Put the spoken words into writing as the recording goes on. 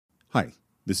Hi,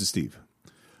 this is Steve.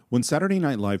 When Saturday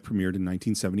Night Live premiered in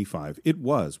 1975, it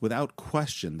was, without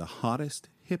question, the hottest,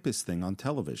 hippest thing on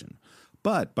television.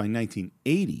 But by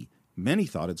 1980, many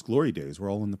thought its glory days were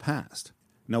all in the past.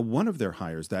 Now, one of their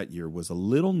hires that year was a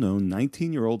little-known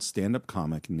 19-year-old stand-up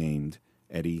comic named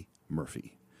Eddie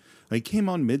Murphy. He came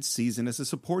on mid-season as a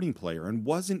supporting player and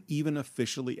wasn't even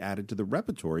officially added to the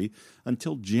repertory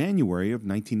until January of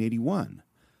 1981.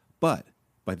 But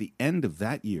by the end of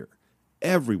that year,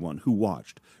 everyone who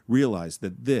watched realized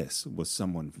that this was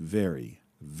someone very,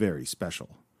 very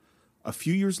special. A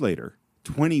few years later,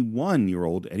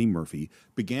 21-year-old Eddie Murphy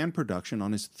began production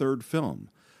on his third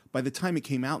film. By the time it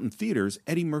came out in theaters,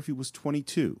 Eddie Murphy was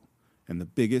 22 and the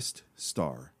biggest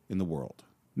star in the world.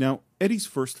 Now, Eddie's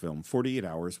first film, 48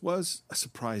 Hours, was a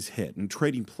surprise hit, and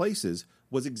Trading Places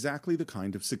was exactly the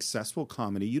kind of successful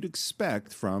comedy you'd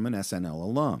expect from an SNL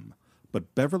alum.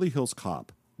 But Beverly Hills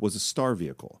Cop was a star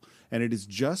vehicle, and it is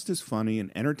just as funny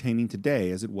and entertaining today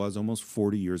as it was almost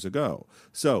 40 years ago.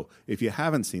 So, if you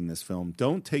haven't seen this film,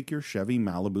 don't take your Chevy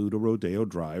Malibu to Rodeo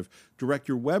Drive. Direct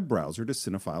your web browser to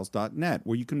cinephiles.net,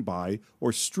 where you can buy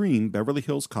or stream Beverly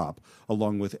Hills Cop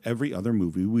along with every other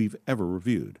movie we've ever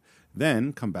reviewed.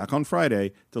 Then come back on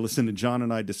Friday to listen to John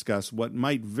and I discuss what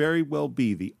might very well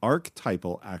be the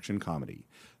archetypal action comedy,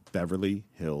 Beverly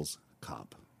Hills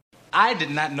Cop. I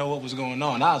did not know what was going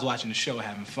on. I was watching the show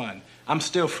having fun. I'm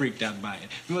still freaked out by it.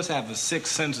 You must have a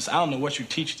sixth sense. I don't know what you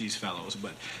teach these fellows,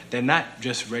 but they're not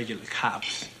just regular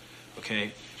cops,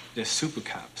 okay? They're super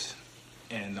cops.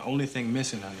 And the only thing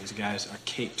missing on these guys are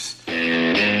capes.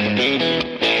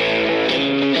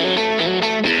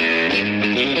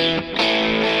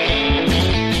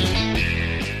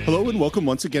 Hello and welcome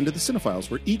once again to the Cinephiles,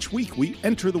 where each week we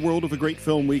enter the world of a great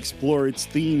film. We explore its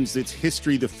themes, its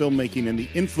history, the filmmaking, and the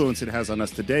influence it has on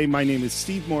us today. My name is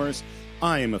Steve Morris.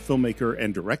 I am a filmmaker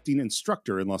and directing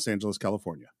instructor in Los Angeles,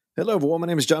 California. Hello, everyone. My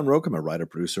name is John Roque. I'm a writer,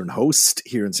 producer, and host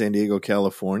here in San Diego,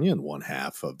 California, and one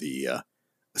half of the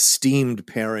esteemed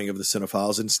pairing of the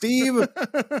Cinephiles. And Steve,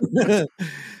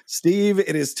 Steve,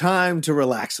 it is time to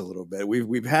relax a little bit.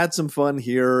 We've had some fun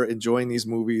here enjoying these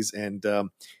movies, and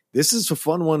this is a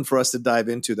fun one for us to dive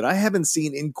into that I haven't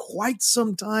seen in quite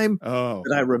some time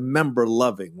that I remember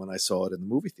loving when I saw it in the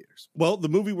movie theaters. Well, the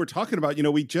movie we're talking about,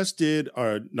 we just did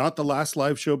not the last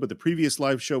live show, but the previous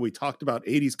live show. We talked about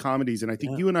 80s comedies, and I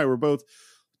think you and I were both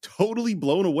totally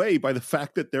blown away by the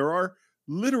fact that there are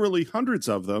literally hundreds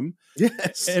of them.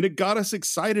 Yes. And it got us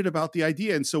excited about the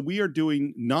idea. And so we are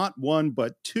doing not one,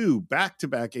 but two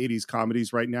back-to-back 80s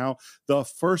comedies right now. The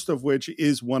first of which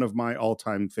is one of my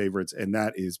all-time favorites, and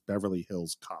that is Beverly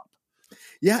Hills Cop.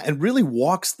 Yeah, and really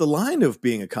walks the line of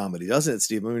being a comedy, doesn't it,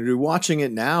 Steve? I mean, you're watching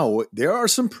it now. There are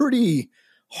some pretty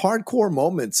hardcore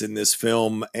moments in this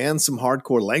film and some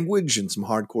hardcore language and some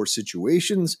hardcore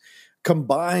situations,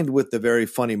 combined with the very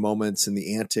funny moments and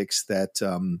the antics that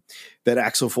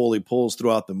Axel Foley pulls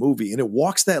throughout the movie. And it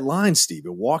walks that line, Steve.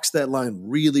 It walks that line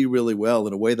really, really well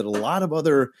in a way that a lot of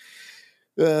other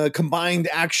combined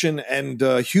action and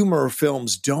humor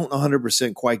films don't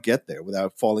 100% quite get there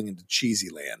without falling into cheesy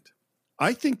land.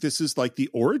 I think this is like the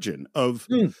origin of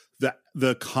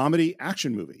the comedy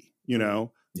action movie,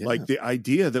 like the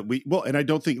idea that and I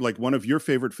don't think, like, one of your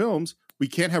favorite films, we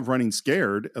can't have Running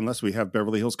Scared unless we have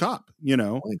Beverly Hills Cop,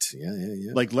 Right.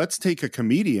 Yeah. Like, let's take a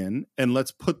comedian and let's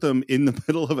put them in the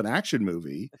middle of an action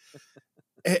movie.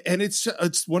 And it's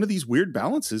one of these weird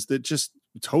balances that just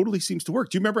totally seems to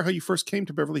work. Do you remember how you first came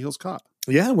to Beverly Hills Cop?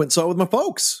 Yeah, I went and saw it with my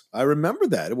folks. I remember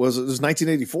that. It was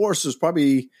 1984, so it was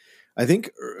probably, I think,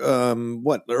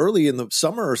 early in the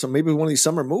summer or something, maybe one of these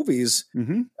summer movies.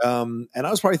 Mm-hmm. And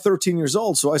I was probably 13 years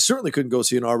old, so I certainly couldn't go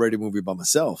see an R-rated movie by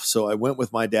myself. So I went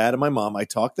with my dad and my mom. I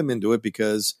talked them into it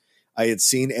because I had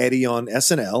seen Eddie on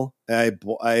SNL. I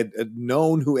had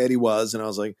known who Eddie was, and I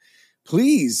was like,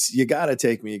 please, you got to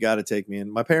take me. You got to take me.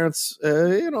 And my parents,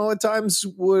 at times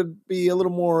would be a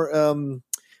little more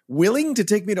willing to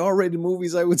take me to R-rated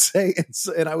movies, I would say.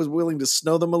 And I was willing to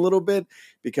snow them a little bit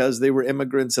because they were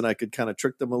immigrants and I could kind of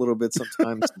trick them a little bit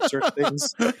sometimes in certain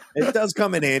things. It does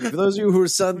come in handy. For those of you who are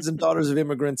sons and daughters of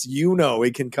immigrants,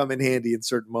 it can come in handy in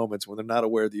certain moments when they're not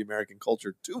aware of the American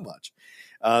culture too much.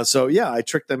 I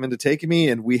tricked them into taking me,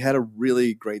 and we had a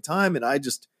really great time. And I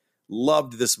just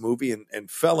loved this movie and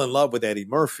fell in love with Eddie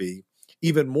Murphy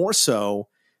even more so,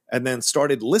 and then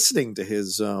started listening to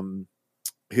his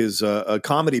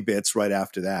comedy bits right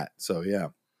after that. So, yeah.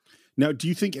 Now, do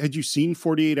you think, had you seen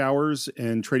 48 Hours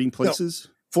and Trading Places?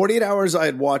 No. 48 Hours I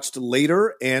had watched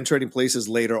later, and Trading Places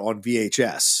later on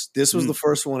VHS. This was the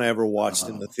first one I ever watched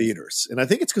in the theaters. And I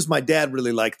think it's because my dad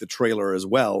really liked the trailer as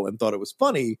well and thought it was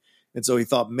funny. And so he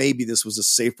thought maybe this was a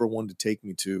safer one to take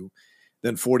me to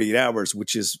than 48 Hours,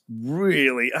 which is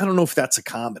really, I don't know if that's a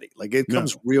comedy. Like it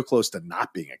comes real close to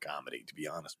not being a comedy, to be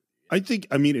honest. I think,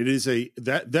 I mean, it is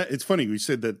that it's funny. We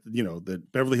said that,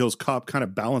 that Beverly Hills Cop kind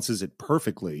of balances it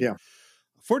perfectly. Yeah.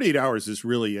 48 Hours is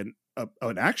really an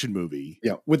action movie.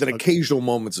 Yeah. With an occasional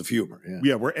moments of humor. Yeah.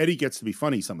 Yeah. Where Eddie gets to be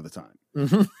funny some of the time,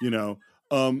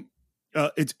 Mm-hmm.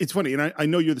 It's funny. And I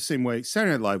know you're the same way.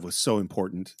 Saturday Night Live was so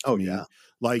important to me. Yeah.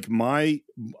 Like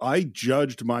I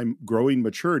judged my growing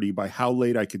maturity by how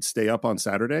late I could stay up on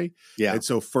Saturday. Yeah. And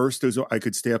so first I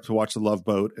could stay up to watch The Love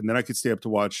Boat, and then I could stay up to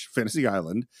watch Fantasy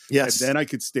Island. Yes. And then I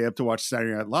could stay up to watch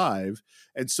Saturday Night Live.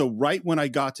 And so right when I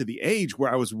got to the age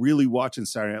where I was really watching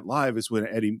Saturday Night Live is when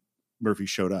Eddie Murphy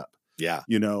showed up. Yeah.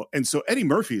 And so Eddie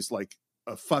Murphy is like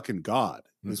a fucking god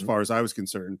as far as I was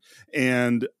concerned.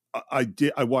 And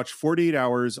I watched 48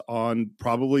 Hours on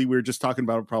we were just talking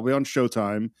about it, probably on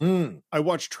Showtime. I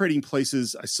watched Trading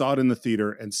Places. I saw it in the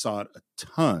theater and saw it a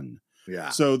ton. Yeah.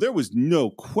 So there was no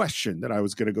question that I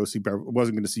was going to go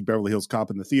wasn't going to see Beverly Hills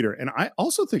Cop in the theater. And I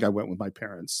also think I went with my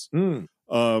parents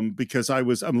because I'm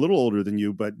a little older than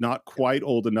you, but not quite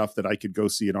old enough that I could go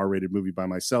see an R-rated movie by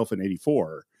myself in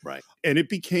 84. Right. And it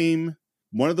became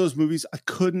one of those movies. I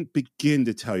couldn't begin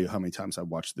to tell you how many times I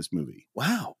watched this movie.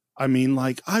 Wow. I mean,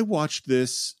 like I watched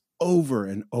this over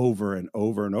and over and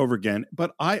over and over again,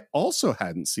 but I also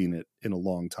hadn't seen it in a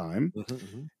long time.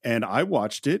 And I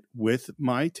watched it with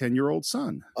my 10-year-old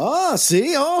son.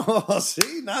 See,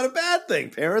 not a bad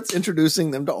thing. Parents introducing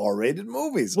them to R-rated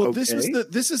movies. Well, okay.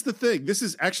 this is the thing. This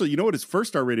is actually, what his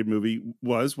first R-rated movie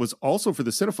was also for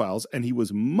the Cinephiles, and he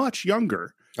was much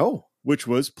younger. Oh. Which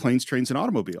was Planes, Trains, and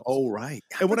Automobiles. Oh, right.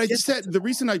 And what I said, the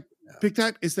reason I picked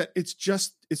that is that it's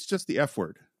just the F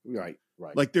word. Right.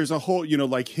 Like there's a whole,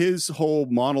 like his whole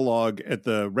monologue at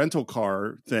the rental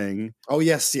car thing. Oh,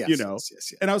 yes. Yes.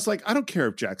 And I was like, I don't care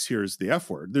if Jax hears the F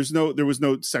word. There was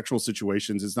no sexual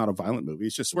situations. It's not a violent movie.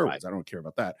 It's just swear words. I don't care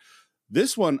about that.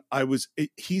 This one,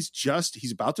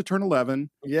 he's about to turn 11.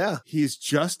 Yeah. He's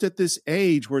just at this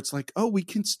age where it's like, oh, we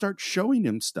can start showing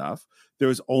him stuff. There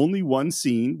was only one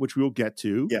scene, which we will get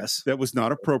to, that was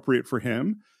not appropriate for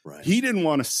him. Right. He didn't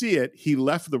want to see it. He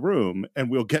left the room,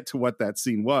 and we'll get to what that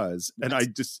scene was. And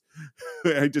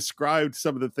I described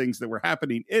some of the things that were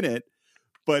happening in it,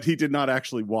 but he did not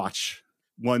actually watch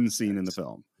one scene in the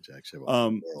film. Actually,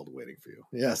 the world waiting for you.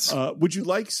 Yes. Would you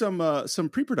like some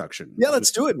pre-production? Yeah,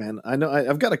 let's do it, man. I know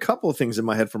I've got a couple of things in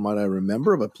my head from what I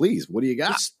remember, but please, what do you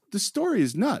got? The story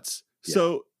is nuts. Yeah.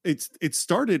 So it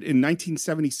started in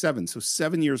 1977, so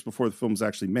 7 years before the film was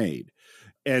actually made.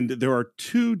 And there are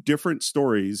two different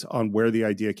stories on where the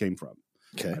idea came from.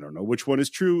 Okay. I don't know which one is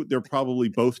true. They're probably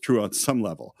both true on some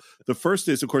level. The first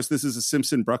is, of course, this is a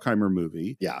Simpson Bruckheimer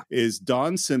movie. Yeah. Is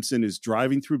Don Simpson is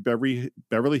driving through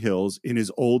Beverly Hills in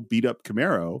his old beat up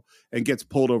Camaro and gets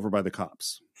pulled over by the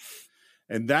cops.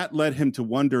 And that led him to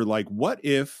wonder, like, what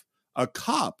if a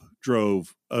cop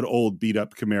drove an old beat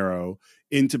up Camaro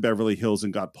into Beverly Hills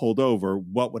and got pulled over?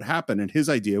 What would happen? And his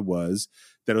idea was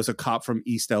that it was a cop from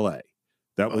East LA.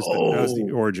 That was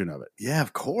the origin of it. Yeah,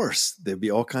 of course. There'd be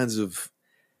all kinds of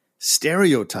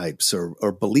stereotypes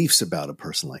or beliefs about a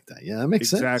person like that. Yeah, that makes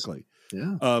sense. Exactly.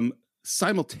 Yeah.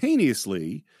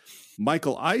 Simultaneously,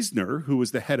 Michael Eisner, who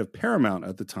was the head of Paramount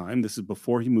at the time, this is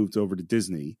before he moved over to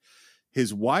Disney,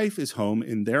 his wife is home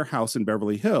in their house in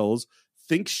Beverly Hills,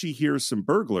 thinks she hears some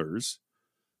burglars,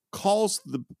 calls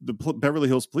the Beverly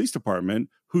Hills Police Department,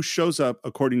 who shows up,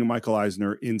 according to Michael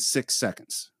Eisner, in 6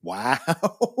 seconds. Wow.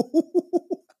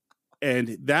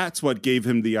 And that's what gave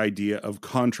him the idea of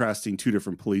contrasting two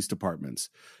different police departments.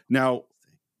 Now,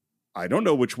 I don't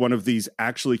know which one of these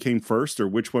actually came first or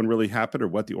which one really happened or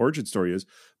what the origin story is,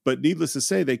 but needless to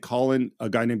say, they call in a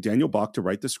guy named Daniel Bach to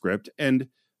write the script. And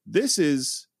this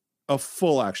is a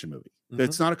full action movie.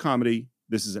 It's not a comedy.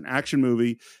 This is an action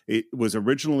movie. It was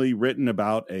originally written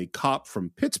about a cop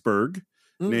from Pittsburgh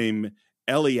named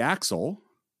Ellie Axel,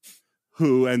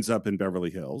 who ends up in Beverly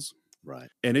Hills. Right.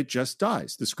 And it just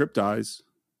dies. The script dies.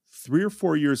 3 or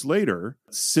 4 years later,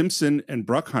 Simpson and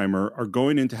Bruckheimer are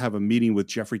going in to have a meeting with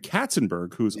Jeffrey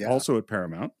Katzenberg, who's also at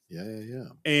Paramount. Yeah.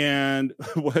 And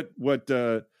what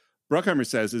Bruckheimer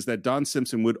says is that Don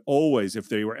Simpson would always, if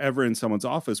they were ever in someone's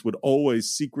office, would always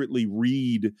secretly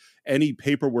read any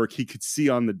paperwork he could see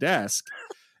on the desk.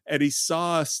 And he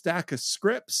saw a stack of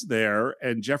scripts there,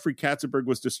 and Jeffrey Katzenberg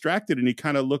was distracted, and he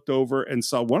kind of looked over and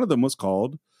saw one of them was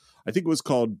called, I think it was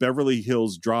called Beverly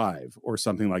Hills Drive or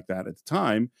something like that at the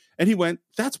time. And he went,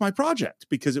 that's my project,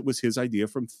 because it was his idea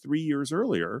from 3 years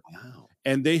earlier. Wow.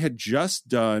 And they had just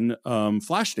done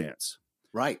Flashdance.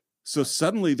 Right. So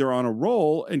suddenly they're on a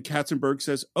roll, and Katzenberg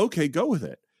says, okay, go with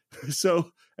it.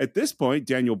 So at this point,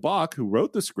 Daniel Bach, who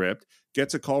wrote the script,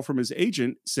 gets a call from his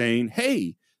agent saying,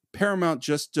 "Hey, Paramount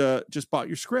just bought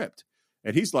your script."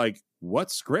 And he's like,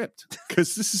 "What script?"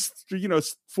 Because this is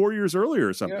 4 years earlier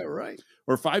or something. Yeah, right.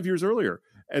 Or 5 years earlier.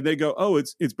 And they go, "Oh,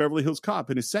 it's Beverly Hills Cop."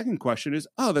 And his second question is,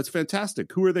 "Oh, that's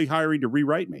fantastic. Who are they hiring to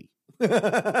rewrite me?"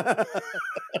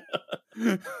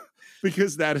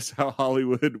 Because that is how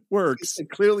Hollywood works. He's a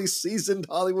clearly seasoned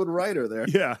Hollywood writer there.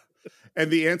 Yeah. And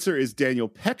the answer is Daniel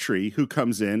Petrie, who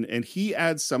comes in and he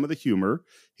adds some of the humor.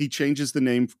 He changes the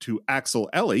name to Axel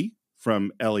Ellie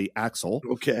from Ellie Axel,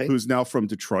 Okay. who's now from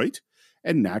Detroit.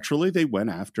 And naturally, they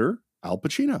went after Al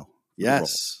Pacino.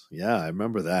 Yes. Yeah, I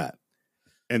remember that.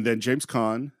 And then James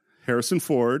Caan, Harrison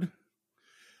Ford,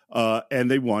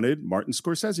 and they wanted Martin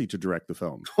Scorsese to direct the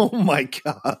film. Oh, my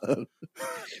God.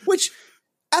 Which,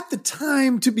 at the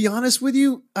time, to be honest with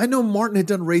you, I know Martin had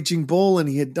done Raging Bull and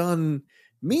he had done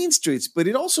Mean Streets, but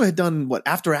it also had done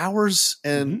After Hours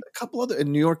and a couple other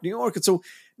in New York. And so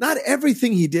not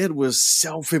everything he did was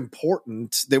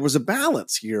self-important. There was a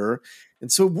balance here.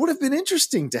 And so it would have been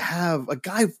interesting to have a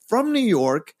guy from New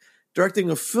York directing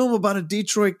a film about a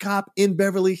Detroit cop in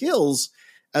Beverly Hills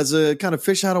as a kind of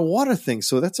fish out of water thing.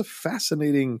 So that's a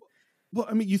fascinating. Well,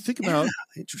 I mean, you think about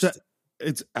interesting.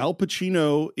 It's Al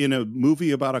Pacino in a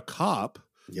movie about a cop,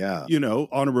 Yeah.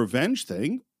 On a revenge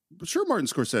thing. Sure, Martin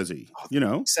Scorsese,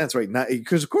 Makes sense, right?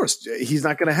 Because of course he's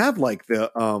not going to have like the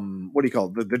what do you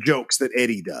call it? The jokes that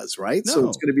Eddie does, right? No. So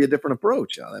it's going to be a different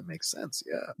approach. Oh, that makes sense.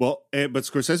 Yeah. Well, but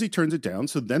Scorsese turns it down,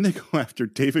 so then they go after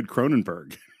David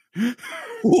Cronenberg.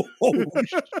 Oh,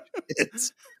 shit.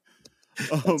 That's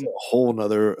a whole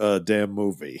nother damn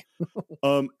movie.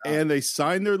 And they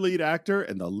sign their lead actor,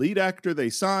 and the lead actor they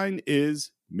sign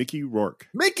is Mickey Rourke.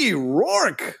 Mickey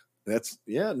Rourke. That's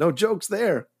no jokes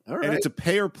there. All right. And it's a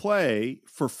pay or play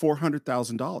for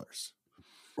 $400,000.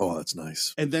 Oh, that's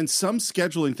nice. And then some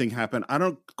scheduling thing happened. I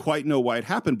don't quite know why it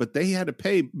happened, but they had to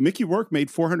pay. Mickey Rourke made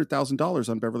 $400,000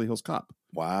 on Beverly Hills Cop.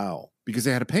 Wow. Because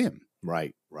they had to pay him.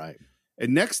 Right.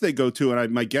 And next they go to,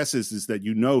 and my guess is that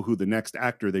who the next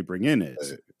actor they bring in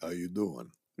is. Hey, how you doing?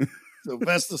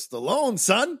 Sylvester Stallone,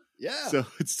 son. Yeah. So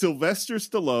it's Sylvester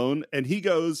Stallone, and he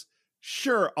goes,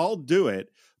 "Sure, I'll do it,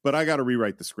 but I got to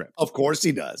rewrite the script." Of course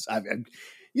he does.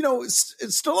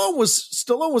 Stallone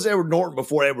was Edward Norton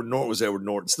before Edward Norton was Edward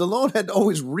Norton. Stallone had to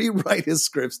always rewrite his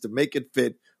scripts to make it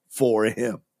fit for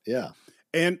him. Yeah.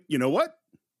 And you know what?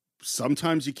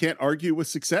 Sometimes you can't argue with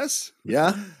success.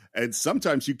 Yeah. And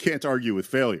sometimes you can't argue with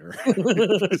failure.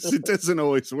 It doesn't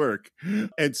always work.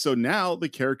 And so now the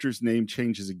character's name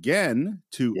changes again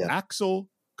to Axel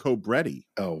Cobretti.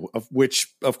 Oh,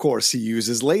 which, of course, he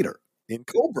uses later in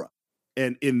Cobra.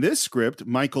 And in this script,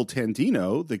 Michael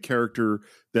Tandino, the character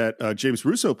that James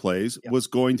Russo plays, was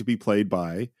going to be played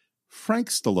by Frank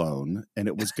Stallone, and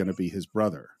it was going to be his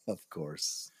brother. Of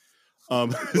course. My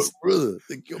brother.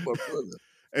 They killed my brother.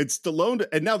 And Stallone,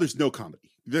 and now there's no comedy.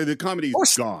 The comedy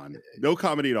is gone. No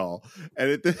comedy at all.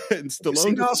 And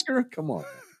Stallone, Oscar, come on.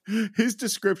 His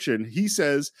description, he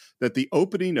says that the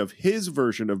opening of his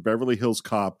version of Beverly Hills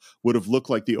Cop would have looked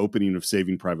like the opening of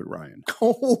Saving Private Ryan.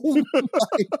 Oh my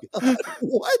God.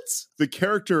 What? The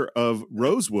character of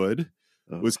Rosewood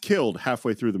was killed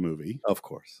halfway through the movie. Of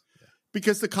course. Yeah.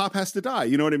 Because the cop has to die.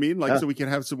 You know what I mean? So we can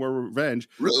have some more revenge.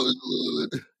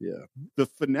 Rosewood. Yeah. The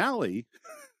finale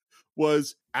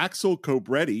was Axel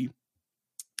Cobretti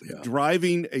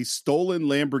driving a stolen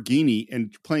Lamborghini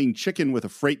and playing chicken with a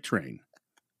freight train.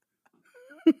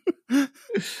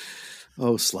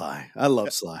 Oh, Sly. I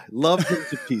love Sly. Love him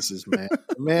to pieces, man.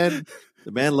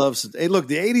 The man loves it. Hey, look,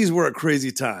 the 80s were a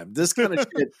crazy time. This kind of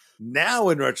shit now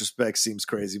in retrospect seems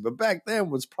crazy, but back then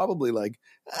was probably like,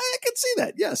 I can see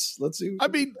that. Yes. Let's see. I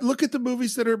mean, look at the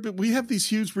movies we have these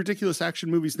huge, ridiculous action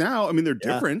movies now. I mean, they're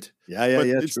different.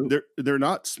 Yeah. True. They're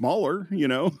not smaller,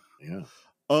 Yeah.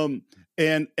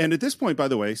 And at this point, by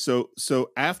the way, so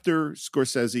after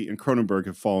Scorsese and Cronenberg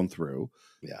have fallen through,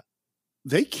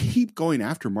 they keep going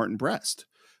after Martin Brest.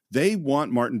 They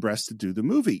want Martin Brest to do the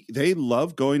movie. They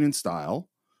love Going in Style.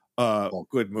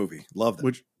 Good movie. Love that.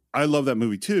 Which I love that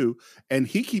movie too. And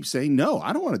he keeps saying, "No,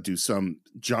 I don't want to do some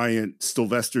giant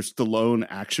Sylvester Stallone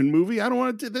action movie. I don't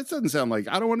want to do that. Doesn't sound like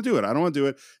I don't want to do it. I don't want to do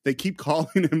it." They keep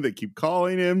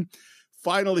calling him.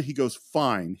 Finally, he goes,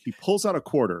 "Fine." He pulls out a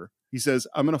quarter. He says,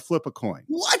 "I'm going to flip a coin."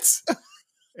 What?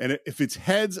 And if it's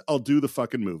heads, I'll do the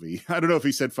fucking movie. I don't know if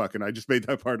he said fucking. I just made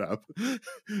that part up.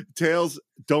 Tails,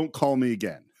 don't call me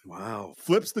again. Wow.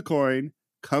 Flips the coin,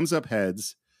 comes up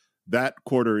heads. That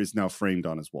quarter is now framed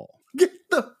on his wall. Get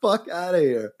the fuck out of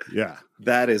here. Yeah.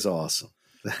 That is awesome.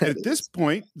 At this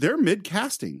point, they're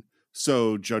mid-casting.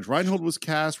 So Judge Reinhold was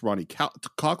cast. Ronnie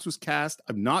Cox was cast.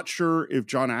 I'm not sure if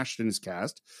John Ashton is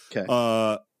cast.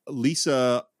 Okay.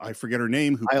 Lisa, I forget her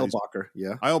name. Eilbacher.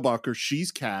 Yeah. Eilbacher.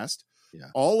 She's cast. Yeah.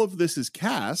 All of this is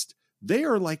cast. They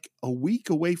are like a week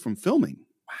away from filming.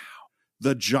 Wow.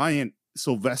 The giant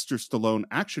Sylvester Stallone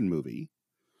action movie.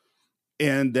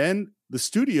 And then the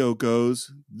studio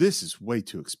goes, this is way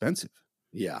too expensive.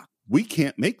 Yeah. We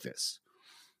can't make this.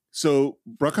 So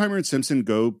Bruckheimer and Simpson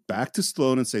go back to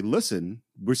Stallone and say, listen,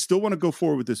 we still want to go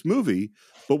forward with this movie,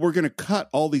 but we're going to cut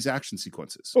all these action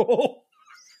sequences. Oh.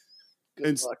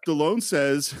 And Stallone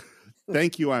says,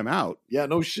 thank you, I'm out. Yeah,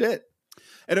 no shit.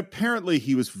 And apparently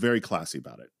he was very classy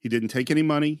about it. He didn't take any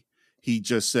money. He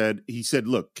said,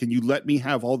 look, can you let me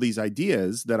have all these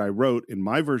ideas that I wrote in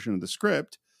my version of the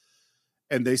script?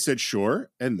 And they said,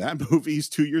 sure. And that movie's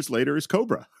 2 years later is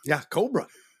Cobra. Yeah, Cobra.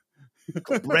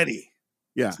 Ready.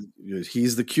 Yeah.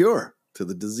 He's the cure to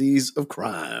the disease of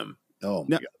crime. Oh,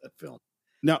 my God, that film.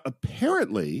 Now,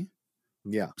 apparently,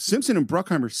 yeah, Simpson and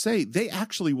Bruckheimer say they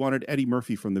actually wanted Eddie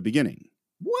Murphy from the beginning.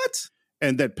 What?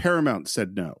 And that Paramount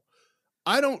said no.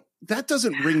 That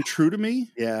doesn't ring true to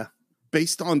me. Yeah.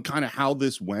 Based on kind of how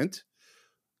this went,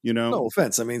 No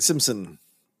offense. I mean, Simpson,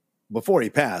 before he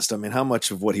passed, I mean, how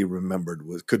much of what he remembered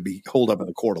could be holed up in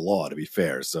a court of law, to be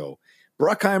fair. So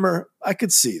Bruckheimer, I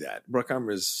could see that.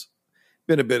 Bruckheimer's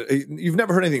been a bit. You've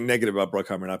never heard anything negative about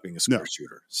Bruckheimer not being a square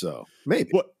shooter, so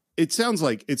maybe. Well, it sounds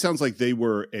like they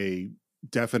were a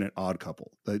definite odd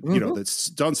couple. That that's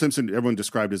Don Simpson. Everyone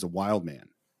described as a wild man,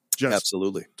 just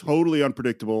absolutely totally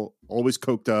unpredictable, always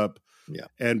coked up. Yeah,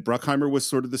 and Bruckheimer was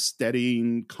sort of the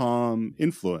steadying, calm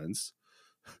influence.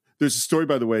 There's a story,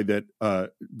 by the way,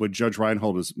 that when Judge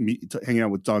Reinhold was hanging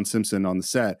out with Don Simpson on the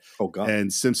set,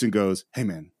 and Simpson goes, "Hey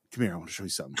man, come here, I want to show you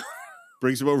something."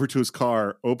 Brings him over to his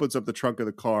car, opens up the trunk of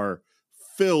the car,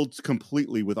 filled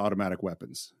completely with automatic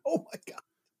weapons. Oh my God.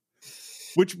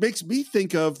 Which makes me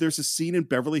think of, there's a scene in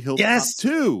Beverly Hills Cop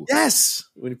 2. Yes.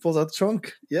 When he pulls out the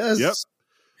trunk. Yes.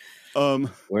 Yep.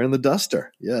 Wearing the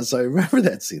duster. Yes, I remember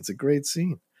that scene. It's a great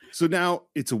scene. So now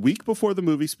it's a week before the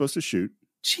movie's supposed to shoot.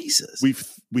 Jesus.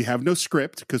 We have no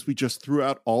script because we just threw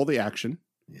out all the action.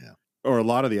 Yeah. Or a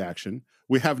lot of the action.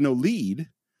 We have no lead.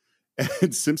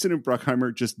 And Simpson and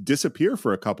Bruckheimer just disappear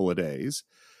for a couple of days.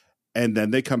 And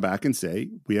then they come back and say,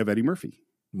 we have Eddie Murphy.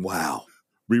 Wow.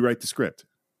 Rewrite the script.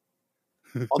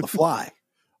 On the fly.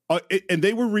 And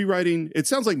they were rewriting. It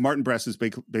sounds like Martin Brest is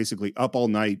basically up all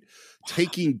night,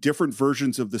 taking different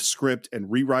versions of the script and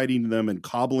rewriting them and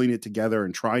cobbling it together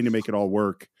and trying to make it all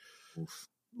work. Oof.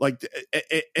 Like,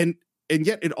 and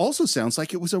yet it also sounds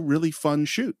like it was a really fun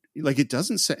shoot. Like it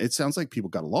sounds like people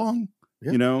got along,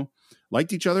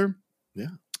 liked each other. Yeah.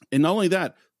 And not only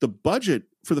that, the budget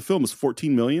for the film was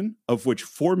 $14 million, of which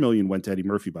 $4 million went to Eddie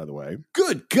Murphy, by the way.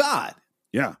 Good God.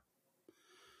 Yeah.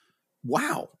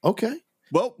 Wow. Okay.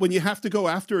 Well, when you have to go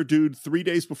after a dude 3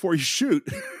 days before you shoot.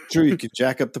 Sure, you could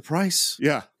jack up the price.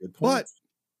 Yeah. Good point.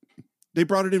 But they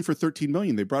brought it in for $13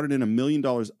 million. They brought it in $1 million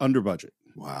under budget.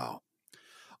 Wow.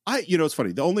 It's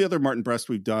funny. The only other Martin Brest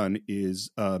we've done is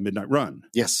Midnight Run.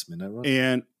 Yes, Midnight Run.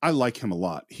 And I like him a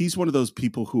lot. He's one of those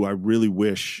people who I really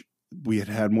wish we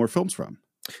had more films from.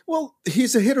 Well,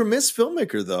 he's a hit or miss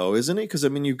filmmaker, though, isn't he? Because, I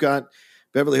mean, you've got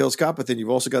Beverly Hills Cop, but then you've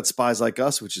also got Spies Like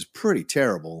Us, which is pretty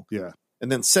terrible. Yeah. And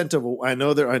then Scent of I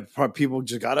know people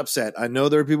just got upset. I know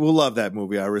there are people who love that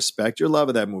movie. I respect your love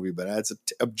of that movie, but it's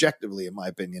objectively, in my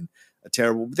opinion, a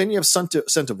terrible. But then you have Scent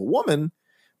of a Woman,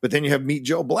 but then you have Meet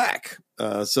Joe Black.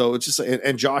 So it's just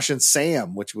and Josh and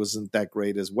Sam, which wasn't that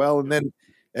great as well. And then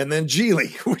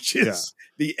Geely, which is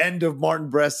the end of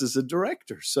Martin Brest as a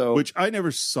director. So which I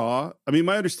never saw. I mean,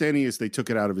 my understanding is they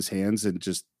took it out of his hands and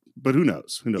just. But who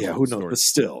knows? Who knows? Yeah, who knows? But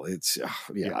still, it's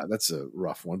that's a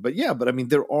rough one. But but I mean,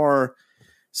 there are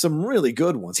some really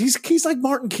good ones. He's like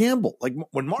Martin Campbell. Like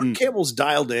when Martin Campbell's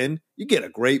dialed in, you get a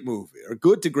great movie or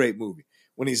good to great movie.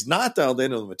 When he's not dialed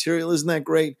in and the material isn't that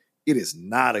great, it is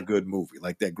not a good movie.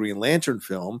 Like that Green Lantern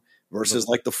film versus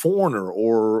like The Foreigner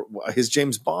or his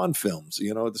James Bond films.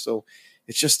 So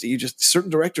it's just certain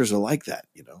directors are like that.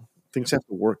 Things have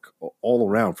to work all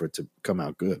around for it to come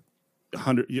out good.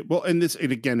 100. Well, and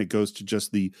again, it goes to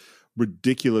just the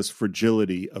ridiculous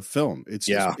fragility of film. It's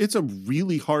a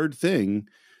really hard thing,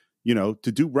 to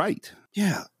do right.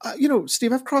 Yeah.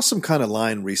 Steve, I've crossed some kind of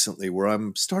line recently where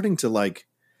I'm starting to I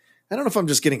don't know if I'm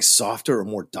just getting softer or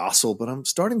more docile, but I'm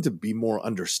starting to be more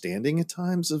understanding at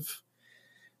times of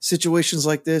situations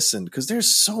like this. And because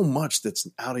there's so much that's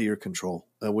out of your control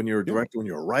when you're a director, when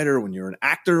you're a writer, when you're an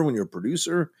actor, when you're a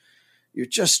producer, you're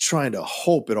just trying to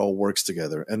hope it all works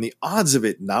together. And the odds of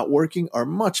it not working are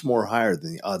much more higher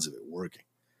than the odds of it working,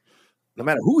 no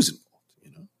matter who's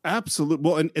involved, Absolutely.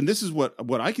 Well, and this is what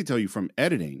I can tell you from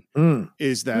editing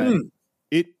is that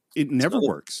it never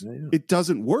works. Yeah. It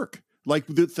doesn't work. Like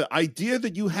the idea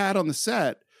that you had on the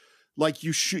set, like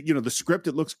you shoot, the script,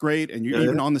 it looks great, and you're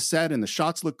even on the set, and the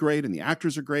shots look great, and the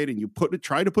actors are great, and you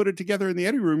try to put it together in the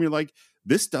editing room. You're like,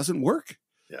 this doesn't work.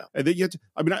 Yeah. And then you have to,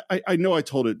 I mean, I know I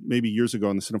told it maybe years ago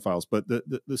on the Cinephiles, but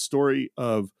the story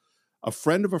of a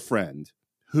friend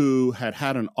who had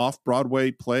an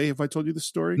off-Broadway play. Have I told you the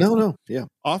story? No. Yeah.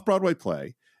 Off-Broadway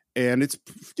play. And it's,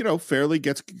 fairly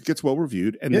gets well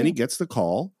reviewed. And then he gets the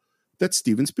call that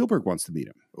Steven Spielberg wants to meet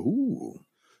him. Ooh.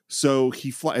 So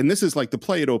he and this is like the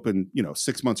play had opened,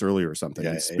 6 months earlier or something.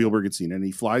 Yeah, Spielberg had seen it, and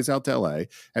he flies out to LA.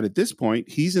 And at this point,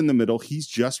 he's in the middle. He's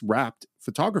just wrapped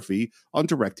photography on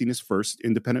directing his first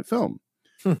independent film.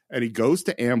 And he goes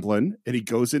to Amblin, and he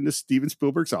goes into Steven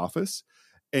Spielberg's office.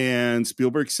 And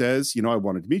Spielberg says, I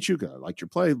wanted to meet you because I liked your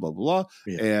play, blah, blah, blah.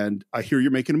 Yeah. And I hear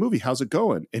you're making a movie. How's it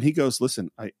going? And he goes, listen,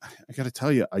 I got to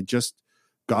tell you, I just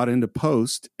got into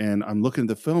post and I'm looking at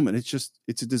the film and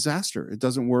it's a disaster. It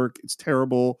doesn't work. It's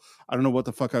terrible. I don't know what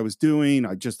the fuck I was doing.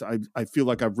 I feel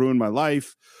like I've ruined my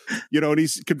life, and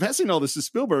he's confessing all this to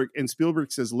Spielberg. And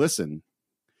Spielberg says, listen,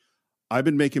 I've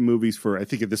been making movies for, I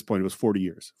think at this point it was 40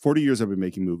 years. 40 years I've been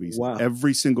making movies. Wow.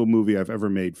 Every single movie I've ever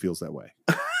made feels that way.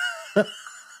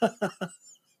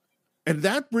 And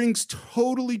that rings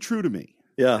totally true to me.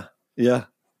 Yeah. Yeah.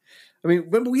 I mean,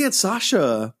 remember we had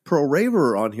Sasha Pearl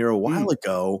Raver on here a while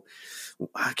ago.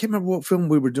 I can't remember what film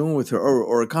we were doing with her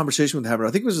or a conversation with her.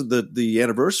 I think it was the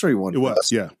anniversary one. It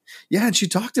was, yeah. Yeah. And she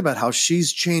talked about how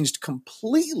she's changed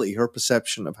completely her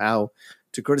perception of how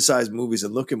to criticize movies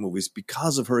and look at movies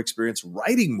because of her experience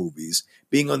writing movies,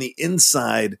 being on the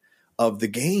inside of the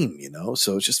game,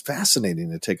 So it's just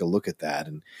fascinating to take a look at that.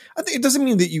 And I think it doesn't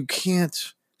mean that you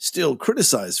can't still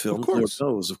criticize film.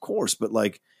 Of course. But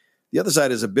like the other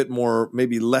side is a bit more,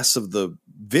 maybe less of the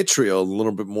vitriol, a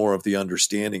little bit more of the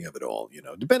understanding of it all,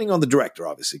 depending on the director,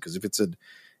 obviously, because if it's an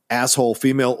asshole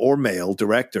female or male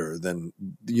director, then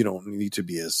you don't need to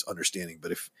be as understanding.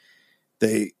 But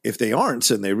if they aren't,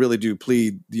 and they really do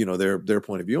plead, their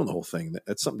point of view on the whole thing,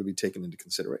 that's something to be taken into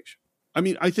consideration. I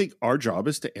mean, I think our job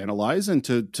is to analyze and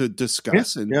to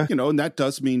discuss, and that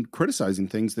does mean criticizing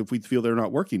things if we feel they're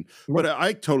not working. Right. But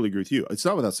I totally agree with you. It's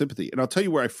not without sympathy. And I'll tell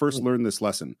you where I first learned this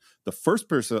lesson. The first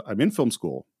person, I'm in film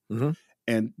school,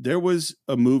 and there was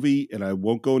a movie, and I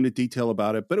won't go into detail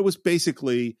about it, but it was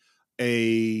basically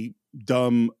a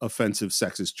dumb, offensive,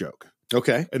 sexist joke.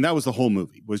 Okay. And that was the whole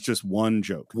movie, was just one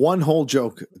joke. One whole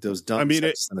joke that was dumb,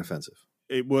 sexist, and offensive.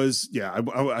 It was, I'm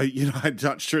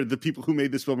not sure the people who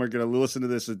made this film are going to listen to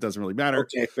this. It doesn't really matter.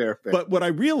 Okay, fair. But what I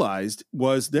realized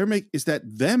was them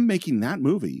making that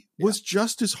movie was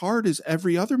just as hard as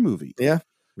every other movie. Yeah.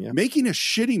 Making a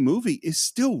shitty movie is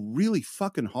still really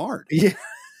fucking hard. Yeah.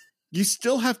 You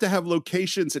still have to have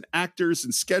locations and actors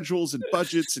and schedules and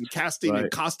budgets and casting and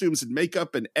costumes and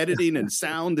makeup and editing and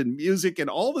sound and music and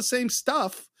all the same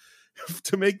stuff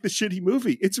to make the shitty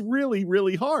movie. It's really,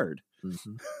 really hard.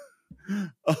 Mm-hmm.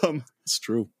 It's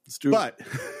true. But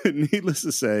needless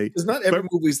to say, because not every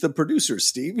movie's the producer,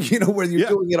 Steve. When you're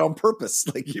doing it on purpose.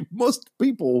 Like most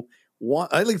people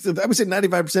want. I would say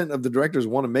 95% of the directors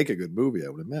want to make a good movie. I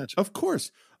would imagine. Of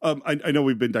course. I know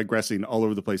we've been digressing all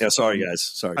over the place. Yeah, sorry guys.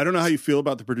 Sorry. I don't know how you feel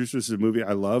about the producers of the movie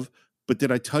I love, but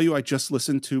did I tell you I just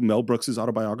listened to Mel Brooks'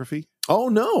 autobiography? Oh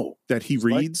no, that he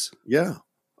reads. Yeah.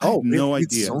 No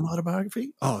idea. His own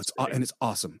autobiography? Oh, it's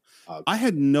awesome. I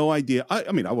had no idea.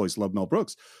 I mean, I've always loved Mel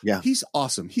Brooks. Yeah. He's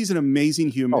awesome. He's an amazing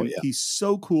human. Oh, yeah. He's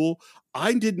so cool.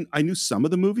 I knew some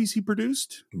of the movies he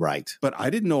produced. Right. But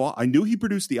I didn't know. I knew he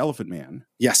produced The Elephant Man.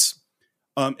 Yes.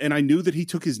 And I knew that he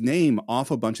took his name off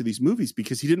a bunch of these movies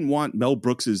because he didn't want Mel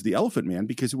Brooks's The Elephant Man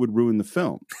because it would ruin the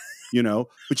film, But you know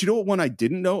what one I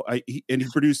didn't know? I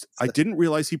didn't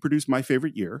realize he produced My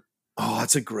Favorite Year. Oh,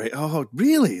 that's a great. Oh,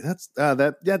 really? That's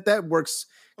that works.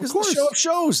 Of course, the show of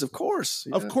shows. Of course,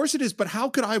 of course it is. But how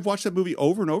could I have watched that movie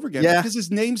over and over again? Yeah. Because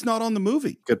his name's not on the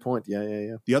movie. Good point.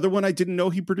 Yeah. The other one I didn't know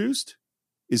he produced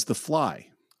is The Fly.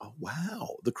 Oh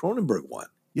wow, the Cronenberg one.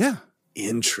 Yeah,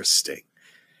 interesting.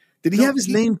 Did he have his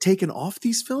name taken off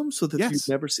these films so that you'd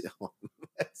never see? Oh,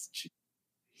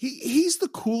 he's the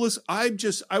coolest. I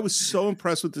was so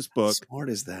impressed with this book. How smart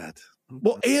is that?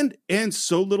 Well, and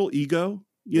so little ego.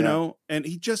 And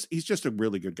he's just a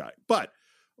really good guy. But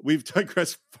we've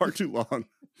digressed far too long.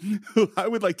 I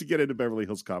would like to get into Beverly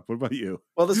Hills Cop. What about you?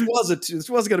 Well, this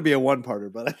was going to be a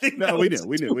one-parter, but I think we knew.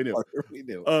 We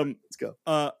knew. Let's go.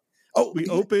 We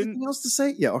open. Anything else to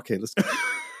say? Yeah. Okay. Let's go.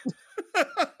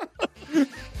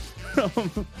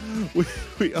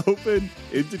 We open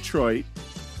in Detroit,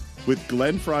 with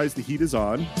Glenn Fry's The Heat Is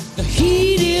On. The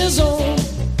heat is on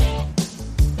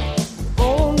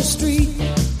the street.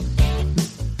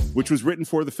 Which was written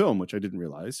for the film, which I didn't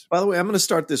realize. By the way, I'm going to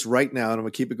start this right now, and I'm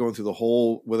going to keep it going through the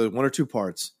whole, whether one or two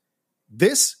parts.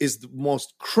 This is the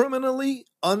most criminally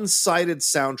unsighted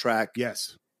soundtrack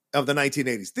of the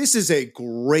 1980s. This is a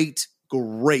great,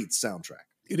 great soundtrack.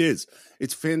 It is.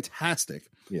 It's fantastic.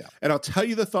 Yeah. And I'll tell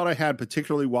you the thought I had,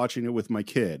 particularly watching it with my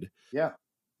kid. Yeah.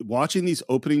 Watching these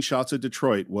opening shots of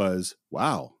Detroit was,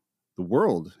 wow, the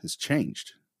world has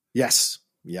changed. Yes.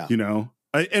 Yeah. You know?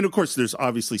 And of course, there's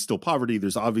obviously still poverty.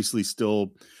 There's obviously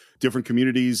still different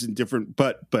communities and different,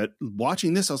 but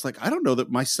watching this, I was like, I don't know that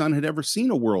my son had ever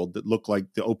seen a world that looked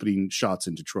like the opening shots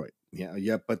in Detroit.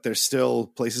 Yeah. But there's still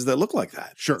places that look like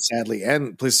that. Sure. Sadly.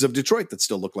 And places of Detroit that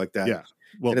still look like that. Yeah.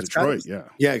 Well, Detroit, yeah.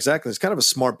 Yeah, exactly. It's kind of a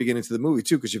smart beginning to the movie,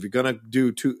 too, because if you're going to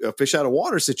do a fish out of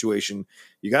water situation,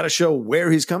 you got to show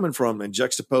where he's coming from and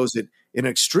juxtapose it in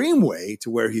an extreme way to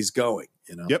where he's going,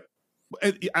 you know? Yep.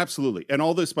 Absolutely. And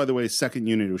all this, by the way, second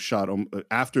unit was shot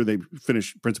after they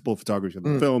finished principal photography of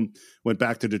the film, went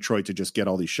back to Detroit to just get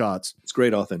all these shots. It's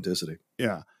great authenticity.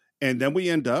 Yeah. And then we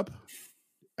end up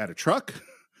at a truck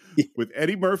with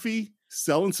Eddie Murphy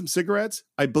selling some cigarettes.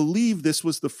 I believe this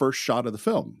was the first shot of the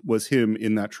film, was him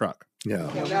in that truck.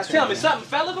 Yeah. Now tell me something,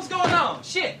 fellas. What's going on?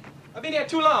 Shit. I've been here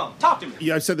too long. Talk to me.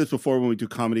 Yeah, I've said this before when we do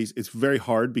comedies. It's very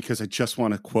hard because I just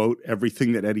want to quote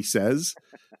everything that Eddie says.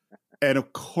 And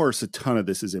of course, a ton of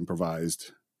this is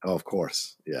improvised. Oh, of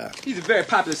course. Yeah. He's a very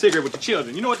popular cigarette with the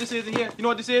children. You know what this is in here? You know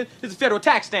what this is? This is a federal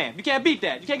tax stamp. You can't beat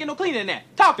that. You can't get no cleaner than that.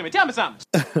 Talk to me. Tell me something.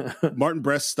 Martin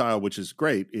Brest's style, which is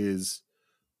great, is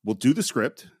we'll do the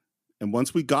script. And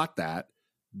once we got that,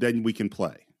 then we can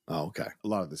play. Oh, okay. A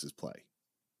lot of this is play.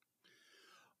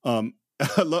 I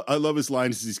love his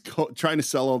lines. He's trying to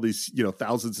sell all these,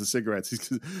 thousands of cigarettes.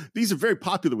 These are very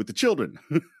popular with the children.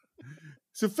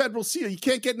 It's a federal seal. You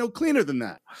can't get no cleaner than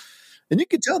that. And you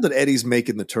can tell that Eddie's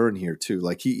making the turn here too.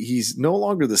 Like he's no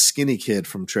longer the skinny kid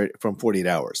from 48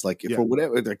 Hours. Like for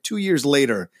whatever, like 2 years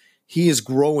later, he is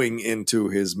growing into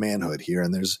his manhood here,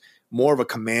 and there's more of a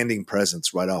commanding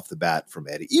presence right off the bat from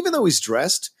Eddie. Even though he's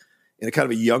dressed in a kind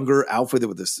of a younger outfit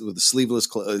with the sleeveless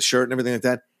shirt and everything like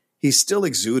that, he's still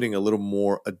exuding a little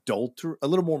more adult, a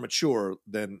little more mature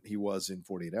than he was in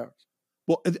 48 Hours.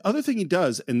 Well, the other thing he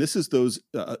does, and this is those,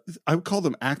 I would call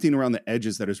them acting around the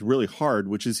edges that is really hard,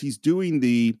 which is he's doing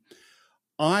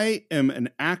I am an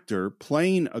actor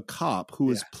playing a cop who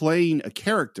is playing a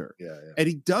character. Yeah. And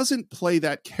he doesn't play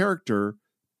that character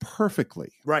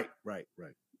perfectly. Right.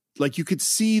 Like you could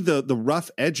see the rough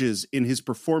edges in his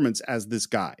performance as this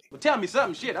guy. Well, tell me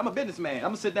something, shit. I'm a businessman. I'm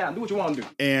going to sit down. Do what you want to do.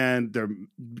 And they're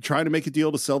trying to make a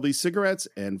deal to sell these cigarettes.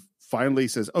 And finally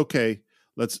says, okay,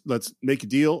 let's make a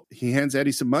deal. He hands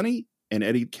Eddie some money, and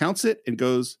Eddie counts it and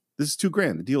goes, this is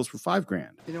 $2,000. The deal's for $5,000.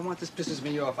 You know what? This pisses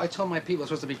me off. I told my people it's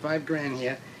supposed to be $5,000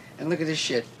 here, and look at this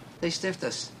shit. They stiffed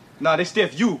us. Nah, they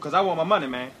stiff you, because I want my money,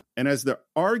 man. And as they're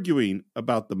arguing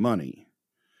about the money,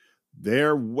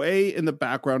 they're way in the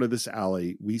background of this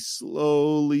alley. We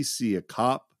slowly see a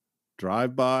cop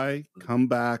drive by, come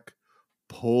back,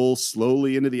 pull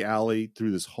slowly into the alley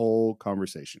through this whole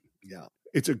conversation. Yeah.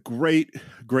 It's a great,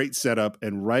 great setup.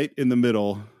 And right in the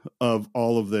middle of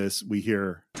all of this, we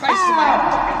hear...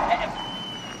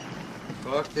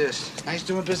 Fuck this. Nice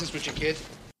doing business with you, kid.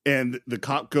 And the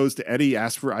cop goes to Eddie,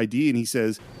 asks for ID, and he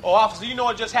says... Oh, officer, you know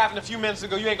what just happened a few minutes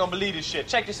ago? You ain't gonna believe this shit.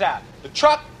 Check this out. The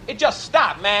truck, it just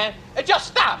stopped, man. It just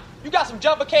stopped. You got some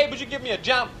jumper cables? You give me a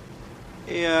jump.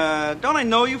 Hey, don't I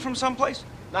know you from someplace?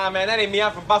 Nah, man, that ain't me.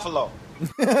 I'm from Buffalo.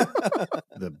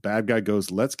 The bad guy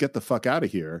goes, let's get the fuck out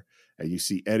of here. And you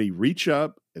see Eddie reach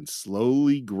up and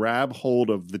slowly grab hold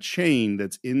of the chain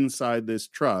that's inside this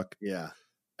truck. Yeah.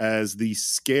 As the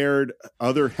scared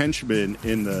other henchman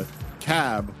in the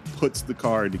cab puts the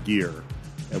car into gear.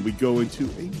 And we go into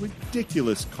a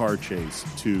ridiculous car chase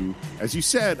to, as you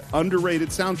said, underrated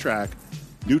soundtrack,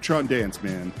 Neutron Dance,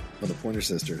 man. For the Pointer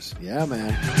Sisters. Yeah,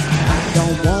 man. I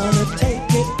don't want to take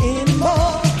it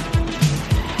anymore.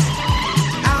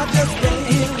 I'll just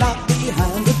stay here locked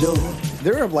behind the door.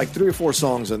 There are like 3 or 4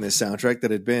 songs on this soundtrack that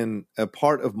had been a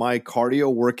part of my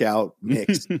cardio workout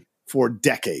mix for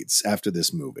decades after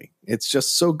this movie. It's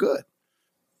just so good.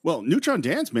 Well, Neutron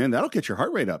Dance, man, that'll get your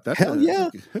heart rate up. That's Hell yeah.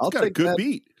 It's got a good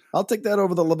beat. I'll take that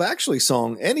over the Love Actually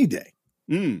song any day.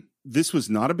 This was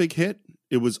not a big hit.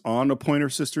 It was on a Pointer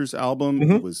Sisters album.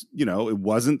 Mm-hmm. It was, it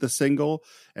wasn't the single.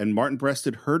 And Martin Brest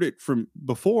had heard it from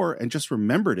before and just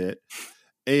remembered it.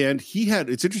 And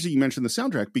it's interesting you mentioned the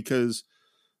soundtrack because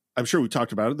I'm sure we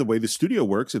talked about it, the way the studio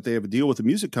works. If they have a deal with a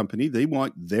music company, they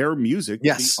want their music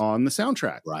to be on the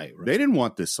soundtrack. Right. They didn't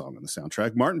want this song on the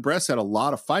soundtrack. Martin Brest had a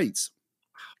lot of fights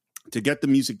to get the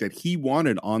music that he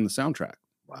wanted on the soundtrack.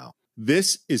 Wow.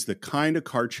 This is the kind of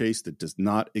car chase that does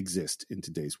not exist in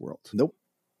today's world. Nope.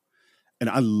 And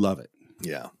I love it.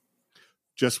 Yeah.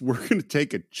 Just we're going to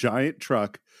take a giant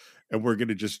truck and we're going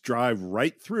to just drive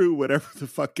right through whatever the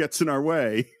fuck gets in our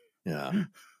way. Yeah.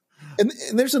 And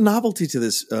there's a novelty to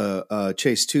this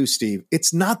chase too, Steve.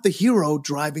 It's not the hero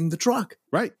driving the truck.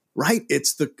 Right. Right.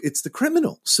 It's the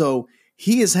criminal. So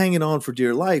he is hanging on for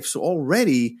dear life. So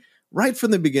already, right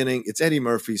from the beginning, it's Eddie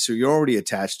Murphy. So you're already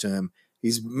attached to him.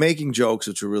 He's making jokes,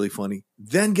 which are really funny,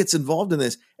 then gets involved in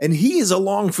this, and he is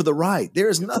along for the ride. There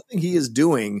is nothing he is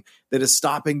doing that is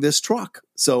stopping this truck.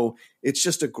 So it's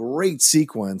just a great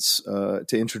sequence to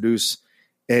introduce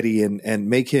Eddie and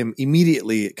make him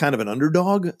immediately kind of an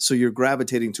underdog. So you're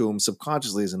gravitating to him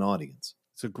subconsciously as an audience.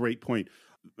 It's a great point.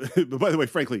 But by the way,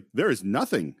 frankly, there is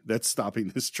nothing that's stopping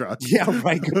this truck. Yeah,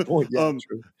 right. Good point. Yeah,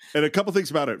 true. And a couple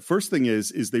things about it. First thing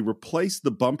is they replaced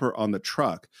the bumper on the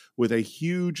truck with a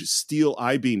huge steel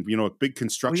I-beam, a big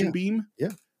construction beam.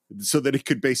 Yeah. So that it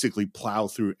could basically plow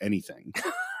through anything.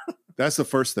 That's the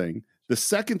first thing. The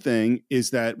second thing is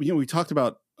that, we talked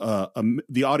about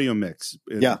the audio mix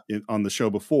on the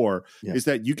show before, is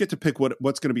that you get to pick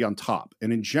what's going to be on top.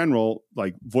 And in general,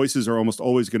 like voices are almost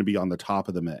always going to be on the top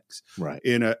of the mix. Right.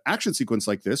 In an action sequence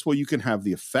like this, well, you can have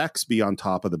the effects be on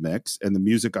top of the mix and the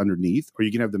music underneath, or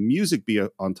you can have the music be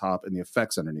on top and the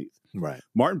effects underneath. Right.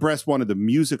 Martin Brest wanted the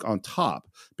music on top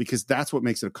because that's what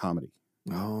makes it a comedy.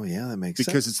 Oh, yeah, that makes sense.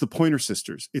 Because it's the Pointer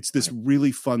Sisters. It's this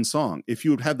really fun song. If you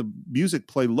had had the music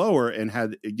play lower and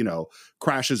had,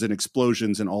 crashes and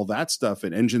explosions and all that stuff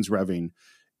and engines revving,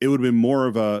 it would have been more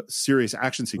of a serious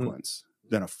action sequence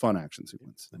than a fun action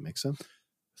sequence. That makes sense.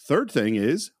 Third thing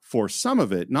is, for some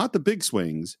of it, not the big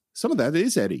swings, some of that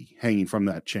is Eddie hanging from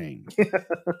that chain.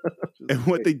 And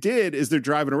what they did is they're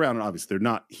driving around, and obviously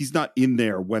he's not in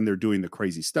there when they're doing the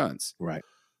crazy stunts. Right.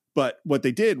 But what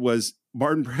they did was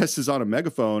Martin Brest is on a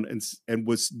megaphone and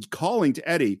was calling to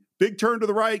Eddie, big turn to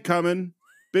the right coming.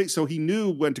 Big. So he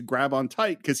knew when to grab on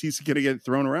tight because he's going to get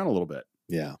thrown around a little bit.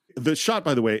 Yeah. The shot,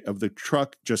 by the way, of the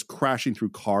truck just crashing through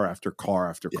car after car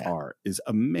after car is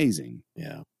amazing.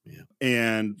 Yeah. Yeah.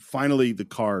 And finally, the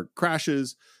car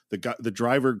crashes. The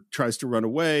driver tries to run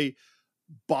away.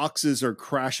 Boxes are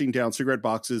crashing down, cigarette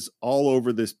boxes all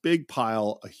over this big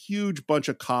pile. A huge bunch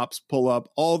of cops pull up,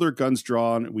 all their guns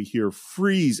drawn. We hear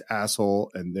freeze,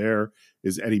 asshole. And there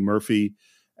is Eddie Murphy.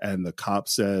 And the cop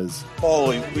says,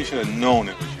 "Holy, we should have known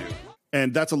it was you."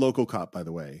 And that's a local cop, by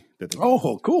the way.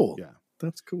 Oh, cool. Yeah.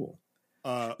 That's cool.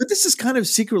 But this is kind of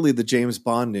secretly the James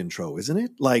Bond intro, isn't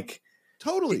it? Like,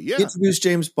 totally, yeah. Introduce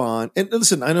James Bond. And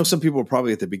listen, I know some people were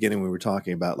probably at the beginning we were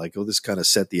talking about like, this kind of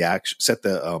set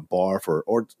the bar for,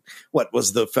 or what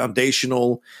was the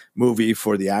foundational movie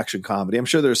for the action comedy. I'm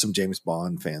sure there are some James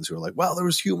Bond fans who are like, well, there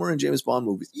was humor in James Bond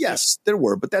movies. Yes, there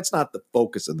were, but that's not the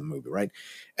focus of the movie, right?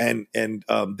 And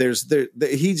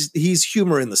he's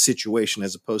humor in the situation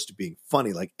as opposed to being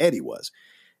funny like Eddie was.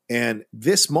 And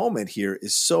this moment here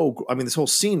is this whole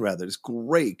scene rather is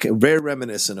great, very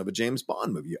reminiscent of a James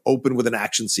Bond movie. You open with an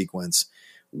action sequence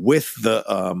with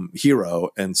the hero,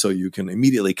 and so you can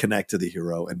immediately connect to the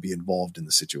hero and be involved in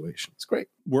the situation. It's great.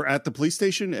 We're at the police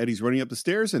station. Eddie's running up the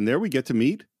stairs, and there we get to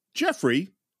meet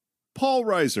Jeffrey Paul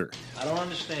Reiser. I don't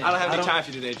understand. I don't have any time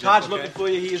for you today, Jeff. Todd's looking for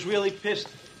you. He is really pissed.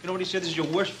 You know what he said? This is your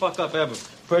worst fuck up ever.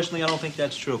 Personally, I don't think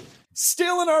that's true.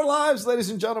 Still in our lives, ladies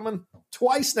and gentlemen,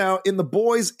 twice now in The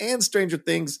Boys and Stranger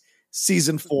Things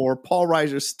season 4. Paul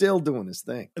Reiser still doing his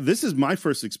thing. This is my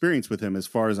first experience with him, as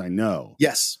far as I know.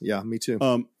 Yes, yeah, me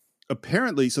too.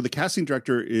 Apparently, so the casting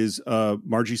director is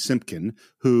Margie Simpkin,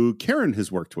 who Karen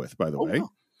has worked with, by the way.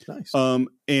 Wow. Nice.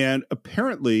 And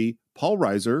apparently, Paul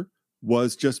Reiser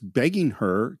was just begging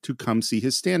her to come see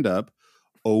his stand-up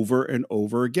over and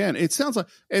over again. It sounds like,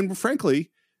 and frankly,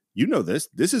 you know this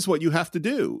is what you have to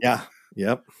do. Yeah.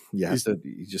 Yep. You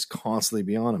just constantly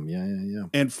be on him. Yeah.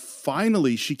 And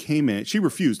finally she came in. She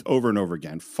refused over and over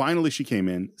again. Finally she came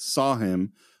in, saw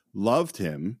him, loved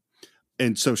him.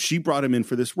 And so she brought him in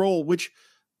for this role, which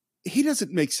he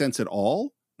doesn't make sense at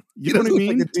all. You know what I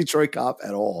mean? Like a Detroit cop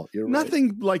at all. You're Nothing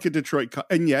right. like a Detroit cop.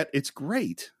 And yet it's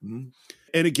great. Mm-hmm.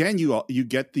 And again, you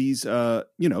get these,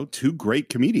 two great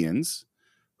comedians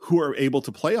who are able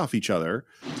to play off each other.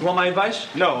 You want my advice?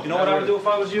 No. You know what I would do if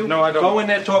I was you? No, I don't. Go in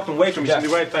there, talk to him, wait for me. Jeff, I'll be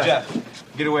right back.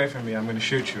 Jeff, get away from me. I'm going to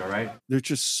shoot you, all right? There's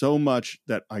just so much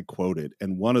that I quoted.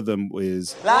 And one of them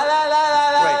is... Wait, really?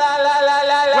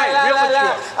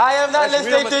 I am not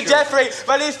listening to Jeffrey,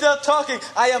 but he's still talking.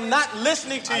 I am not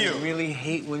listening to you. I really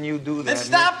hate when you do that. Then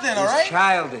stop then, all right? It's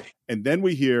childish. And then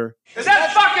we hear, Is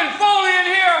that fucking Foley in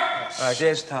here? All right,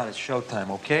 there's Todd. It's showtime,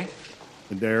 okay?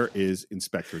 and there is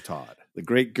Inspector Todd. The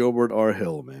great Gilbert R.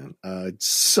 Hill, man.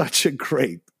 Such a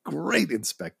great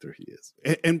inspector he is.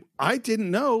 And I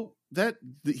didn't know that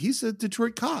he's a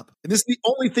Detroit cop. And this is the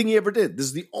only thing he ever did. This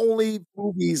is the only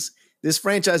movies, this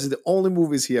franchise is the only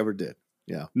movies he ever did.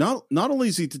 Yeah. Not only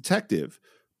is he a detective,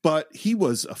 but he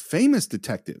was a famous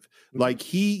detective. Like,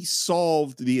 he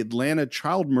solved the Atlanta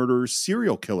child murder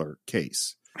serial killer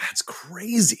case. That's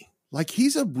crazy. Like,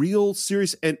 he's a real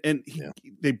serious,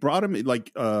 they brought him,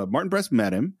 like, Martin Brest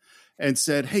met him and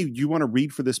said, hey, do you want to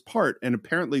read for this part? And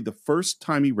apparently the first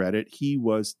time he read it, he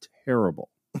was terrible.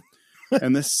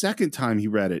 And the second time he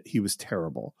read it, he was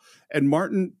terrible. And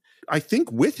Martin, I think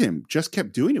with him, just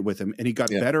kept doing it with him, and he got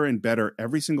better and better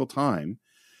every single time.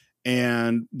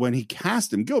 And when he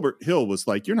cast him, Gilbert Hill was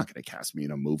like, you're not going to cast me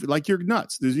in a movie. Like, you're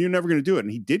nuts. You're never going to do it.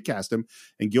 And he did cast him.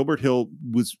 And Gilbert Hill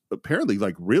was apparently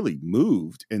like really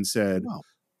moved and said, wow,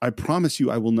 I promise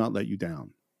you, I will not let you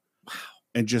down. Wow.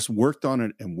 And just worked on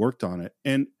it and worked on it.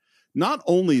 And not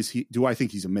only do I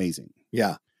think he's amazing.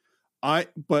 Yeah.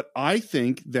 But I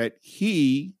think that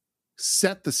he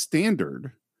set the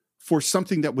standard for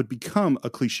something that would become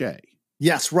a cliche.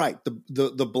 Yes, right.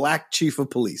 The black chief of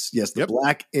police. Yes, the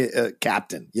black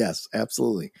captain. Yes,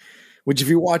 absolutely. Which, if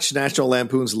you watch National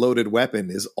Lampoon's Loaded Weapon,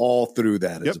 is all through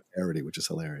that as a parody, which is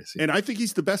hilarious. Yeah. And I think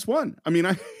he's the best one. I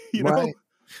mean, you know.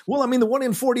 Well, I mean, the one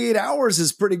in 48 Hours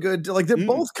is pretty good. Like, they're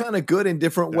both kind of good in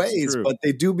different ways, but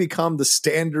they do become the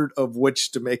standard of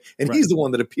which to make. And he's the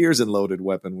one that appears in Loaded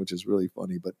Weapon, which is really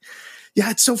funny. But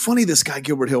yeah, it's so funny, this guy,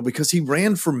 Gilbert Hill, because he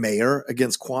ran for mayor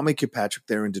against Kwame Kilpatrick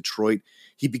there in Detroit.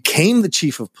 He became the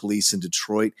chief of police in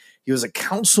Detroit. He was a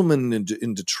councilman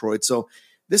in Detroit. So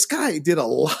this guy did a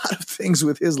lot of things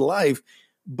with his life,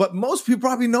 but most people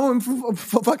probably know him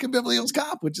for fucking Beverly Hills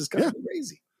Cop, which is kind of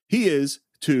crazy. He is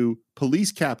to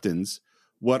police captains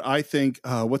what I think,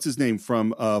 what's his name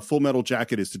from Full Metal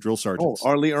Jacket is to drill sergeants. Oh,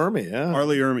 Arlie Ermy, yeah.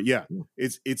 Arlie Ermy, yeah.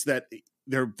 It's that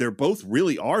they're both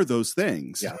really are those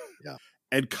things. Yeah, yeah.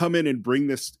 And come in and bring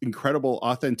this incredible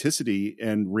authenticity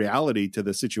and reality to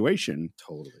the situation.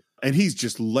 Totally. And he's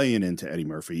just laying into Eddie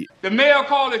Murphy. The mayor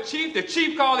called the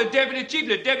chief called the deputy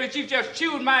chief just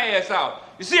chewed my ass out.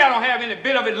 You see, I don't have any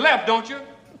bit of it left, don't you?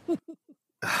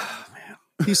 Man,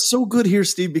 he's so good here,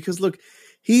 Steve, because look,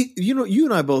 you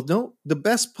and I both know the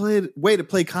best way to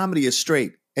play comedy is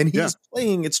straight. And he's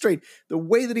playing it straight. The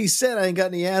way that he said, I ain't got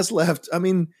any ass left. I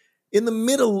mean, in the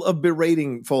middle of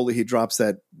berating Foley, he drops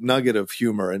that nugget of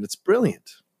humor, and it's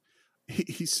brilliant.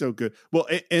 He's so good. Well,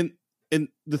 and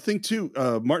the thing too,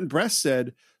 Martin Brest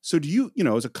said, so do you,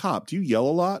 as a cop, do you yell a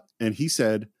lot? And he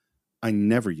said, I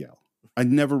never yell. I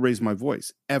never raise my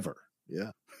voice, ever.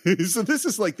 Yeah. So this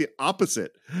is like the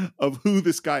opposite of who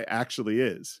this guy actually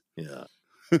is. Yeah.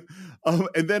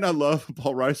 And then I love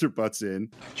Paul Reiser butts in.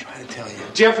 I'm trying to tell you,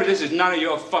 Jeffrey, this is none of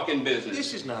your fucking business.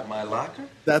 This is not my locker.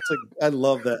 I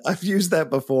love that. I've used that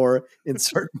before in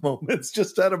certain moments,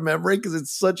 just out of memory, because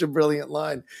it's such a brilliant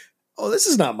line. Oh, this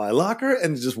is not my locker,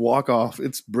 and just walk off.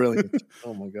 It's brilliant.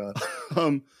 Oh my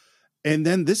God. And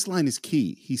then this line is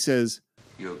key. He says,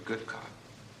 "You're a good cop.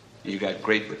 You got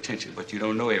great potential, but you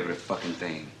don't know every fucking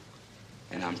thing.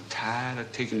 And I'm tired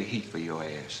of taking the heat for your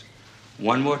ass.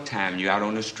 One more time, you're out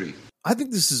on the street." I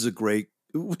think this is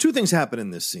two things happen in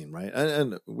this scene, right?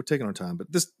 And we're taking our time, but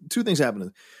two things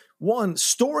happen. One,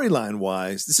 storyline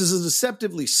wise, this is a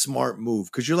deceptively smart move,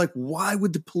 because you're like, why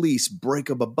would the police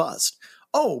break up a bust?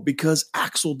 Oh, because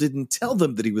Axel didn't tell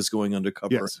them that he was going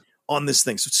undercover on this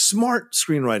thing. So smart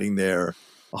screenwriting there,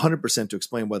 100% to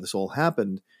explain why this all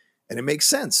happened. And it makes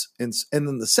sense. And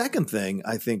then the second thing,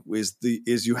 I think,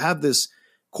 is you have this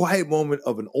quiet moment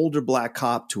of an older black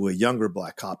cop to a younger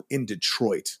black cop in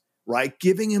Detroit, right?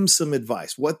 Giving him some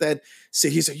advice.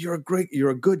 He said, you're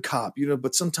a good cop,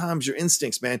 but sometimes your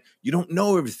instincts, man, you don't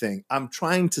know everything. I'm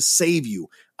trying to save you.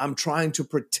 I'm trying to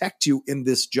protect you in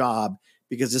this job,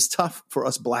 because it's tough for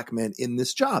us black men in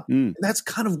this job. And that's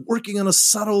kind of working on a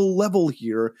subtle level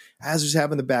here as he's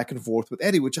having the back and forth with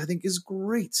Eddie, which I think is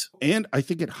great. And I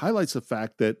think it highlights the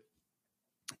fact that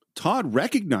Todd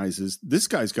recognizes this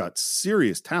guy's got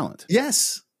serious talent.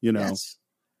 Yes.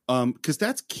 Because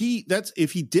that's key. That's,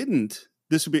 if he didn't,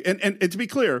 this would be, and to be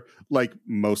clear, like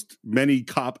many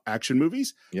cop action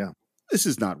movies. Yeah. This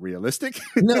is not realistic.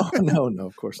 No,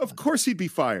 of course not. Of course he'd be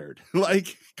fired.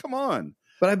 Like, come on.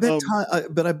 But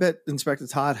I bet Inspector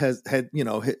Todd had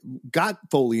got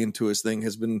Foley into his thing,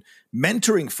 has been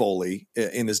mentoring Foley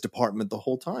in his department the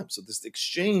whole time. So this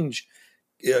exchange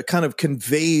kind of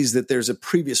conveys that there's a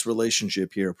previous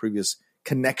relationship here, a previous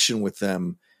connection with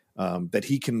them that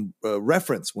he can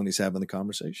reference when he's having the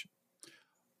conversation.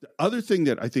 The other thing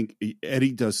that I think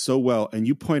Eddie does so well, and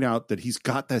you point out that he's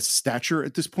got that stature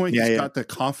at this point, he's got the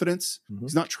confidence,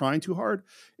 he's not trying too hard,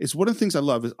 is one of the things I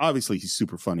love is obviously he's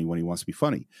super funny when he wants to be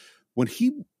funny. When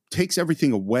he takes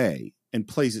everything away and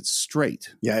plays it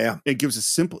straight, it gives a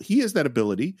simple, he has that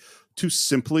ability to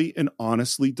simply and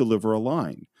honestly deliver a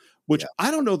line, which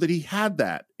I don't know that he had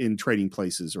that in Trading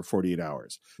Places or 48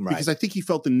 Hours, because I think he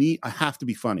felt the need, I have to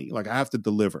be funny, like I have to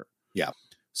deliver. Yeah.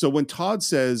 So when Todd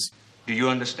says, do you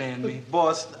understand me?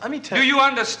 Boss, let me tell you. Do you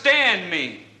understand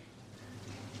me?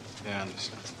 Yeah, I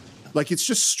understand. like it's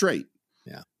just straight.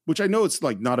 Yeah. Which I know it's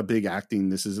like not a big acting.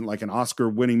 This isn't like an Oscar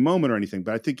winning moment or anything,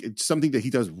 but I think it's something that he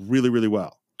does really, really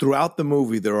well. Throughout the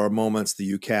movie, there are moments that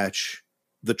you catch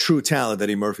the true talent that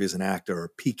Eddie Murphy as an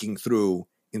actor peeking through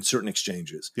in certain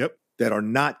exchanges that are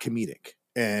not comedic.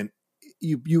 And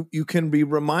you can be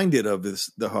reminded of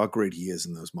how great he is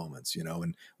in those moments, you know,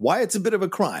 and why it's a bit of a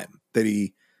crime that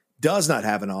he does not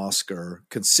have an Oscar,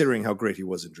 considering how great he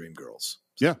was in Dreamgirls.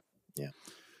 Yeah.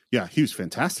 He was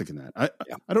fantastic in that.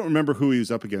 I don't remember who he was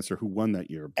up against or who won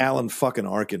that year. Alan fucking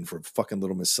Arkin for fucking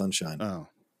Little Miss Sunshine. Oh,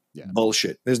 yeah.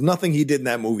 Bullshit. There's nothing he did in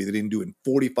that movie that he didn't do in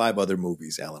 45 other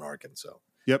movies, Alan Arkin. So,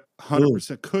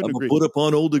 100% couldn't agree. Put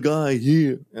upon older guy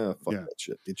here. Fuck that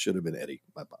shit. It should have been Eddie.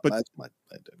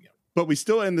 But we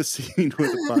still end the scene with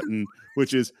a button,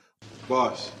 which is,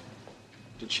 Boss,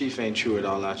 the chief ain't true it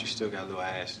all out. You still got a little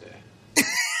ass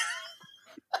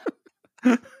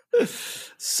there.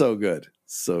 So good.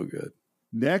 So good.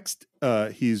 Next,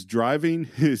 he's driving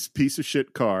his piece of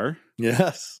shit car.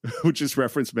 Yes. Which is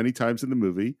referenced many times in the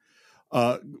movie.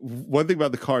 One thing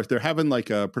about the cars, they're having like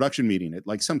a production meeting at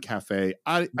like some cafe.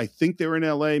 I think they're in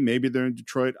LA, maybe they're in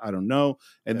Detroit, I don't know.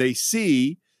 And they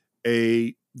see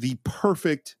the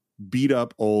perfect beat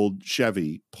up old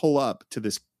Chevy pull up to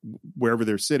this wherever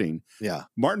they're sitting. Yeah.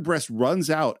 Martin Brest runs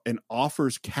out and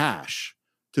offers cash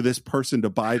to this person to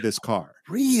buy this car.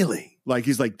 Really? Like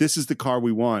he's like, this is the car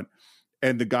we want.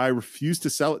 And the guy refused to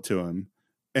sell it to him.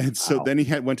 And so then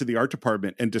he went to the art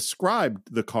department and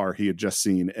described the car he had just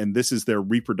seen. And this is their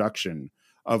reproduction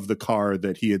of the car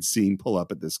that he had seen pull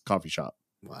up at this coffee shop.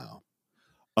 Wow.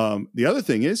 The other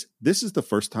thing is, this is the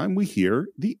first time we hear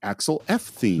the Axel F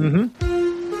theme.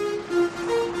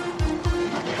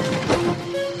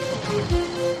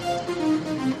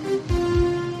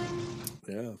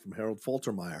 Yeah, from Harold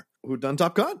Faltermeyer, who done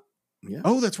Top Gun. Yeah.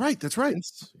 Oh, that's right. That's right.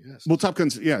 Yes. Well, Top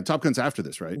Gun's after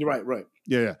this, right? Right.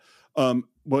 Yeah.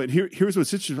 Well, here's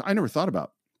what's interesting. I never thought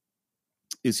about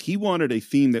is he wanted a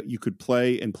theme that you could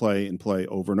play and play and play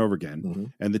over and over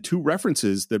again. And the two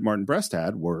references that Martin Brest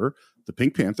had were the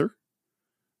Pink Panther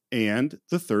and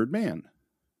the Third Man.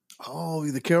 Oh,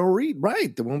 the Carol Reed,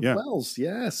 right? The one with Wells,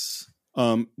 yes.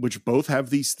 Which both have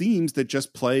these themes that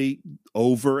just play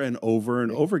over and over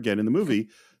and over again in the movie.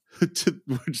 To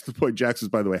which the point Jax was,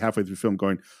 by the way, halfway through the film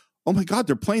going, oh my God,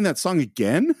 they're playing that song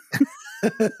again?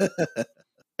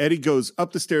 Eddie goes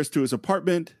up the stairs to his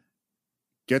apartment,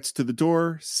 gets to the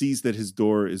door, sees that his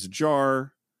door is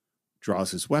ajar,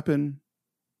 draws his weapon,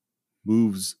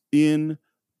 moves in,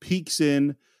 peeks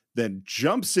in, then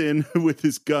jumps in with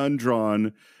his gun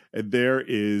drawn, and there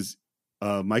is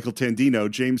Michael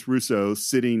Tandino, James Russo,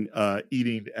 sitting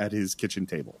eating at his kitchen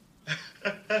table. How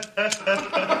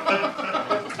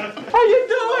you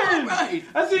doing? Right.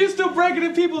 I see you still breaking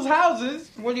in people's houses.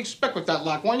 What do you expect with that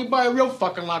lock? Why don't you buy a real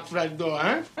fucking lock for that door,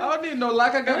 huh? I don't need no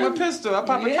lock. I got my pistol. I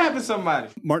pop a cap in somebody.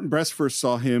 Martin Brest first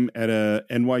saw him at a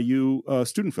NYU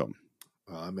student film.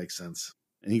 Oh, that makes sense.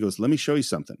 And he goes, let me show you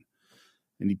something.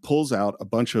 And he pulls out a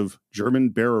bunch of German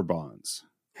bearer bonds.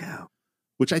 Yeah.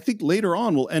 Which I think later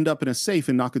on will end up in a safe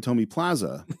in Nakatomi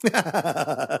Plaza.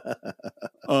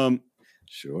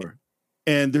 Sure.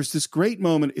 And there's this great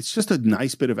moment. It's just a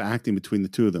nice bit of acting between the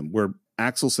two of them where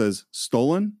Axel says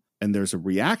stolen, and there's a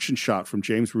reaction shot from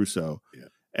James Russo. Yeah.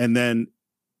 And then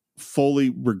Foley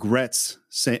regrets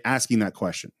asking that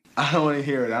question. I don't want to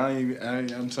hear it.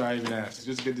 I'm sorry I even asked. It's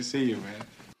just good to see you, man.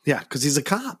 Yeah, because he's a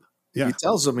cop. Yeah. He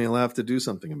tells him he'll have to do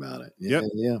something about it. Yep.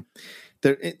 Yeah.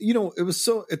 There,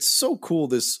 it's so cool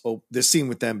this scene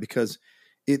with them because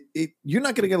you're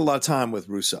not going to get a lot of time with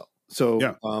Russo. So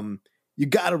you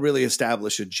got to really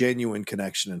establish a genuine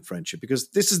connection and friendship because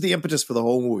this is the impetus for the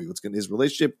whole movie. His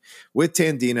relationship with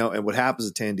Tandino and what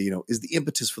happens to Tandino is the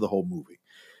impetus for the whole movie.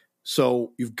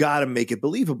 So you've got to make it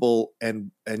believable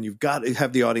and you've got to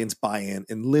have the audience buy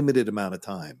in limited amount of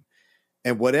time.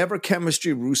 And whatever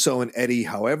chemistry Russo and Eddie,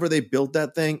 however they built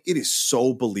that thing, it is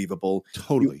so believable.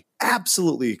 Totally. You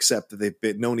absolutely accept that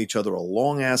they've known each other a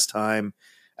long ass time.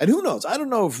 And who knows? I don't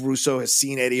know if Russo has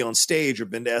seen Eddie on stage or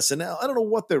been to SNL. I don't know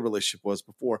what their relationship was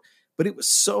before, but it was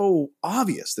so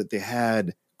obvious that they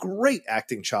had great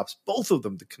acting chops, both of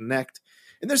them, to connect.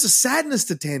 And there's a sadness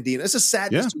to Tandino. There's a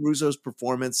sadness to Russo's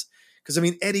performance. Because, I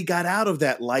mean, Eddie got out of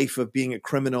that life of being a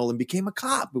criminal and became a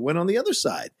cop who went on the other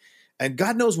side. And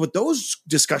God knows what those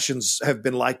discussions have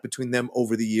been like between them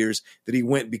over the years, that he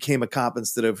went and became a cop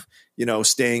instead of,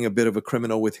 staying a bit of a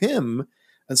criminal with him.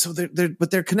 And so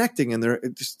they're connecting and they're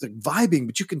vibing,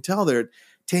 but you can tell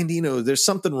Tandino, there's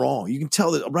something wrong. You can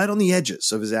tell that right on the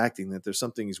edges of his acting that there's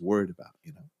something he's worried about,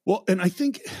 Well, and I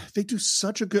think they do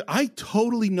such a good, I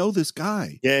totally know this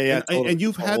guy. Yeah. And, totally. and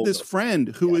you've had this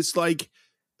friend who is like,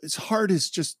 his heart is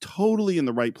just totally in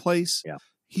the right place. Yeah.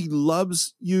 He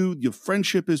loves you. Your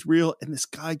friendship is real. And this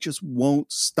guy just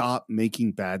won't stop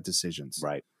making bad decisions.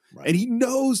 Right. And he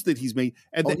knows that he's made.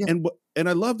 And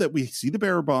I love that we see the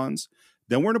bearer bonds.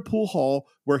 Then we're in a pool hall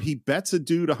where he bets a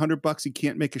dude $100 he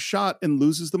can't make a shot and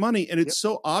loses the money. And it's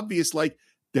so obvious, like,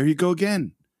 there you go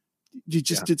again. You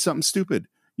just did something stupid,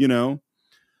 and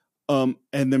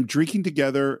them drinking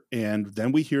together. And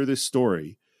then we hear this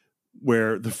story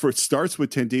where the first starts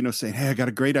with Tandino saying, "Hey, I got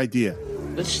a great idea.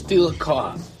 Let's steal a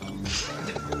car."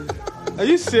 Are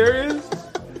you serious?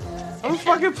 I'm a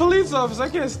fucking police officer. I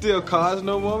can't steal cars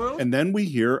no more. And then we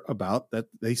hear about that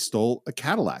they stole a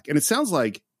Cadillac. And it sounds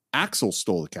like Axel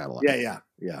stole a Cadillac.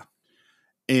 Yeah.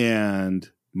 And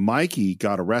Mikey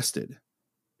got arrested.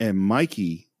 And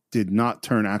Mikey did not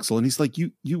turn Axel. And he's like,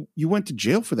 you went to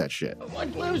jail for that shit.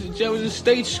 Why was it jail? It was a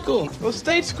state school. Well,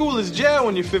 state school is jail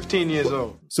when you're 15 years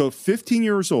old. So at 15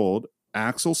 years old,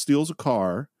 Axel steals a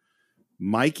car.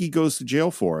 Mikey goes to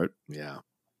jail for it. Yeah.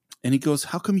 And he goes,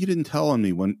 how come you didn't tell on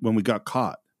me when we got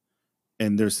caught?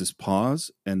 And there's this pause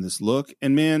and this look.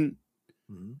 And man,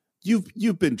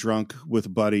 you've been drunk with a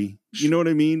buddy. You know what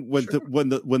I mean? When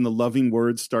the loving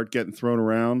words start getting thrown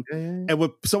around. Yeah. And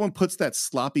when someone puts that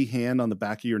sloppy hand on the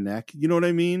back of your neck, you know what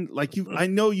I mean? Like I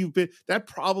know you've been, that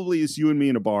probably is you and me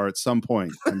in a bar at some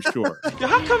point, I'm sure. Yo,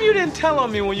 how come you didn't tell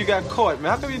on me when you got caught,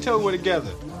 man? How come you tell we were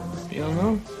together? You don't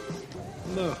know?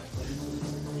 No.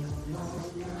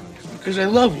 Because I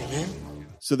love you, man.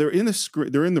 So they're in the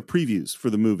previews for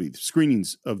the movie, the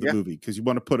screenings of the movie, because you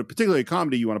want to put it, particularly a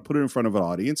comedy, you want to put it in front of an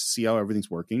audience to see how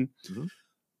everything's working. Mm-hmm.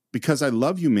 Because I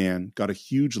Love You, Man got a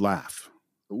huge laugh.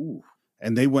 Ooh.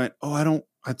 And they went,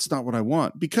 that's not what I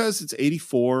want. Because it's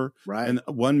 84. Right. And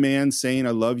one man saying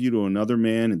I love you to another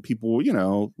man, and people,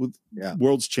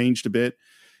 world's changed a bit.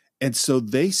 And so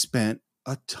they spent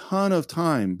a ton of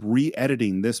time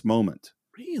re-editing this moment.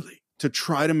 Really? To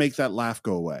try to make that laugh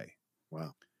go away.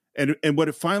 Wow. And what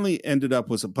it finally ended up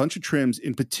was a bunch of trims,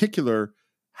 in particular,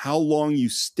 how long you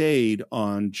stayed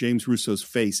on James Russo's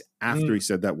face after he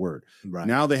said that word. Right.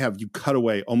 Now they have you cut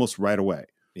away almost right away.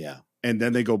 Yeah. And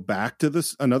then they go back to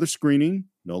another screening,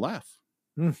 no laugh.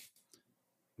 Well,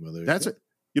 that's it.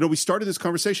 We started this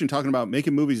conversation talking about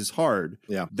making movies is hard.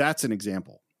 Yeah. That's an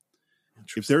example.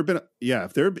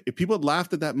 If people had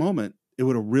laughed at that moment, it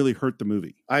would have really hurt the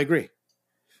movie. I agree.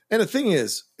 And the thing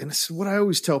is, and this is what I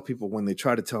always tell people when they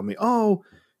try to tell me,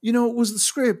 it was the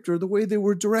script or the way they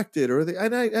were directed,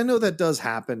 and I know that does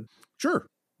happen. Sure.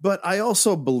 But I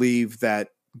also believe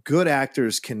that good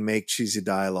actors can make cheesy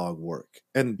dialogue work.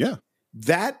 And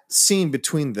that scene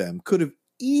between them could have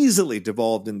easily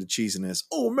devolved into cheesiness.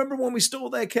 Oh, remember when we stole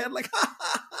that cat? Like,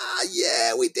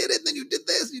 yeah, we did it. And then you did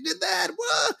this, you did that.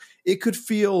 Well, it could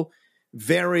feel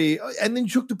and then you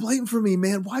took the blame for me,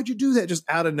 man. Why'd you do that? Just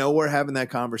out of nowhere, having that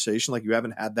conversation like you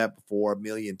haven't had that before a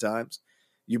million times.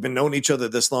 You've been knowing each other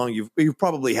this long. You've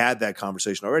probably had that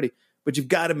conversation already, but you've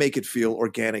got to make it feel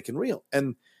organic and real.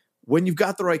 And when you've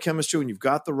got the right chemistry, when you've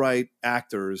got the right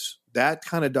actors, that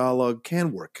kind of dialogue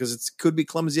can work because it could be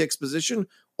clumsy exposition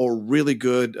or really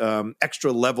good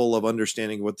extra level of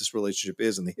understanding of what this relationship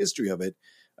is and the history of it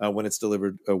when it's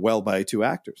delivered well by two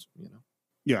actors,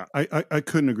 Yeah, I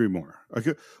couldn't agree more.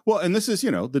 Well, and this is,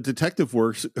 the detective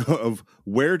work of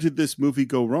where did this movie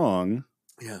go wrong?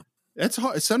 Yeah. That's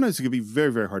hard. Sometimes it can be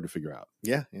very, very hard to figure out.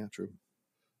 Yeah, true.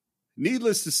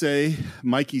 Needless to say,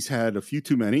 Mikey's had a few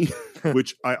too many,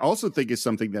 which I also think is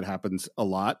something that happens a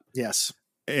lot. Yes.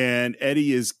 And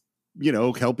Eddie is,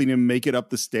 helping him make it up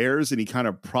the stairs, and he kind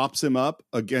of props him up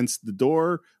against the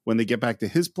door when they get back to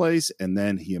his place, and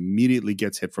then he immediately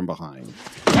gets hit from behind.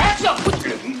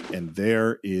 And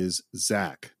there is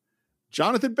Zach.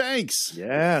 Jonathan Banks.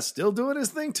 Yeah, still doing his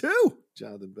thing too.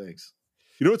 Jonathan Banks.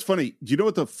 You know what's funny? Do you know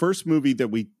what the first movie that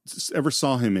we ever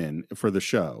saw him in for the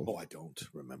show? Oh, I don't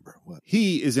remember. What?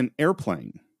 He is an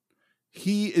airplane.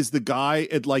 He is the guy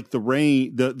at like the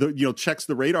range, checks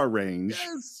the radar range.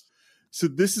 Yes. So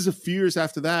this is a few years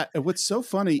after that. And what's so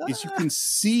funny is you can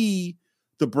see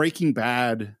the Breaking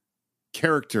Bad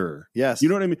character. Yes. You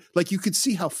know what I mean? Like you could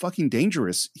see how fucking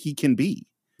dangerous he can be.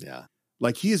 Yeah.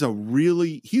 Like he's a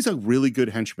really good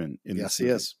henchman in this movie.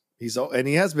 He is. And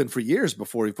he has been for years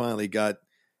before he finally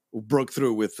broke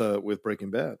through with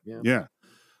Breaking Bad. Yeah.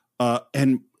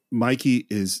 And Mikey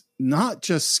is not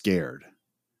just scared.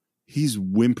 He's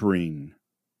whimpering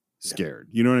scared.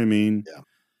 You know what I mean? Yeah.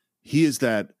 He is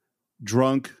that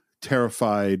drunk,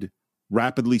 terrified,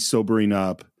 rapidly sobering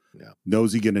up,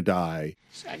 knows he's going to die.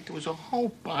 Zach, there was a whole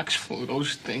box full of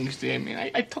those things there,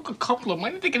 man. I took a couple of them. I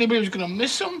didn't think anybody was going to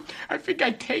miss them. I figured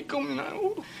I'd take them.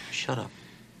 Shut up.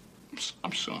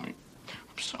 I'm sorry.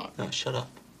 No, shut up.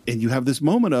 And you have this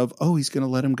moment of, he's going to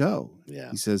let him go.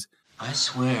 Yeah. He says, I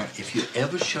swear, if you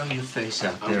ever show your face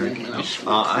out there again,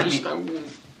 I won't.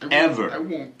 Ever. I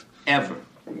won't. Ever.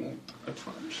 I won't. I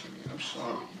promise you. I'm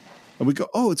sorry. and we go,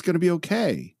 it's going to be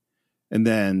okay. And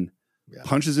then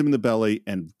punches him in the belly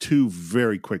and 2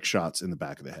 very quick shots in the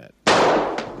back of the head.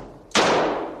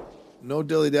 No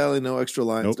dilly-dally, no extra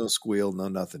lines, no squeal, no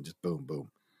nothing. Just boom,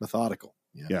 boom. Methodical.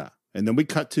 Yeah. And then we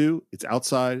cut to, it's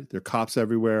outside. There are cops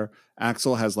everywhere.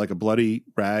 Axel has like a bloody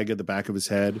rag at the back of his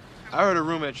head. I heard a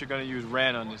rumor that you're going to use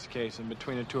Rand on this case, and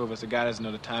between the two of us, the guy doesn't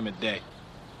know the time of day.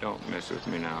 Don't mess with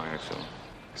me now, Axel.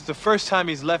 It's the first time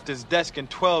he's left his desk in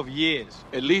 12 years.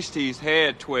 At least he's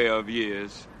had 12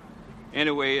 years.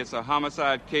 Anyway, it's a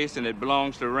homicide case and it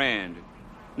belongs to Rand.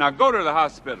 Now go to the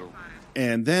hospital.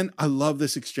 And then I love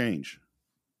this exchange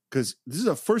because this is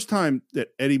the first time that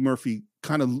Eddie Murphy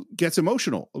kind of gets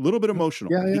emotional, a little bit emotional.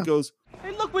 Yeah. He goes,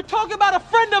 Hey, look, we're talking about a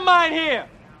friend of mine here.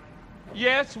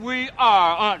 Yes, we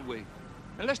are, aren't we?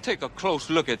 And let's take a close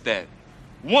look at that.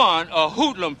 1, a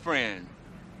hoodlum friend.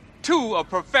 2, a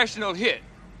professional hit.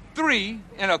 3,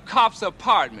 in a cop's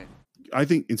apartment. I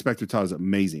think Inspector Todd is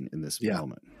amazing in this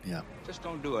moment. Yeah. Just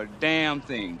don't do a damn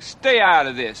thing. Stay out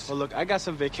of this. Well, look, I got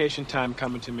some vacation time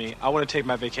coming to me. I want to take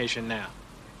my vacation now.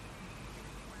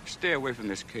 Stay away from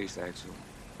this case, Axel.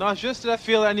 No, it's just that I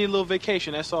feel I need a little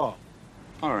vacation, that's all.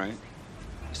 All right.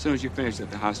 As soon as you finish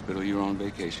at the hospital, you're on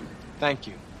vacation. Thank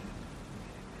you.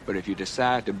 But if you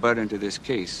decide to butt into this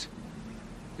case,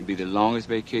 it'll be the longest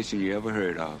vacation you ever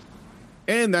heard of.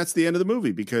 And that's the end of the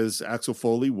movie because Axel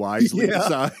Foley wisely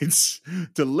decides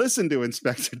to listen to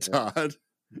Inspector Todd.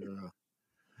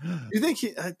 You think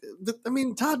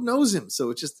Todd knows him. So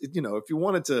it's just, if you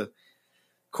wanted to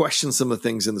question some of the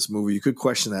things in this movie, you could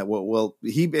question that. Well,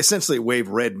 he essentially waved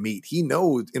red meat. He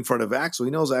knows in front of Axel.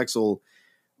 He knows Axel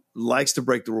likes to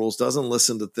break the rules, doesn't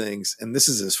listen to things. And this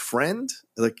is his friend.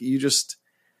 Like I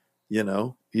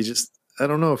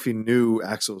don't know if he knew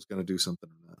Axel was going to do something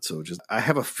or not. So I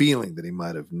have a feeling that he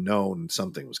might have known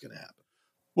something was going to happen.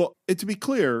 Well, and to be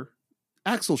clear,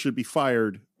 Axel should be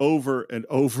fired over and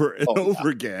over and over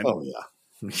again. Oh, yeah.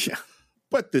 Yeah.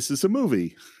 But this is a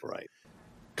movie. Right.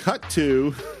 Cut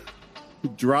to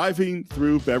driving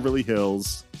through Beverly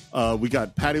Hills. We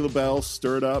got Patti LaBelle,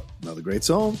 Stir It Up. Another great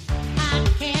song. I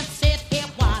can't sit here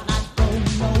while I go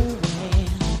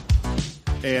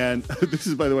nowhere. And this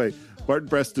is, by the way, Barton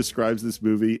Brest describes this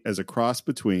movie as a cross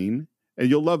between, and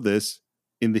you'll love this,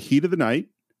 In the Heat of the Night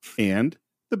and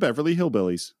The Beverly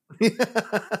Hillbillies.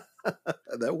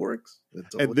 That works.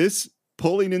 And this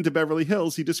pulling into Beverly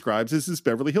Hills, he describes as his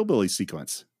Beverly Hillbillies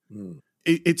sequence.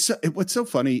 What's so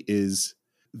funny is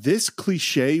this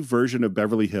cliche version of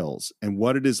Beverly Hills and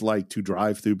what it is like to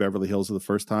drive through Beverly Hills for the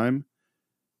first time.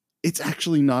 It's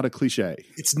actually not a cliche.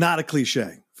 It's not a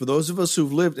cliche. For those of us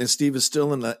who've lived, and Steve is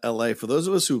still in LA, for those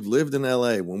of us who've lived in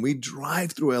LA, when we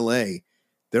drive through LA,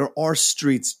 there are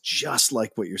streets just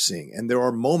like what you're seeing. And there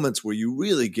are moments where you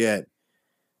really get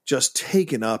just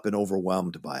taken up and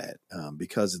overwhelmed by it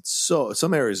because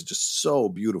some areas are just so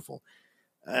beautiful.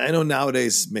 I know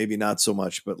nowadays, maybe not so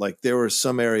much, but like there are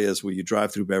some areas where you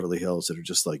drive through Beverly Hills that are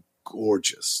just like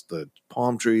gorgeous. The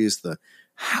palm trees, the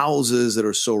houses that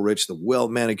are so rich, the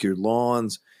well-manicured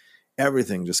lawns,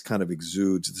 everything just kind of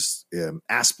exudes this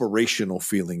aspirational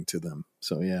feeling to them.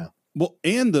 So, yeah. Well,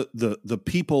 and the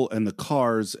people and the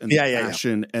cars and the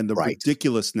passion and the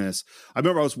ridiculousness. I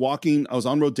remember I was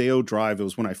on Rodeo Drive. It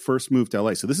was when I first moved to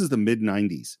LA. So this is the mid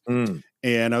 90s.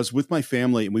 And I was with my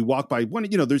family and we walked by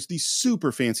there's these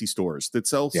super fancy stores that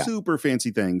sell super fancy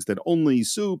things that only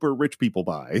super rich people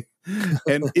buy.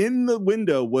 And in the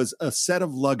window was a set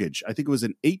of luggage. I think it was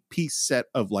an 8-piece set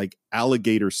of like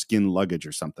alligator skin luggage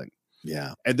or something.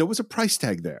 Yeah. And there was a price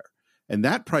tag there. And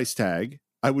that price tag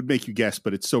I would make you guess,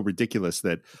 but it's so ridiculous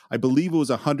that I believe it was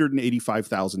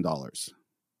 $185,000.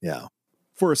 Yeah.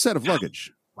 For a set of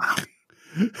luggage. Wow.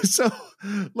 So,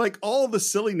 like all the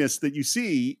silliness that you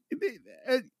see,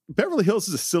 Beverly Hills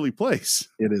is a silly place.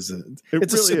 It is. It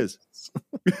really is.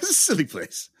 It's a silly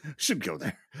place. Should go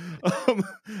there.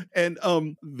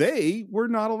 They were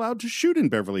not allowed to shoot in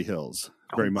Beverly Hills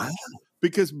very much.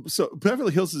 Because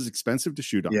Beverly Hills is expensive to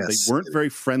shoot on. Yes. They weren't very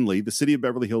friendly. The city of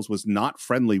Beverly Hills was not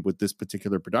friendly with this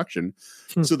particular production.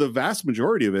 So the vast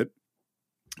majority of it,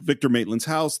 Victor Maitland's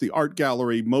house, the art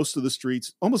gallery, most of the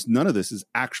streets, almost none of this is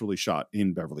actually shot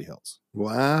in Beverly Hills.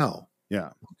 Wow. Yeah.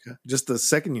 Okay. Just the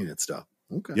second unit stuff.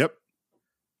 Okay. Yep.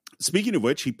 Speaking of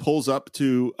which, he pulls up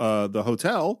to the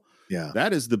hotel. Yeah.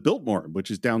 That is the Biltmore,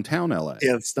 which is downtown LA.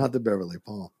 Yeah, it's not the Beverly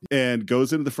Palm. And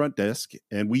goes into the front desk.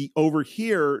 And we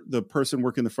overhear the person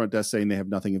working the front desk saying they have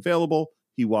nothing available.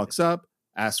 He walks up,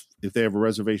 asks if they have a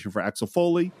reservation for Axel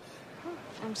Foley.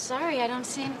 I'm sorry, I don't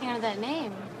see anything under that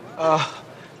name.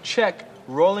 Check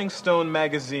Rolling Stone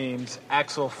magazine's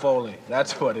Axel Foley.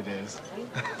 That's what it is.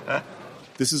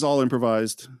 This is all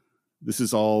improvised. This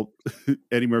is all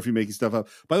Eddie Murphy making stuff up.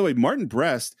 By the way, Martin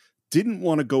Brest didn't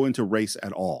want to go into race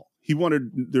at all. He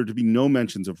wanted there to be no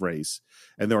mentions of race.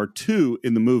 And there are two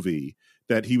in the movie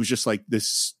that he was just like, this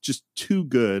is just too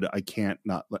good. I can't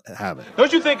not have it.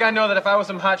 Don't you think I know that if I was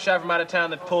some hotshot from out of town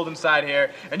that pulled inside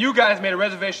here and you guys made a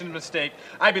reservation mistake,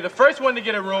 I'd be the first one to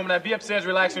get a room and I'd be upstairs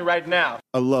relaxing right now.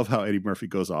 I love how Eddie Murphy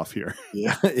goes off here.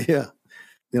 Yeah, yeah.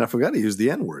 And I forgot to use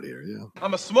the N-word here, yeah.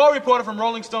 I'm a small reporter from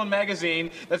Rolling Stone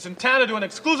magazine that's in town to do an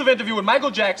exclusive interview with Michael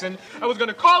Jackson. I was going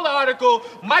to call the article,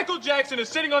 Michael Jackson is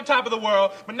sitting on top of the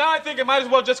world, but now I think I might as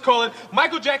well just call it,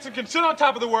 Michael Jackson can sit on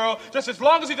top of the world just as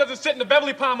long as he doesn't sit in the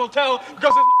Beverly Palm Hotel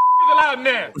because there's no allowed in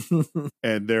there.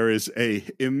 And there is a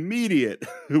immediate,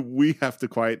 we have to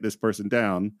quiet this person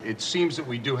down. It seems that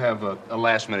we do have a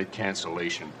last-minute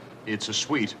cancellation. It's a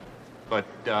suite, but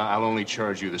I'll only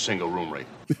charge you the single room rate.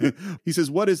 He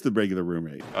says, what is the regular room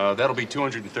rate? That'll be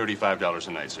 $235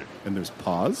 a night, sir. And there's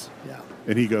pause. Yeah.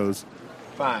 And he goes,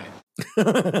 fine.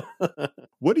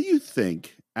 What do you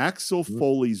think Axel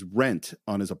Foley's rent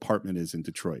on his apartment is in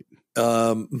Detroit?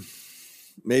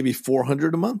 Maybe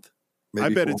 $400 a month.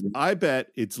 Maybe I bet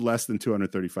it's less than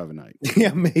 $235 a night.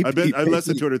 Yeah, maybe. I bet less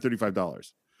than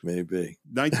 $235. Maybe.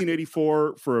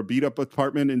 1984 for a beat up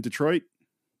apartment in Detroit.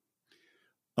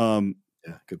 Yeah,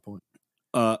 good point.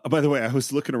 By the way, I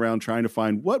was looking around trying to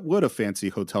find what would a fancy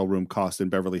hotel room cost in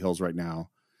Beverly Hills right now.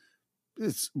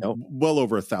 It's well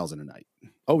over $1,000 a night.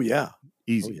 Oh yeah,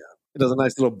 easy. Oh, yeah. It does a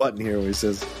nice little button here where he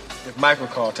says, "If Michael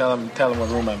called, tell him what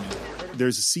room I'm in."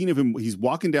 There's a scene of him. He's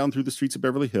walking down through the streets of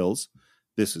Beverly Hills.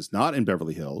 This is not in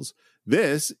Beverly Hills.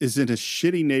 This is in a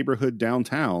shitty neighborhood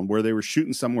downtown where they were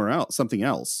shooting something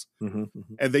else. Mm-hmm,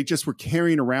 mm-hmm. And they just were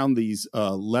carrying around these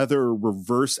leather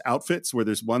reverse outfits where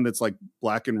there's one that's like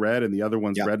black and red and the other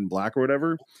one's red and black or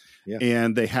whatever. Yeah.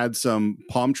 And they had some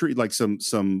palm tree, like some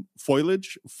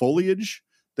foliage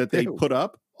that they put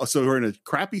up. So we're in a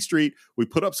crappy street. We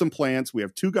put up some plants. We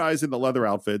have two guys in the leather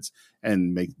outfits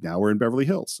and now we're in Beverly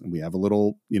Hills and we have a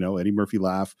little, Eddie Murphy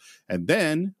laugh. And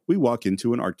then we walk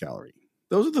into an art gallery.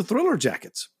 Those are the Thriller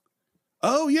jackets.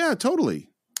 Oh yeah, totally.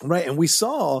 Right. And we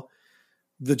saw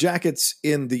the jackets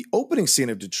in the opening scene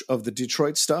of the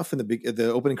Detroit stuff in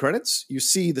the opening credits. You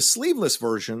see the sleeveless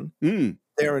version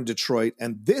there in Detroit.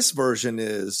 And this version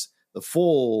is the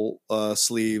full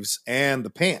sleeves and the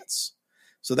pants.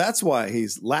 So that's why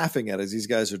he's laughing at us. These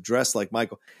guys are dressed like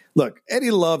Michael. Look,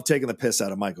 Eddie loved taking the piss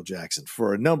out of Michael Jackson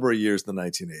for a number of years in the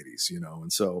 1980s,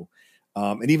 and so,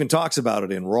 and even talks about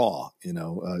it in Raw,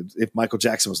 if Michael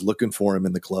Jackson was looking for him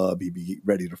in the club, he'd be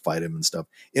ready to fight him and stuff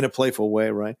in a playful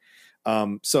way, right?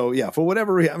 So yeah, for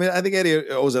whatever reason, I think Eddie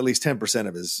owes at least 10%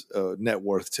 of his net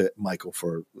worth to Michael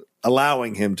for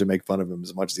allowing him to make fun of him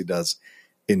as much as he does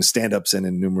in stand-ups and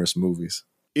in numerous movies.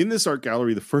 In this art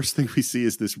gallery, the first thing we see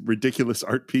is this ridiculous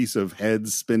art piece of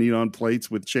heads spinning on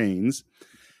plates with chains.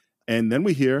 And then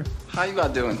we hear, "How you are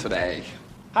doing today?"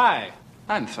 "Hi.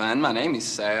 I'm fine. My name is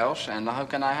Serge, and how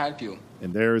can I help you?"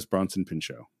 And there's Bronson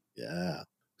Pinchot. Yeah.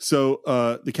 So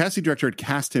the casting director had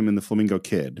cast him in The Flamingo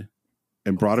Kid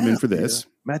and brought him in for this.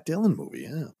 Yeah. Matt Dillon movie,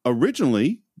 yeah.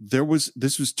 Originally,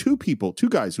 this was two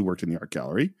guys who worked in the art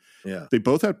gallery. Yeah. They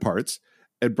both had parts.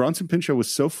 And Bronson Pinchot was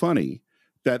so funny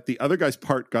that the other guy's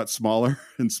part got smaller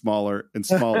and smaller and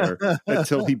smaller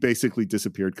until he basically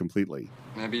disappeared completely.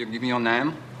 Maybe you give me your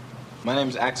name? My name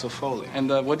is Axel Foley. And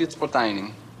what it's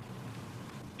pertaining?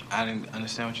 I didn't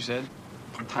understand what you said.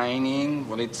 Pertaining,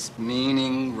 what it's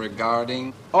meaning,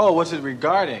 regarding. Oh, what's it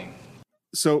regarding?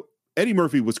 So Eddie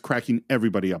Murphy was cracking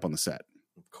everybody up on the set.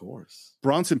 Of course.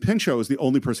 Bronson Pinchot is the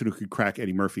only person who could crack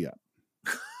Eddie Murphy up.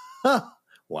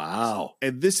 Wow.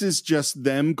 And this is just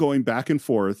them going back and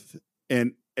forth,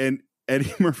 and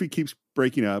Eddie Murphy keeps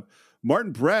breaking up.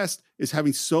 Martin Brest is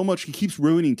having so much, he keeps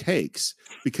ruining takes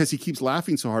because he keeps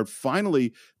laughing so hard.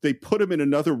 Finally, they put him in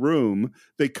another room.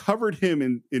 They covered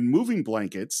him in moving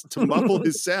blankets to muffle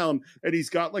his sound, and he's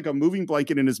got like a moving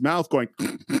blanket in his mouth going,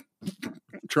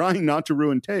 trying not to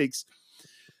ruin takes.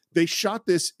 They shot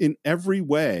this in every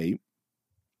way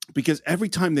because every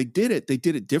time they did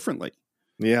it differently.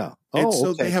 Yeah. And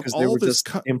so they have all this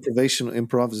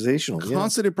improvisational,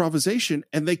 constant improvisation,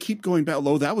 and they keep going back.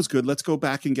 Oh, that was good. Let's go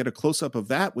back and get a close up of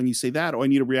that when you say that. Oh, I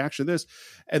need a reaction to this.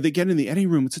 And they get in the Eddie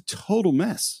room. It's a total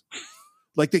mess.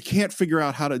 Like they can't figure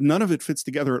out how to. None of it fits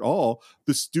together at all.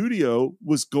 The studio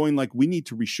was going like, we need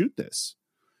to reshoot this.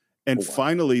 And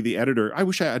finally, the editor. I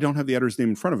wish I don't have the editor's name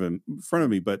in front of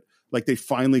me, but like they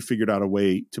finally figured out a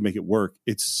way to make it work.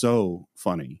 It's so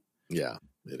funny. Yeah,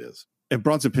 it is. And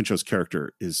Bronson Pinchot's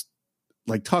character is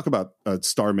like, talk about a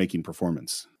star-making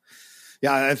performance.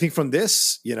 Yeah, I think from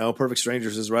this, Perfect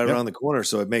Strangers is right around the corner,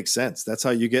 so it makes sense. That's how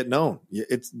you get known.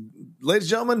 It's, ladies and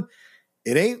gentlemen,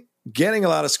 it ain't getting a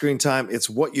lot of screen time. It's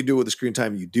what you do with the screen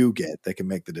time you do get that can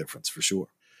make the difference for sure.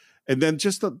 And then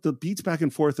just the beats back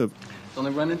and forth of...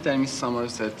 Don't run and tell me,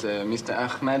 Summers, that Mr.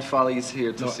 Ahmed Foley is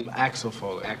here to see... Axel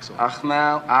Foley. Axel.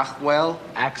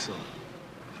 Axel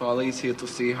Foley is here to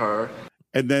see her.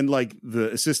 And then, like, the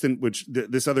assistant, which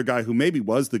this other guy who maybe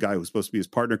was the guy who was supposed to be his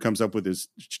partner, comes up with his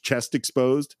chest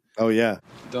exposed. Oh, yeah.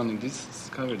 Donnie,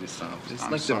 cover this up. It's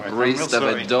like the breast of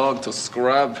a dog to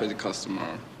scrub for the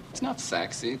customer. It's not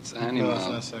sexy. It's animal. No, it's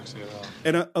not sexy at all.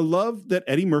 And I love that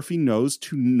Eddie Murphy knows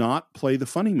to not play the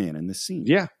funny man in this scene.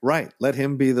 Yeah, right. Let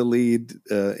him be the lead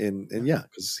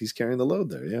because he's carrying the load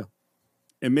there, yeah.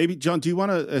 And maybe, John, do you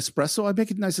want an espresso? I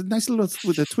make it nice little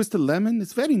with a twist of lemon.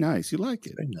 It's very nice. You like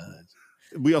it. Very nice.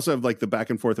 We also have like the back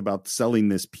and forth about selling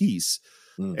this piece.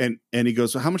 And he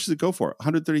goes, well, how much does it go for?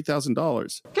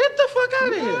 $130,000. Get the fuck out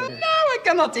of here. No, I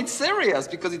cannot. It's serious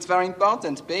because it's very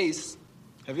important piece.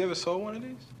 Have you ever sold one of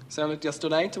these? Sold it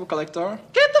yesterday to a collector.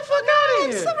 Get the fuck out of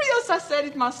here. Serious, I said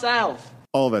it myself.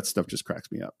 All that stuff just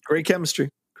cracks me up. Great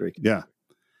chemistry. Yeah.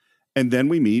 And then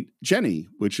we meet Jenny,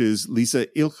 which is Lisa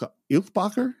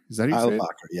Eilbacher. Is that how you say it?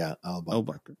 Yeah,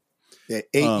 Eilbacher. Yeah,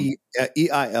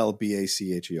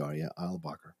 Eilbacher. Yeah,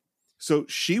 Eilbacher. So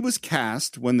she was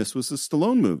cast when this was a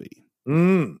Stallone movie.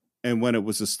 And when it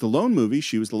was a Stallone movie,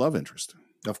 she was the love interest.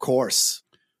 Of course.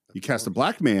 You cast a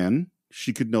black man,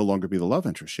 she could no longer be the love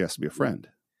interest. She has to be a friend.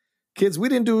 Kids, we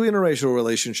didn't do interracial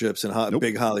relationships in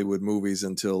big Hollywood movies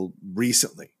until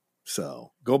recently.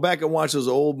 So go back and watch those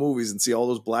old movies and see all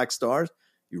those black stars.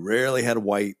 You rarely had a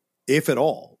white, if at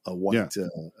all, a white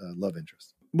love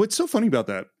interest. What's so funny about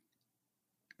that,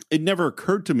 it never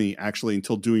occurred to me actually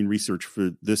until doing research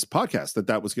for this podcast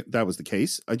that was the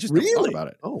case. I just never thought about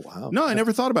it. Oh, wow. No, I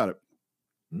never thought about it.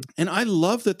 And I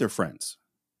love that they're friends.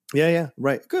 Yeah,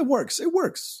 right. Good. It works.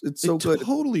 It's so good. It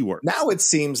totally works. Now it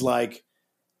seems like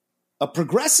a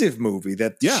progressive movie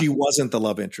that she wasn't the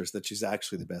love interest, that she's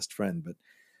actually the best friend. But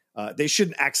they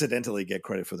shouldn't accidentally get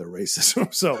credit for their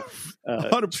racism. So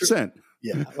 100%.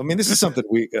 Yeah. I mean, this is something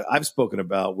I've spoken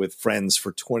about with friends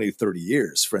for 20, 30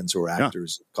 years, friends who are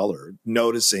actors of color,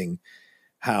 noticing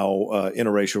how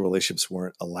interracial relationships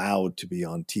weren't allowed to be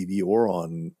on TV or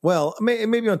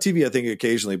maybe on TV, I think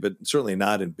occasionally, but certainly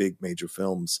not in big major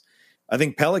films. I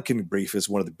think Pelican Brief is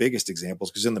one of the biggest examples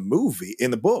because in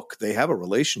the book, they have a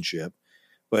relationship,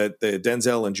 but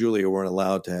Denzel and Julia weren't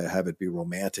allowed to have it be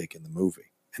romantic in the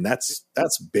movie. And that's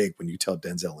big when you tell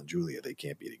Denzel and Julia they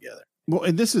can't be together. Well,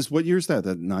 and this is, what year is that?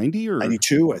 That 90 or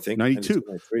 92, I think. 92.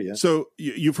 93, yeah. So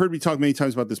you've heard me talk many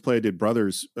times about this play I did,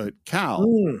 Brothers, Cal,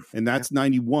 and that's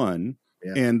 91.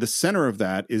 Yeah. And the center of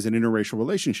that is an interracial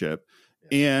relationship.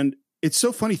 Yeah. And it's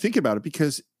so funny thinking about it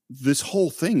because this whole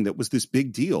thing that was this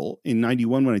big deal in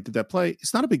 91 when I did that play,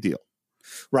 it's not a big deal.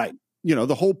 Right.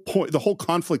 The whole point, the whole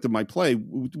conflict of my play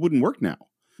wouldn't work now.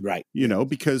 Right.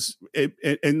 Because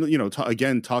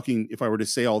talking, if I were to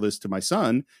say all this to my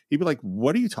son, he'd be like,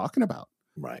 what are you talking about?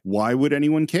 Right. Why would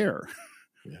anyone care?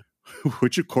 Yeah.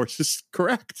 Which of course is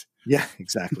correct. Yeah,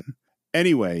 exactly.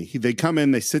 Anyway, they come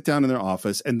in, they sit down in their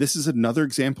office, and this is another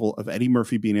example of Eddie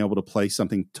Murphy being able to play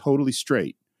something totally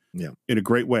straight. Yeah. In a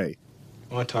great way.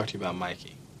 I want to talk to you about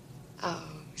Mikey. Oh,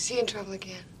 is he in trouble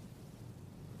again?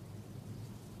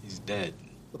 He's dead.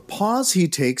 The pause he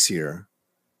takes here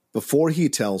before he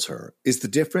tells her is the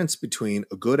difference between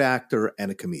a good actor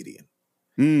and a comedian.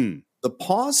 The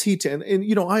pause and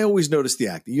I always notice the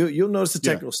acting. You'll notice the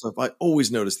technical stuff. I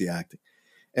always notice the acting.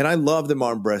 And I love that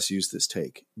Martin Brest used this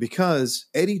take because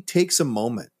Eddie takes a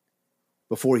moment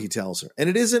before he tells her. And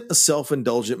it isn't a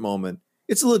self-indulgent moment.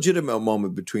 It's a legitimate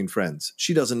moment between friends.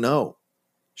 She doesn't know.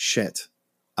 Shit,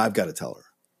 I've got to tell her.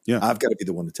 Yeah. I've got to be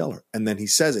the one to tell her. And then he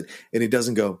says it, and he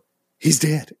doesn't go, he's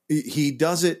dead. He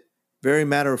does it very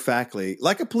matter-of-factly,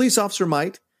 like a police officer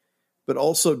might, but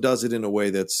also does it in a way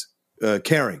that's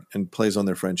caring and plays on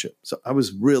their friendship. So I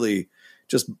really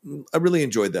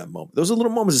enjoyed that moment. Those are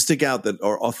little moments that stick out that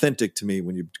are authentic to me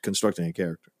when you're constructing a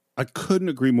character. I couldn't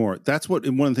agree more. That's one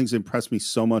of the things that impressed me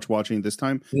so much watching it this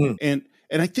time. And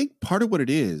I think part of what it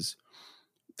is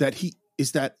that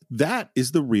that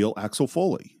is the real Axel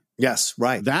Foley. Yes,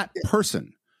 right. That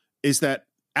person is that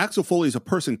Axel Foley is a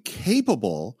person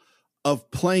capable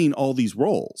of playing all these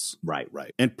roles. Right.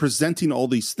 And presenting all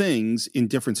these things in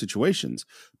different situations.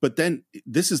 But then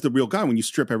this is the real guy when you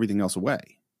strip everything else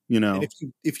away, you know?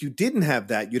 And if you didn't have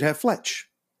that, you'd have Fletch.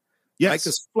 Yes.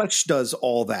 Because Fletch does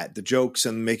all that, the jokes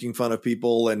and making fun of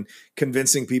people and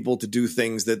convincing people to do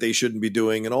things that they shouldn't be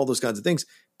doing and all those kinds of things.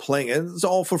 Playing, and it's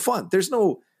all for fun. There's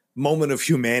no moment of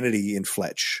humanity in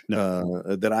Fletch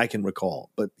that I can recall.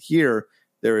 But here,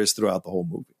 there is throughout the whole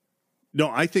movie. No,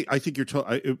 I think you're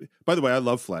by the way, I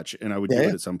love Fletch, and I would do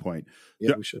it at some point.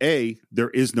 Yeah, we should. There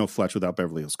is no Fletch without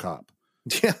Beverly Hills Cop.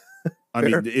 Yeah. I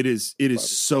mean, it is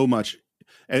so much.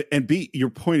 And B, your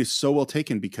point is so well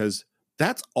taken because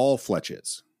that's all Fletch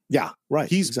is. Yeah, right.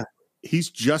 He's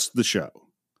just the show.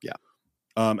 Yeah.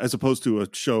 As opposed to a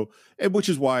show, which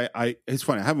is why it's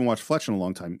funny. I haven't watched Fletch in a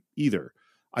long time either.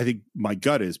 I think my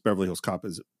gut is Beverly Hills Cop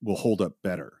will hold up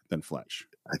better than Fletch.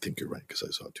 I think you're right because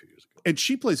I saw it 2 years ago. And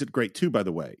she plays it great too, by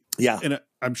the way. Yeah. And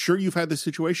I'm sure you've had this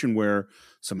situation where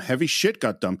some heavy shit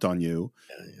got dumped on you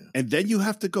and then you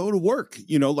have to go to work,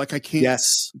 like I can't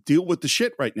deal with the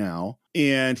shit right now.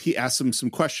 And he asks him some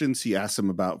questions. He asks him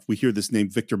about, we hear this name,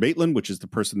 Victor Maitland, which is the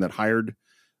person that hired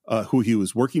who he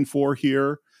was working for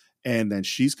here. And then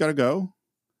she's got to go.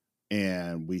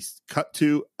 And we cut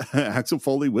to Axel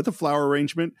Foley with a flower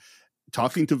arrangement,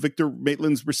 talking to Victor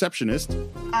Maitland's receptionist.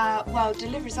 Well,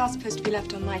 deliveries are supposed to be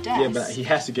left on my desk. Yeah, but he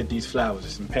has to get these flowers.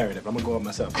 It's imperative. I'm going to go up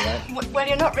myself, all right? Well,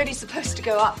 you're not really supposed to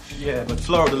go up. Yeah, but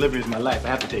floral delivery is my life. I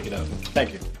have to take it up.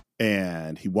 Thank you.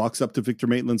 And he walks up to Victor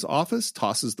Maitland's office,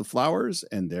 tosses the flowers,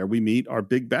 and there we meet our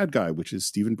big bad guy, which is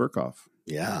Steven Berkoff.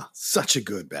 Yeah, such a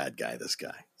good bad guy, this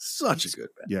guy. Such a good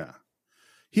bad guy. Yeah.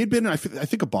 He had been, I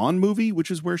think, a Bond movie, which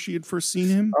is where she had first seen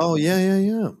him. Oh, yeah.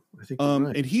 I think you're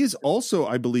right. And he is also,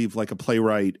 I believe, like a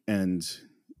playwright and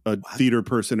a theater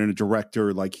person and a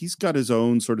director. Like, he's got his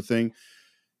own sort of thing.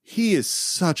 He is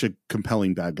such a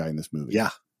compelling bad guy in this movie. Yeah.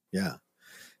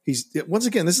 He's, once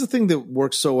again, this is the thing that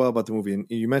works so well about the movie. And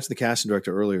you mentioned the casting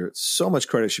director earlier. So much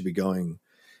credit should be going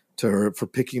to her for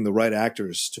picking the right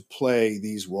actors to play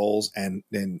these roles and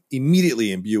then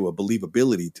immediately imbue a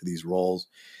believability to these roles,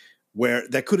 where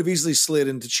that could have easily slid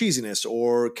into cheesiness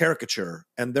or caricature,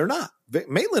 and they're not.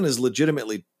 Maitland is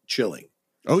legitimately chilling.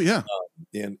 Oh yeah,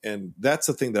 and that's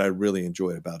the thing that I really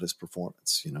enjoyed about his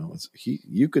performance.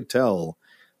 You could tell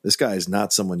this guy is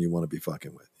not someone you want to be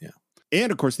fucking with. Yeah, and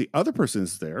of course the other person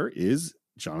is there is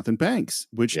Jonathan Banks,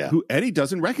 who Eddie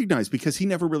doesn't recognize because he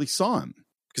never really saw him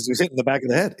because he was hit in the back of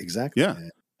the head. Exactly. Yeah.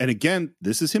 And again,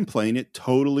 this is him playing it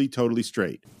totally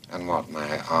straight. And what, may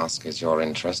I ask, is your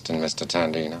interest in Mr.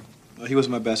 Tandino? Well, he was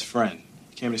my best friend.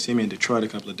 He came to see me in Detroit a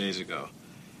couple of days ago.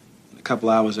 And a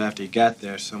couple hours after he got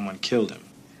there, someone killed him.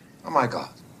 Oh, my God.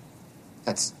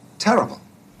 That's terrible.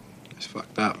 It's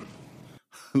fucked up.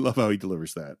 I love how he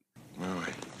delivers that. Well,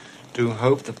 I do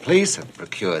hope the police have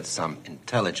procured some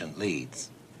intelligent leads.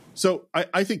 So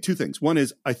I think two things. One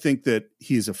is I think that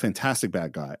he's a fantastic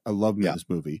bad guy. I love him in this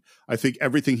movie. I think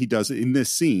everything he does in this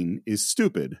scene is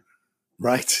stupid.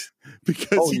 Right.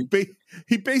 Because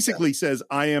he basically says,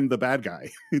 I am the bad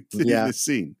guy in this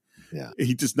scene. Yeah.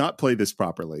 He does not play this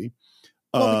properly.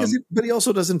 Well, but he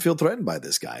also doesn't feel threatened by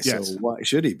this guy. Yes. So why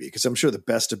should he be? Because I'm sure the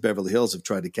best of Beverly Hills have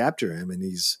tried to capture him and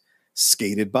he's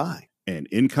skated by. And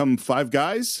in come five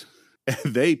guys.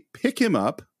 And they pick him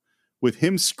up with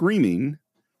him screaming.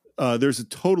 There's a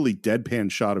totally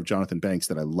deadpan shot of Jonathan Banks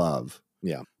that I love.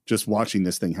 Yeah. Just watching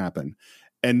this thing happen.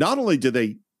 And not only do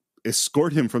they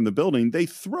escort him from the building, they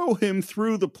throw him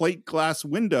through the plate glass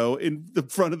window in the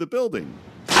front of the building.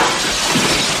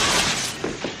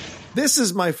 This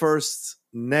is my first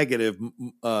negative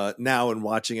now in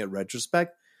watching it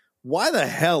retrospect. Why the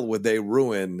hell would they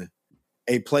ruin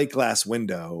a plate glass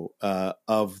window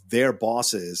of their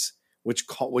bosses, which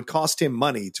would cost him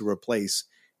money to replace,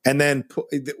 and then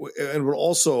and would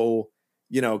also,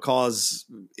 cause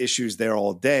issues there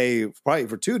all day, probably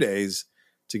for 2 days,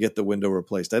 to get the window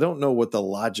replaced. I don't know what the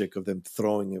logic of them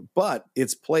throwing it, but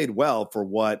it's played well for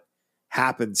what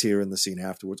happens here in the scene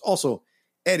afterwards. Also,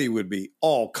 Eddie would be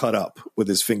all cut up with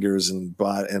his fingers and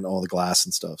all the glass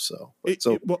and stuff. So it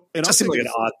just seems like an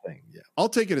odd thing. Yeah, I'll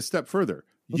take it a step further.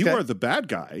 You Okay. are the bad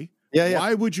guy. Yeah.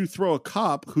 Why would you throw a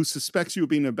cop who suspects you of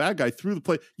being a bad guy through the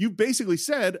play? You basically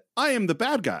said, I am the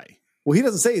bad guy. Well, he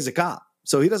doesn't say he's a cop,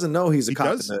 so he doesn't know he's a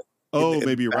cop. Does?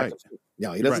 Maybe you're right.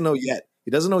 No, he doesn't know yet. He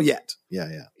doesn't know yet.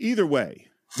 Yeah. Either way.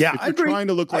 Yeah, if I you're agree. trying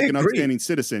to look like an upstanding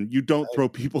citizen, you don't throw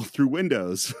people through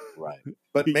windows. Right.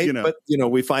 But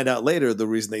we find out later the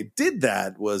reason they did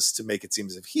that was to make it seem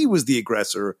as if he was the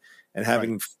aggressor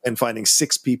and finding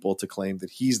 6 people to claim that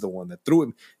he's the one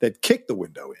that kicked the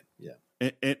window in.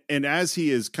 Yeah. And as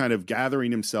he is kind of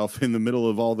gathering himself in the middle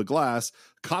of all the glass,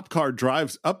 cop car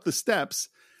drives up the steps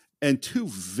and 2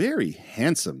 very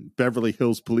handsome Beverly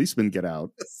Hills policemen get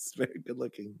out. It's very good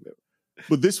looking.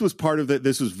 But this was part of that.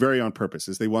 This was very on purpose.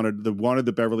 Is they wanted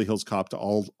the Beverly Hills cop to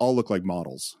all look like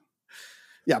models.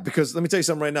 Yeah, because let me tell you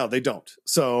something right now, they don't.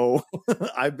 So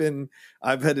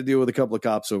I've had to deal with a couple of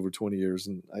cops over 20 years,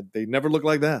 and they never look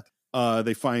like that.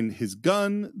 They find his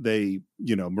gun. They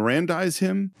Mirandize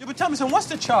him. Yeah, but tell me, son, what's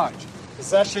the charge?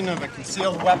 Possession of a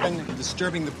concealed weapon and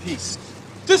disturbing the peace.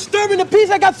 Disturbing the peace?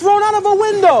 I got thrown out of a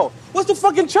window. What's the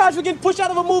fucking charge for getting pushed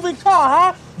out of a moving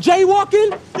car, huh?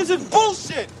 Jaywalking? This is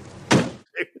bullshit.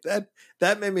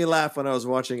 That made me laugh when I was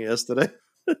watching it yesterday.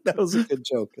 That was a good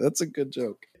joke. That's a good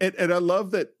joke. And I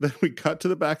love that we cut to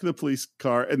the back of the police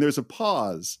car and there's a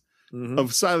pause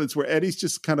of silence where Eddie's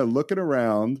just kind of looking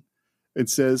around and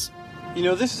says,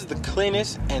 this is the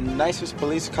cleanest and nicest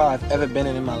police car I've ever been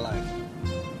in my life.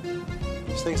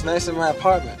 This thing's nice in my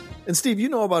apartment. And Steve, you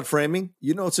know about framing.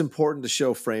 You know it's important to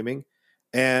show framing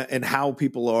and how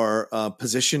people are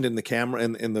positioned in the camera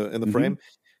in the frame.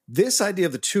 This idea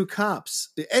of the 2 cops,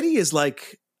 Eddie is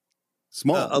like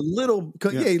small, a little.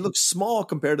 Yeah, he looks small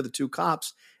compared to the 2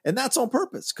 cops, and that's on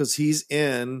purpose because he's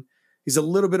a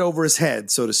little bit over his head,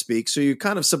 so to speak. So you're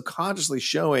kind of subconsciously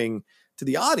showing to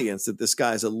the audience that this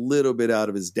guy's a little bit out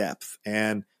of his depth,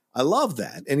 and I love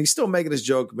that. And he's still making his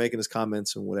joke, making his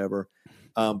comments, and whatever.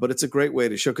 But it's a great way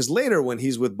to show because later when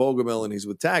he's with Bogomil and he's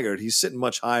with Taggart, he's sitting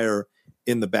much higher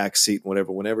in the back seat,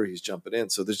 whenever he's jumping in.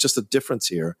 So there's just a difference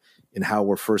here in how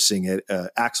we're first seeing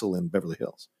Axel in Beverly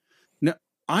Hills. Now,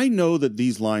 I know that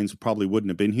these lines probably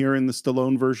wouldn't have been here in the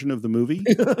Stallone version of the movie,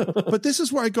 but this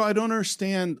is where I go, I don't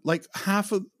understand.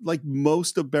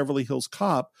 Most of Beverly Hills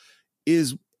Cop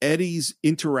is Eddie's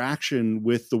interaction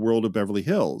with the world of Beverly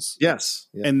Hills. Yes.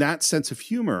 Yeah. And that sense of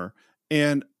humor.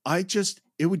 And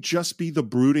it would just be the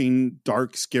brooding,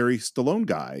 dark, scary Stallone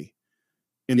guy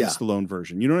in the Stallone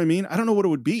version. You know what I mean? I don't know what it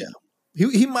would be. Yeah.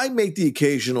 He might make the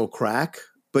occasional crack,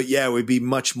 but it would be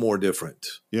much more different.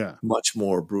 Yeah. Much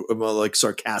more like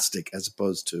sarcastic as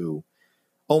opposed to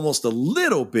almost a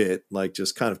little bit like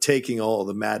just kind of taking all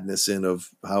the madness in of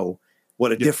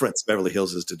what a difference Beverly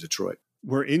Hills is to Detroit.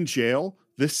 We're in jail.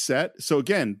 This set. So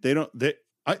again,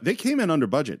 they came in under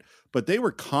budget, but they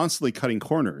were constantly cutting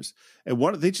corners, and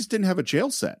they just didn't have a jail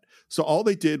set. So all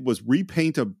they did was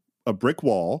repaint a brick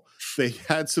wall. They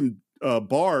had some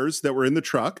bars that were in the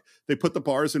truck. They put the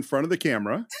bars in front of the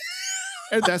camera,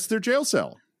 and that's their jail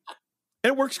cell.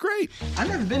 It works great. I've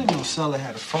never been in no cell that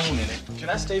had a phone in it. Can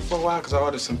I stay for a while? Because I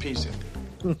ordered some pizza.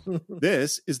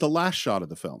 This is the last shot of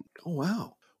the film. Oh,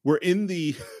 wow. We're in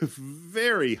the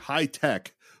very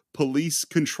high-tech police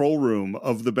control room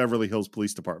of the Beverly Hills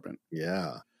Police Department.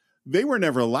 Yeah. They were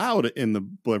never allowed in the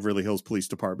Beverly Hills Police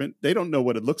Department. They don't know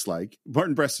what it looks like.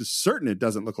 Martin Brest is certain it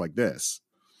doesn't look like this.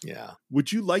 Yeah.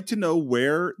 Would you like to know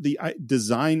where the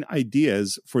design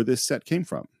ideas for this set came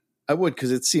from? I would,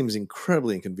 because it seems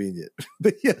incredibly inconvenient.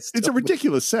 But yes. It's a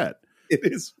ridiculous set. It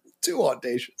is too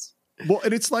audacious. Well,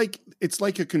 and it's like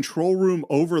a control room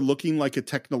overlooking like a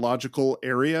technological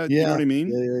area. Yeah. You know what I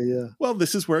mean? Yeah. Well,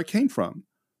 this is where it came from.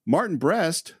 Martin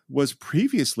Brest was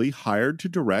previously hired to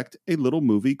direct a little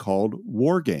movie called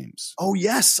War Games. Oh,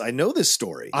 yes. I know this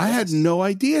story. I had no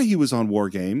idea he was on War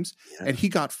Games, and he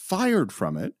got fired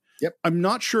from it. Yep. I'm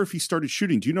not sure if he started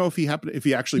shooting. Do you know if he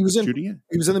actually was shooting it?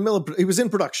 He was in the middle. He was in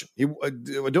production. I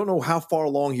don't know how far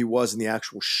along he was in the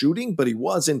actual shooting, but he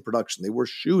was in production. They were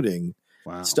shooting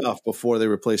stuff before they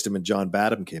replaced him and John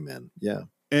Badham came in. Yeah.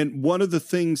 And one of the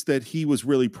things that he was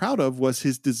really proud of was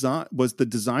his design, was the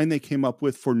design they came up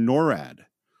with for NORAD.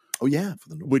 Oh, yeah.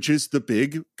 Which is the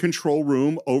big control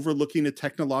room overlooking a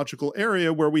technological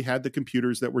area where we had the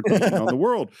computers that were taking on the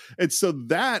world. And so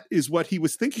that is what he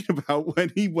was thinking about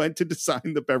when he went to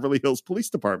design the Beverly Hills Police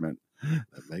Department.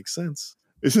 That makes sense.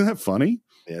 Isn't that funny?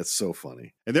 Yeah, it's so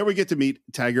funny. And there we get to meet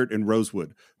Taggart and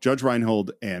Rosewood, Judge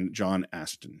Reinhold and John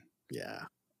Ashton. Yeah.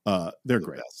 They're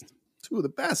great. Best. Two of the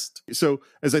best. So,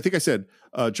 as I think I said,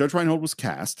 Judge Reinhold was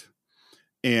cast,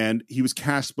 and he was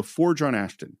cast before John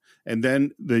Ashton. And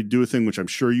then they do a thing which I'm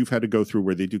sure you've had to go through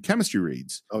where they do chemistry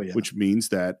reads. Oh, yeah. Which means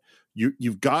that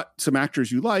you've got some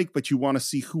actors you like, but you want to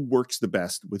see who works the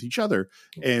best with each other.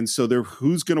 And so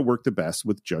who's going to work the best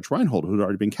with Judge Reinhold, who had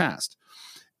already been cast.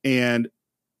 And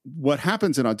what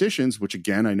happens in auditions, which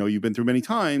again, I know you've been through many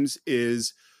times,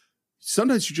 is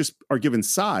sometimes you just are given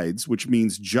sides, which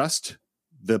means just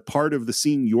the part of the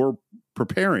scene you're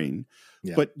preparing,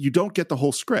 but you don't get the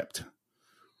whole script.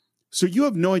 So you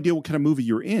have no idea what kind of movie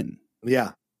you're in.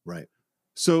 Yeah, right.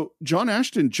 So John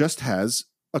Ashton just has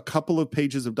a couple of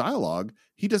pages of dialogue.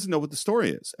 He doesn't know what the story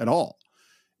is at all.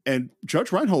 And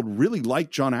Judge Reinhold really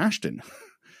liked John Ashton.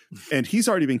 And he's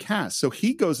already been cast. So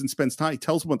he goes and spends time, he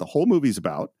tells him what the whole movie's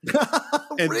about.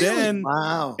 And Really? then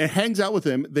Wow. and hangs out with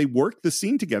him. They work the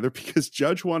scene together because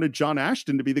Judge wanted John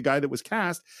Ashton to be the guy that was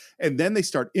cast. And then they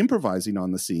start improvising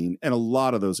on the scene. And a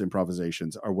lot of those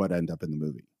improvisations are what end up in the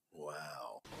movie.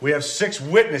 We have 6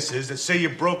 witnesses that say you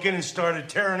broke in and started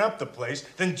tearing up the place,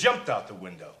 then jumped out the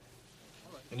window.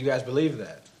 And you guys believe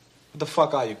that? What the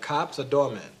fuck are you, cops or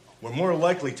doormen? We're more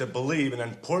likely to believe an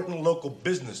important local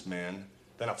businessman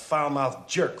than a foul-mouthed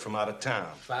jerk from out of town.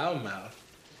 Foul mouth?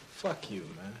 Fuck you,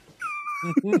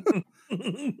 man.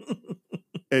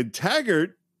 And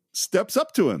Taggart steps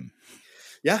up to him.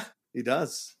 Yeah, he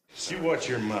does. You watch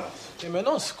your mouth. Hey, man,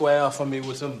 don't square off on me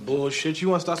with some bullshit. You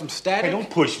want to start some static? Hey, don't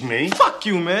push me. Fuck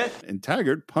you, man. And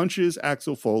Taggart punches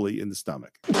Axel Foley in the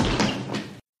stomach.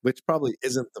 Which probably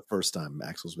isn't the first time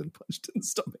Axel's been punched in the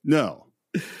stomach. No.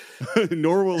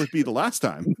 Nor will it be the last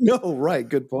time. No, right.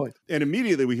 Good point. And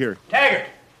immediately we hear, Taggart!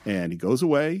 And he goes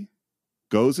away,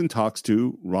 goes and talks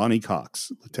to Ronnie Cox,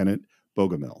 Lieutenant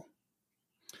Bogomil.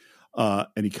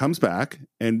 And he comes back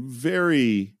and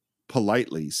very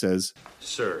politely says,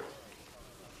 Sir,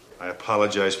 I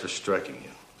apologize for striking you.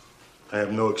 I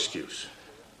have no excuse.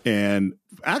 And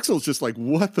Axel's just like,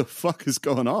 what the fuck is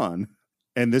going on?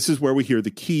 And this is where we hear the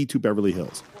key to Beverly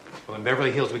Hills. Well, in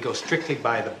Beverly Hills, we go strictly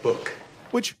by the book.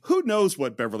 Which, who knows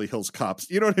what Beverly Hills cops,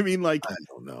 you know what I mean? Like, I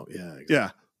don't know. Yeah. Exactly.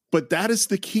 Yeah. But that is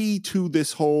the key to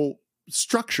this whole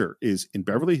structure is in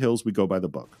Beverly Hills, we go by the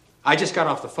book. I just got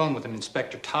off the phone with an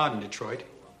Inspector Todd in Detroit.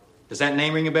 Does that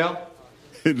name ring a bell?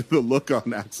 And the look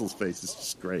on Axel's face is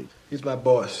just great. He's my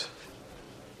boss.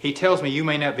 He tells me you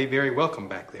may not be very welcome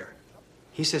back there.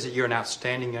 He says that you're an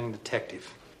outstanding young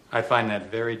detective. I find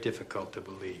that very difficult to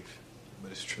believe.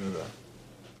 But it's true, though.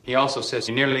 He also says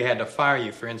he nearly had to fire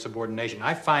you for insubordination.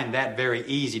 I find that very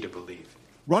easy to believe.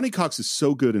 Ronnie Cox is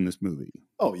so good in this movie.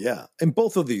 Oh, yeah. In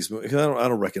both of these movies, I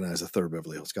don't recognize a third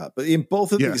Beverly Hills Cop, but in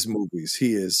both of these movies,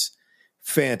 he is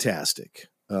fantastic.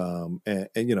 And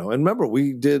remember,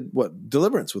 we did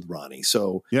Deliverance with Ronnie.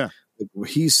 So yeah,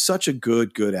 he's such a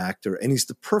good actor, and he's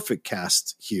the perfect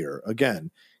cast here.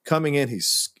 Again, coming in,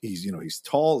 he's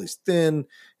tall, he's thin,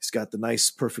 he's got the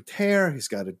nice, perfect hair, he's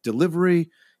got a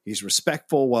delivery, he's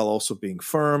respectful while also being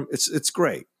firm. It's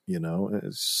great,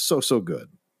 it's so good.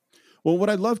 Well,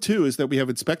 what I love too is that we have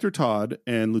Inspector Todd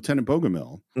and Lieutenant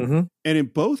Bogomil, mm-hmm. and in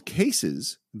both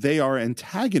cases, they are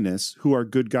antagonists who are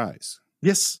good guys.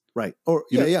 Yes, right. Or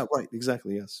right,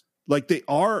 exactly. Yes, like they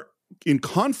are in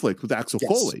conflict with Axel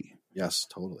Foley. Yes,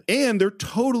 totally. And they're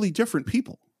totally different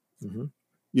people. Mm-hmm.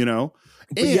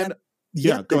 But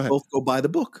yet go they ahead. both go by the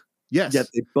book. Yes, yet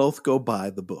they both go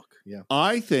by the book. Yeah,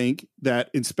 I think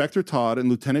that Inspector Todd and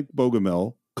Lieutenant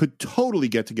Bogomil could totally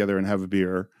get together and have a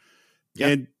beer,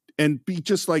 and be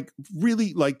just like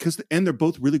really like and they're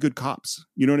both really good cops.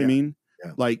 You know what I mean?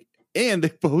 Yeah. Like, and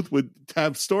they both would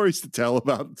have stories to tell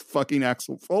about fucking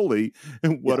Axel Foley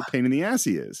and what a pain in the ass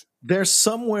he is. There's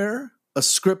somewhere a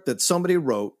script that somebody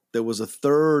wrote. There was a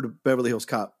third Beverly Hills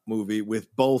Cop movie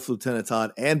with both Lieutenant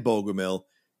Todd and Bogomil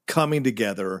coming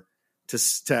together to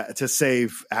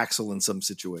save Axel in some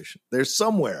situation. There's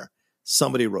somewhere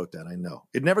somebody wrote that. I know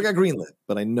it never got greenlit,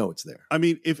 but I know it's there. I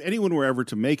mean, if anyone were ever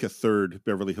to make a third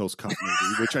Beverly Hills Cop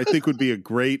movie, which I think would be a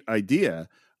great idea,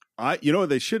 what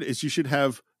they should is you should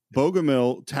have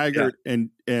Bogomil, Taggart, and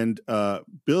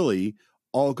Billy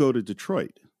all go to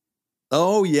Detroit.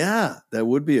 Oh yeah, that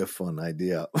would be a fun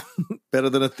idea. Better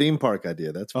than a theme park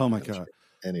idea. That's oh my god.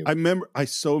 Anyway, I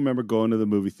so remember going to the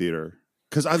movie theater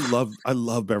because I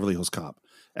love Beverly Hills Cop,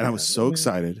 and I was so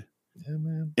excited. Yeah,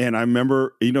 man. And I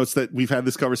remember, it's that we've had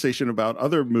this conversation about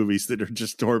other movies that are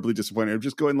just horribly disappointing. I'm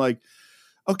just going like,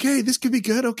 okay, this could be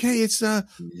good. Okay, it's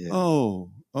oh.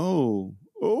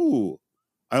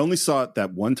 I only saw it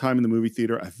that one time in the movie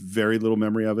theater. I have very little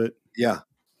memory of it. Yeah.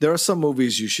 There are some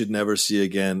movies you should never see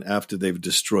again after they've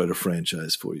destroyed a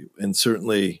franchise for you. And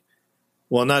certainly,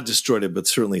 well, not destroyed it, but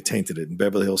certainly tainted it. And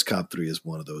Beverly Hills Cop 3 is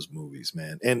one of those movies,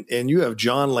 man. And you have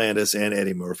John Landis and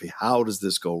Eddie Murphy. How does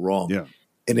this go wrong? Yeah.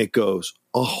 And it goes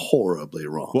horribly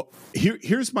wrong. Well,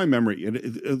 here's my memory. And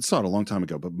it's not a long time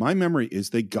ago, but my memory is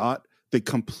they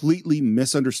completely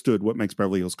misunderstood what makes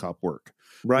Beverly Hills Cop work.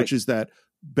 Right. Which is that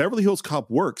Beverly Hills Cop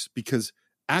works because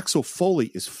Axel Foley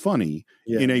is funny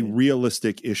in a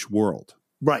realistic-ish world.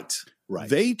 Right.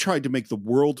 They tried to make the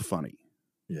world funny.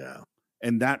 Yeah.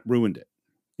 And that ruined it.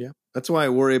 Yeah. That's why I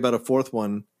worry about a fourth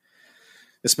one,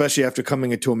 especially after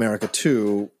Coming into America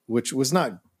 2, which was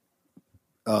not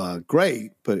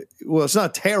great, but it's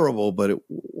not terrible, but it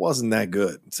wasn't that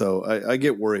good. So I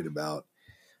get worried about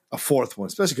a fourth one,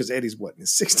 especially because Eddie's in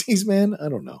his 60s, man. I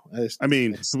don't know.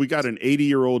 So we got an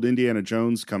 80-year-old Indiana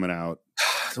Jones coming out.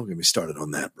 Don't get me started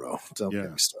on that, bro. Don't get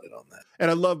me started on that.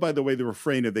 And I love, by the way, the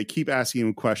refrain of they keep asking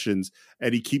him questions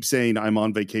and he keeps saying, I'm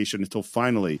on vacation, until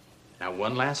finally. Now,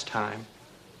 one last time,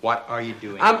 what are you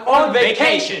doing? I'm on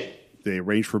vacation. They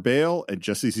arrange for bail, and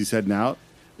just as he's heading out.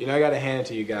 You know, I got to hand it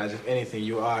to you guys. If anything,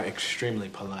 you are extremely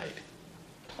polite.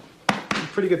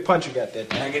 Pretty good punch you got there,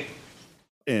 dang it.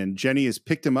 And Jenny has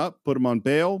picked him up, put him on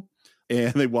bail,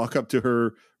 and they walk up to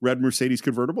her red Mercedes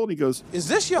convertible, and he goes, Is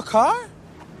this your car?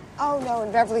 Oh, no,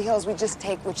 in Beverly Hills, we just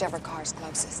take whichever car's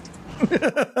closest.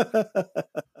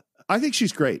 I think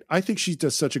she's great. I think she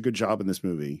does such a good job in this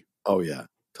movie. Oh, yeah,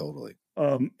 totally.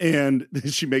 And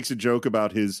she makes a joke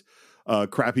about his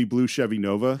crappy blue Chevy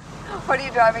Nova. What are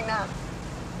you driving now?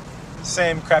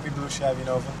 Same crappy blue Chevy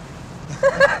Nova.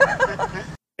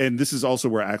 And this is also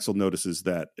where Axel notices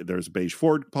that there's a beige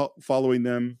Ford following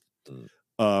them.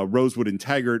 Rosewood and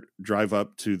Taggart drive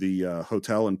up to the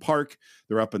hotel and park.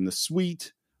 They're up in the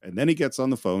suite. And then he gets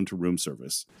on the phone to room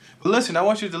service. But listen, I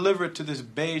want you to deliver it to this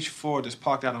beige Ford that's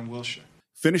parked out on Wilshire.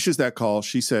 Finishes that call.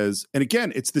 She says, and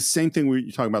again, it's the same thing we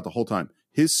were talking about the whole time.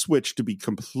 His switch to be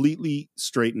completely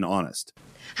straight and honest.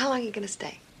 How long are you going to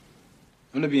stay?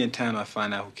 I'm going to be in town when I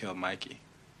find out who killed Mikey.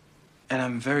 And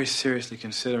I'm very seriously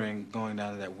considering going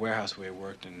down to that warehouse where he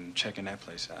worked and checking that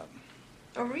place out.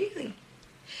 Oh, really?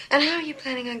 And how are you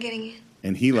planning on getting in?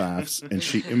 And he laughs, and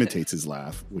she imitates his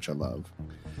laugh, which I love.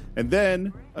 And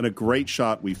then, on a great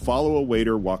shot, we follow a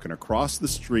waiter walking across the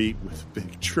street with a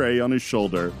big tray on his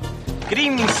shoulder. Good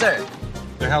evening, sir.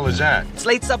 The hell is that? It's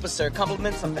late supper, sir.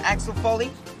 Compliments of Axel Foley.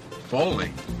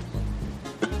 Foley?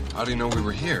 How do you know we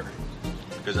were here?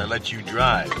 Because I let you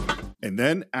drive. And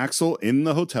then Axel in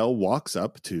the hotel walks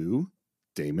up to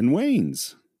Damon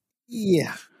Wayans.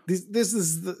 Yeah. This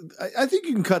is I think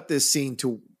you can cut this scene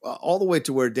to all the way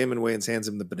to where Damon Wayans hands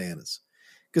him the bananas.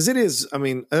 Because it is, I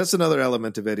mean, that's another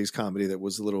element of Eddie's comedy that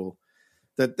was a little,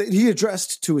 that he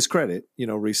addressed to his credit,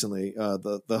 recently,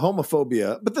 the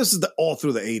homophobia. But this is all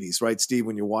through the 80s, right, Steve,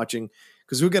 when you're watching?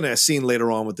 Because we're going to see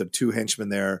later on with the two henchmen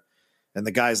there. And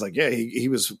the guy's like, yeah,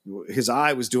 his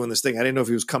eye was doing this thing. I didn't know if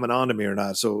he was coming on to me or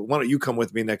not. So why don't you come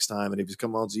with me next time? And if he's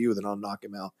coming on to you, then I'll knock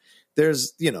him out.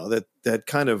 There's, that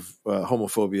kind of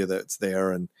homophobia that's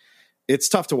there. And it's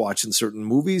tough to watch in certain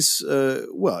movies.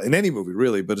 Well, in any movie,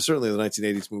 really, but certainly the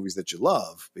 1980s movies that you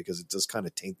love, because it does kind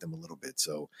of taint them a little bit.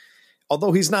 So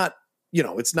although he's not,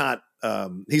 it's not,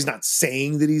 he's not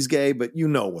saying that he's gay, but you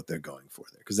know what they're going for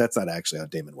there, because that's not actually how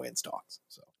Damon Wayans talks.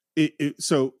 So,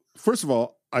 so first of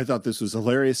all, I thought this was a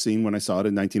hilarious scene when I saw it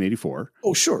in 1984.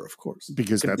 Oh, sure, of course.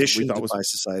 Because that's what we thought was by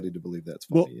society to believe that's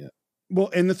funny. Yeah. Well,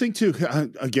 and the thing too,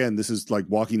 again, this is like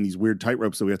walking these weird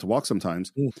tightropes that we have to walk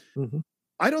sometimes. Mm-hmm.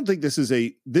 I don't think this is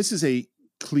a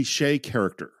cliche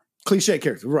character. Cliche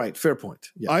character, right? Fair point.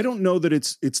 Yeah. I don't know that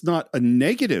it's not a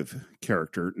negative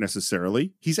character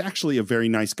necessarily. He's actually a very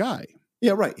nice guy.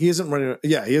 Yeah, right. He isn't running.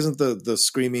 Yeah, he isn't the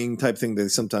screaming type thing that they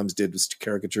sometimes did with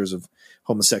caricatures of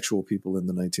homosexual people in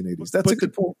the 1980s. That's a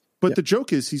good point. But the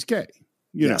joke is he's gay.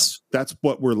 You know, that's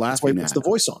what we're laughing at. That's the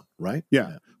voice on, right?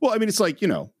 Yeah. Well, I mean, it's like,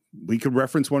 we could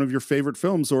reference one of your favorite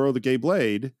films, Zorro the Gay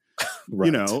Blade.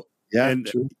 Right. Yeah, and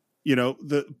true.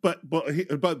 But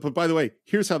by the way,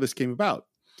 here's how this came about.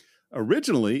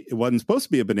 Originally, it wasn't supposed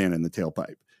to be a banana in the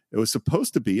tailpipe. It was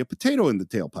supposed to be a potato in the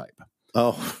tailpipe.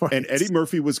 Oh, right. And Eddie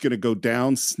Murphy was going to go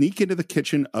down, sneak into the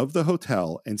kitchen of the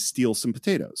hotel and steal some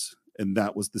potatoes. And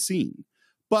that was the scene.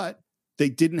 But they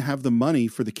didn't have the money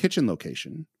for the kitchen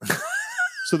location.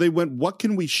 So they went, what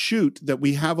can we shoot that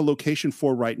we have a location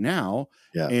for right now?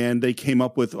 Yeah. And they came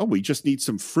up with, we just need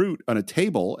some fruit on a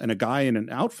table and a guy in an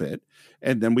outfit.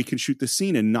 And then we can shoot the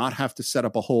scene and not have to set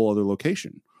up a whole other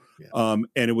location. Yeah.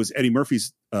 And it was Eddie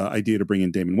Murphy's idea to bring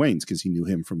in Damon Wayans because he knew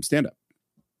him from stand-up.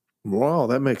 Wow,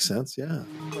 that makes sense. Yeah.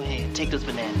 Go ahead, take those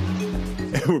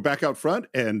bananas. And we're back out front,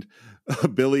 and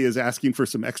Billy is asking for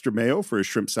some extra mayo for his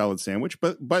shrimp salad sandwich.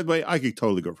 But by the way, I could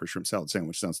totally go for a shrimp salad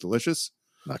sandwich. Sounds delicious.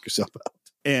 Knock yourself out.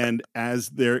 And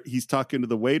as he's talking to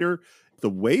the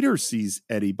waiter sees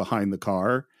Eddie behind the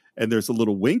car, and there's a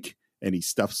little wink, and he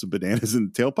stuffs some bananas in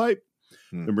the tailpipe.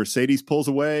 The Mercedes pulls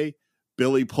away.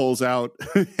 Billy pulls out,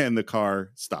 and the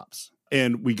car stops.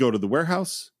 And we go to the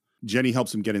warehouse. Jenny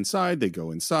helps him get inside. They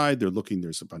go inside. They're looking.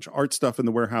 There's a bunch of art stuff in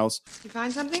the warehouse. You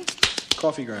find something?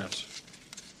 Coffee grounds.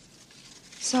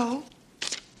 So?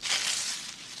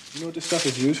 You know what this stuff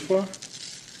is used for?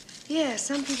 Yeah,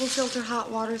 some people filter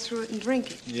hot water through it and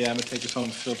drink it. Yeah, I'm gonna take this home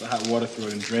and filter hot water through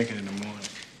it and drink it in the morning.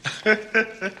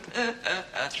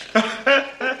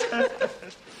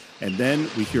 And then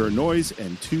we hear a noise,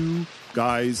 and two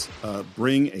guys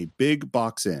bring a big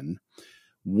box in.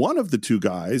 One of the two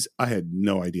guys, I had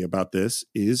no idea about this,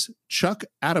 is Chuck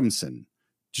Adamson.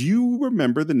 Do you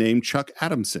remember the name Chuck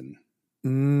Adamson?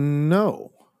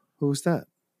 No. Who's that?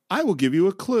 I will give you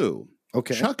a clue.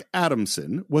 Okay. Chuck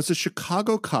Adamson was a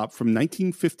Chicago cop from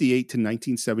 1958 to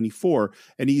 1974,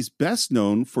 and he's best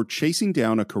known for chasing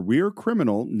down a career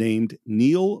criminal named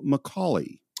Neil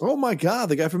McCauley. Oh my God,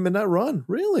 the guy from Midnight Run.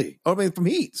 Really? Oh, I mean, from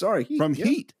Heat. Sorry. Heat. From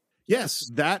Heat.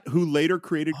 Yes, that who later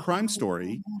created Crime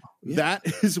Story. Yeah.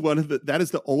 That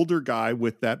is the older guy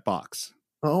with that box.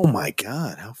 Oh my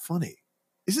God, how funny.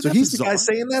 Isn't so that he's bizarre? The guy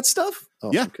saying that stuff?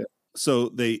 Oh, yeah. Okay. So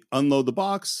they unload the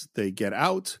box, they get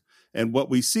out, and what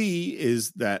we see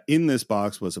is that in this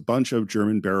box was a bunch of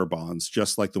German bearer bonds,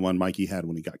 just like the one Mikey had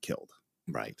when he got killed.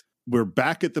 Right. We're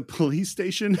back at the police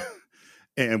station,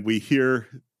 and we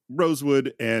hear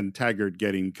Rosewood and Taggart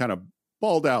getting kind of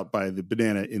balled out by the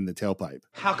banana in the tailpipe.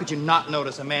 How could you not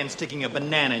notice a man sticking a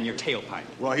banana in your tailpipe?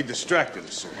 Well, he distracted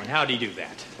us, sir. And how'd he do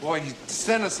that? Boy, he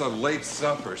sent us a late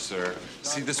supper, sir.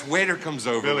 See, this waiter comes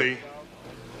over. Billy,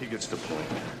 he gets the point.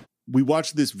 We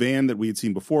watched this van that we had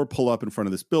seen before pull up in front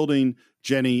of this building.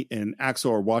 Jenny and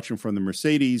Axel are watching from the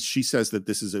Mercedes. She says that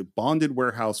this is a bonded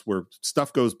warehouse where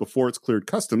stuff goes before it's cleared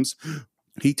customs.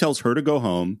 He tells her to go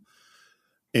home,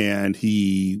 and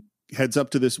he heads up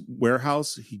to this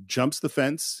warehouse. He jumps the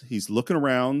fence. He's looking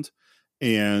around,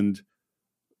 and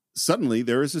suddenly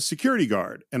there is a security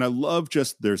guard. And I love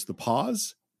there's the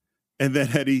pause, and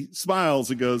then Eddie smiles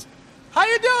and goes, "How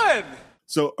you doing?"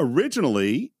 So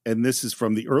originally, and this is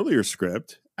from the earlier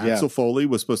script, Axel Foley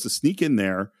was supposed to sneak in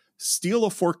there, steal a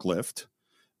forklift,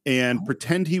 and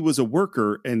pretend he was a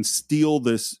worker and steal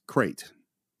this crate.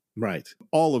 Right.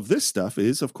 All of this stuff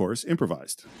is, of course,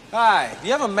 improvised. Hi, do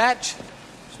you have a match?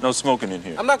 There's no smoking in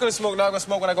here. I'm not going to smoke now. I'm going to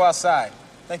smoke when I go outside.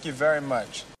 Thank you very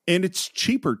much. And it's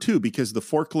cheaper, too, because the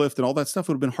forklift and all that stuff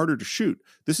would have been harder to shoot.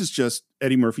 This is just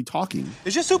Eddie Murphy talking.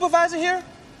 Is your supervisor here?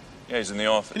 Yeah, he's in the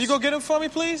office. Can you go get him for me,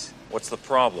 please? What's the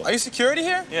problem? Are you security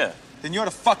here? Yeah. Then you're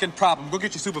the fucking problem. Go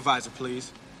get your supervisor,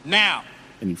 please. Now.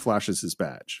 And he flashes his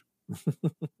badge.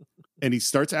 And he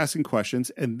starts asking questions.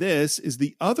 And this is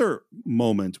the other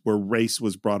moment where race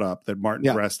was brought up that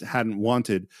Martin Brest hadn't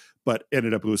wanted, but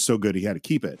ended up it was so good he had to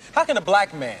keep it. How can a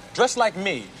black man, dressed like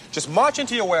me, just march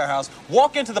into your warehouse,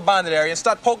 walk into the bonded area, and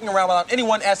start poking around without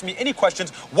anyone asking me any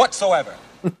questions whatsoever?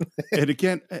 And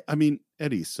again, I mean,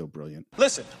 Eddie's so brilliant.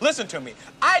 Listen to me.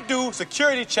 I do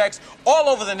security checks all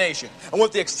over the nation. And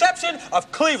with the exception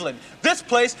of Cleveland, this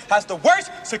place has the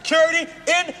worst security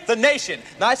in the nation.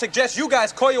 Now, I suggest you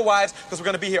guys call your wives because we're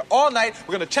going to be here all night.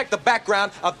 We're going to check the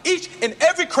background of each and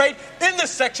every crate in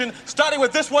this section, starting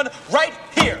with this one right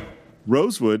here.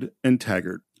 Rosewood and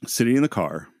Taggart sitting in the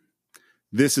car.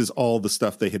 This is all the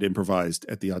stuff they had improvised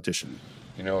at the audition.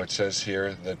 You know, it says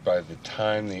here that by the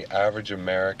time the average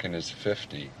American is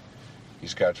 50,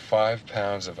 he's got 5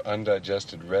 pounds of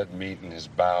undigested red meat in his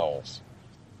bowels.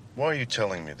 Why are you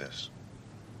telling me this?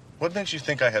 What makes you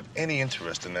think I have any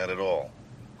interest in that at all?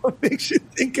 What makes you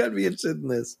think I'd be interested in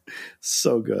this?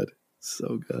 So good.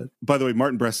 So good. By the way,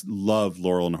 Martin Brest loved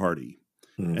Laurel and Hardy.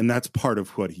 And that's part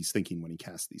of what he's thinking when he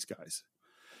casts these guys.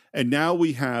 And now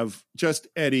we have just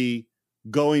Eddie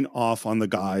going off on the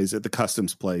guys at the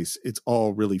customs place. It's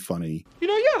all really funny. You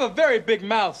know, you have a very big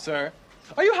mouth, sir.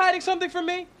 Are you hiding something from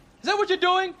me? Is that what you're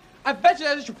doing? I bet you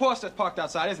that's your Porsche that's parked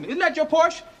outside, isn't it? Isn't that your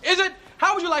Porsche? Is it?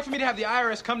 How would you like for me to have the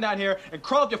IRS come down here and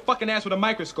crawl up your fucking ass with a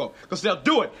microscope? Because they'll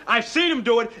do it. I've seen them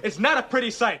do it. It's not a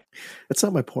pretty sight. That's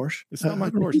not my Porsche. It's not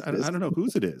my Porsche. I don't know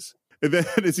whose it is. And then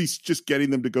as he's just getting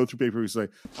them to go through paper, he's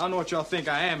like, I don't know what y'all think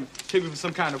I am. Take me for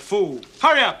some kind of fool.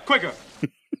 Hurry up, quicker.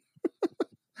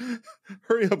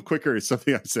 Hurry up quicker is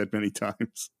something I've said many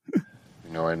times. You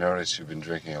know, I noticed you've been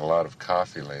drinking a lot of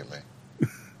coffee lately.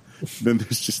 Then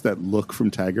there's just that look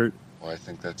from Taggart. Well, I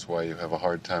think that's why you have a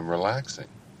hard time relaxing.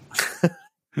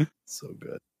 So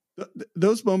good.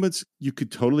 Those moments, you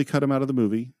could totally cut them out of the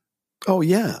movie. Oh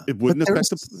yeah, It wouldn't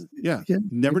affect never it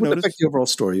wouldn't noticed affect the overall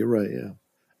story. You're right. Yeah,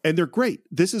 and they're great.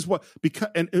 This is what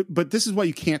but this is why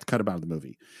you can't cut them out of the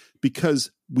movie,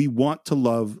 because we want to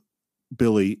love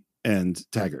Billy and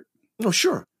Taggart. Oh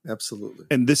sure, absolutely.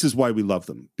 And this is why we love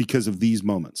them, because of these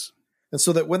moments. And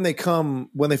so that when they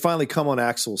finally come on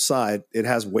Axel's side, it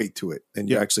has weight to it, and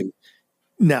you're actually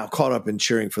now caught up in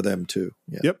cheering for them too.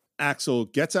 Yeah. Yep. Axel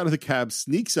gets out of the cab,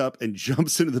 sneaks up, and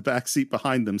jumps into the back seat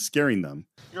behind them, scaring them.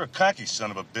 You're a cocky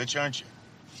son of a bitch, aren't you?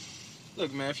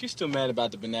 Look, man, if you're still mad about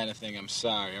the banana thing, I'm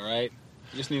sorry, all right?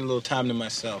 I just need a little time to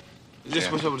myself. I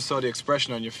just wish I would have saw the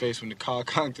expression on your face when the car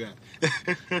conked out.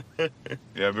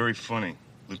 Yeah, very funny.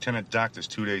 Lieutenant docked us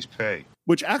 2 days' pay.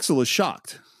 Which Axel is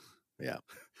shocked. Yeah.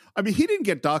 I mean, he didn't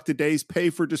get docked a day's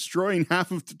pay for destroying half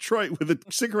of Detroit with a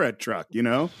cigarette truck, you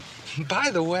know?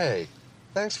 By the way,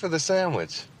 thanks for the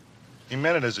sandwich. He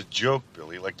meant it as a joke,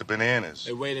 Billy, like the bananas.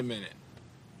 Hey, wait a minute.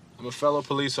 I'm a fellow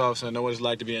police officer. I know what it's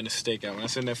like to be in a stakeout. When I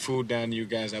sent that food down to you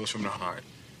guys, that was from the heart.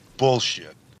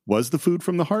 Bullshit. Was the food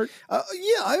from the heart? I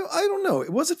don't know.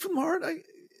 Was it from the heart?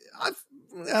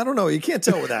 I don't know. You can't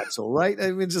tell with Axel, right?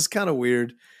 I mean, it's just kind of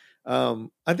weird. I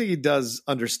think he does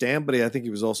understand, but I think he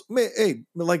was also,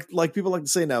 like people like to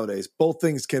say nowadays, both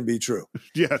things can be true.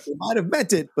 Yes. He might have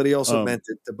meant it, but he also meant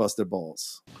it to bust their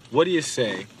balls. What do you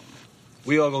say?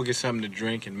 We all go get something to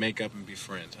drink and make up and be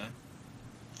friends, huh?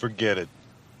 Forget it.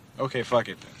 Okay, fuck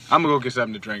it then. I'm gonna go get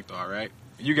something to drink though, all right?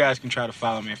 You guys can try to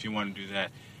follow me if you want to do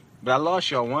that. But I lost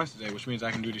y'all once today, which means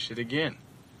I can do this shit again.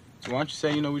 So why don't you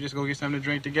say, we just go get something to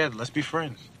drink together. Let's be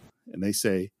friends. And they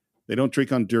say they don't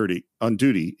drink on duty.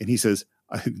 And he says,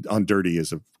 on dirty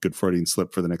is a good Freudian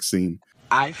slip for the next scene.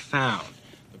 I found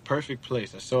the perfect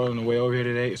place. I saw it on the way over here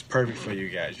today. It's perfect for you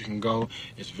guys. You can go.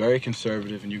 It's very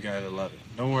conservative, and you guys will love it.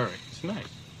 Don't worry. It's nice.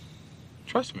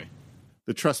 Trust me.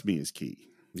 The trust me is key.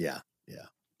 Yeah.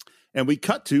 And we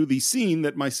cut to the scene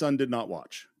that my son did not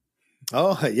watch.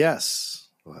 Oh, yes.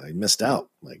 Well, I missed out.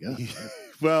 My God.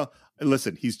 Well,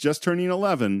 listen, he's just turning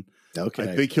 11. Okay.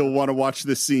 I think he'll want to watch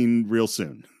this scene real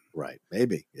soon. Right.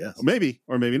 Maybe. Yes. Maybe,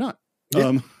 or maybe not.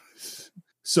 Yeah.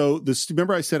 So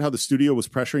remember I said how the studio was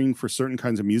pressuring for certain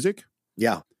kinds of music?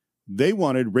 Yeah. They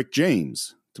wanted Rick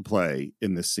James to play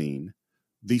in this scene.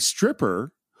 The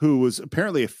stripper, who was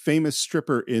apparently a famous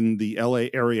stripper in the LA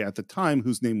area at the time,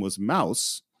 whose name was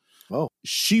Mouse. Oh.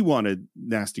 She wanted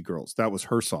Nasty Girls. That was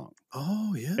her song.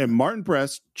 Oh, yeah. And Martin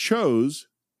Brest chose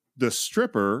the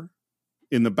stripper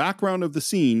in the background of the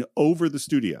scene over the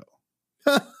studio.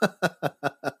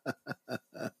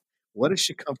 What is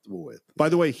she comfortable with? By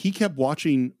the way, he kept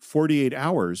watching 48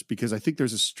 Hours because I think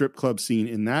there's a strip club scene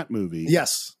in that movie.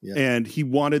 Yes. And he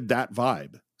wanted that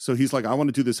vibe. So he's like, I want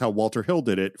to do this how Walter Hill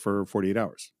did it for 48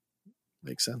 Hours.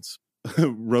 Makes sense.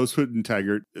 Rosewood and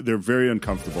Taggart, they're very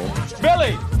uncomfortable.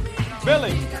 Billy,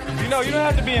 you don't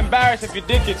have to be embarrassed if your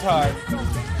dick gets hard.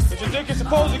 But your dick is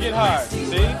supposed to get hard,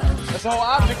 see? That's the whole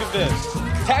object of this.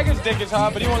 Taggart's dick is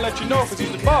hard, but he won't let you know because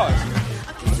he's the boss.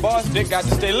 The boss dick got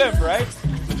to stay limp, right?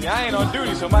 See, I ain't on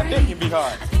duty, so my dick can be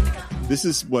hard. This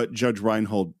is what Judge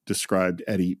Reinhold described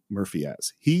Eddie Murphy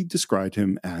as. He described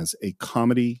him as a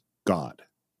comedy god.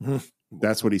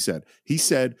 That's what he said. He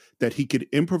said that he could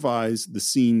improvise the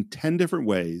scene 10 different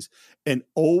ways and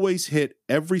always hit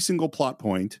every single plot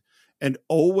point and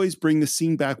always bring the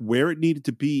scene back where it needed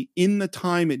to be in the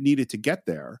time it needed to get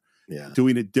there,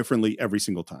 doing it differently every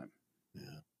single time.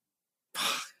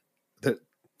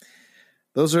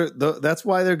 That's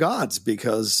why they're gods,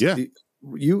 because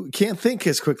you can't think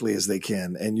as quickly as they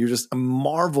can, and you're just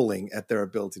marveling at their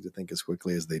ability to think as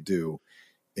quickly as they do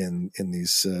in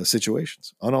these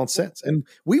situations on all sets. And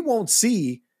we won't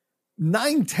see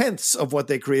 9/10 of what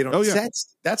they create on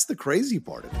sets. That's the crazy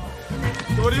part of it.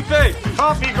 So what do you think?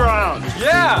 Coffee grounds.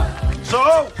 Yeah.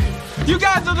 So? You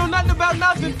guys don't know nothing about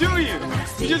nothing, do you?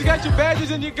 You just got your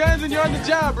badges and your guns and you're on the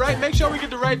job, right? Make sure we get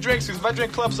the right drinks, because if I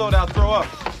drink club soda, I'll throw up.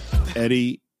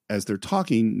 Eddie, as they're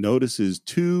talking, notices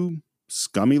two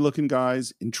scummy-looking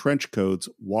guys in trench coats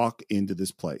walk into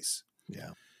this place.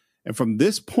 Yeah. And from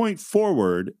this point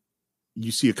forward,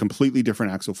 you see a completely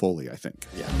different Axel Foley, I think.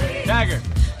 Yeah. Taggart.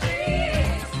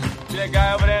 See that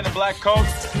guy over there in the black coat?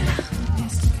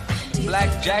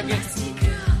 Black jacket?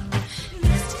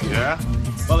 Yeah?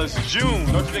 Well, it's June.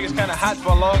 Don't you think it's kind of hot for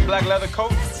a long black leather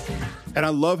coat? And I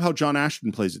love how John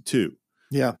Ashton plays it too.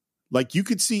 Yeah. Like you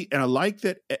could see, and I like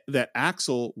that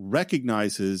Axel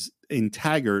recognizes in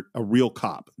Taggart a real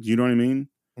cop. Do you know what I mean?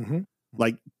 Mm-hmm.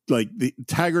 Like the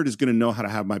Taggart is going to know how to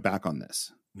have my back on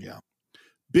this. Yeah.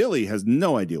 Billy has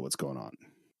no idea what's going on.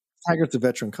 Taggart's a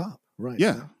veteran cop, right?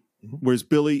 Yeah. Mm-hmm. Whereas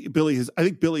Billy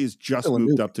has just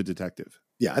moved up to detective.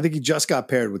 Yeah, I think he just got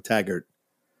paired with Taggart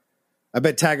I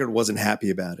bet Taggart wasn't happy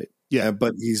about it. Yeah.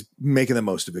 But he's making the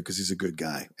most of it because he's a good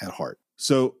guy at heart.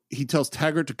 So he tells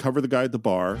Taggart to cover the guy at the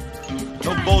bar.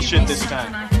 No bullshit this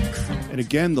time. And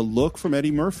again, the look from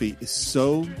Eddie Murphy is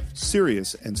so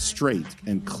serious and straight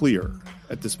and clear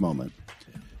at this moment.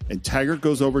 And Taggart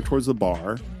goes over towards the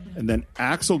bar, and then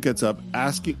Axel gets up,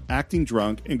 acting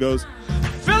drunk, and goes,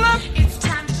 Philip! It's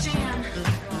time to jam.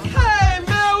 Hey,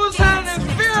 man, what's happening,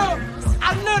 Phil?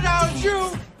 I know that was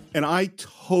you. and I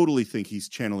totally think he's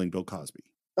channeling Bill Cosby.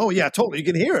 Oh, yeah, totally. You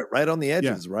can hear it right on the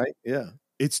edges, right? Yeah.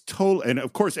 It's total. And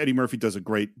of course, Eddie Murphy does a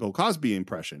great Bill Cosby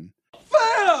impression.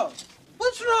 Phil!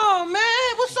 What's wrong,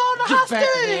 man? What's all the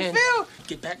hostility, Phil?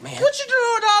 Get back, man. What you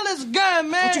doing with all this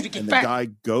gun, man? And the guy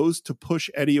goes to push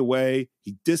Eddie away.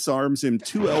 He disarms him,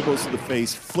 2 elbows to the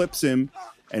face, flips him.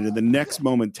 And in the next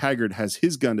moment, Taggart has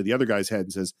his gun to the other guy's head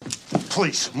and says,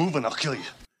 "Please, move and I'll kill you."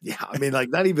 Yeah, I mean, like,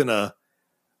 not even a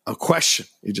question.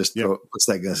 He just puts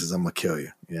that gun and says, "I'm going to kill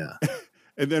you." Yeah.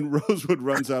 And then Rosewood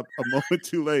runs up a moment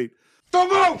too late. Don't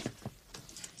move!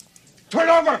 Turn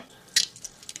over!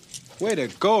 Way to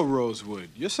go, Rosewood.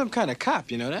 You're some kind of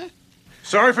cop, you know that?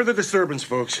 Sorry for the disturbance,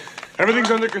 folks.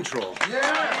 Everything's under control.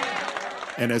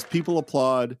 And as people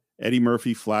applaud, Eddie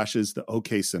Murphy flashes the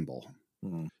OK symbol,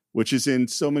 which is in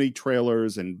so many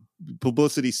trailers and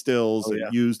publicity stills and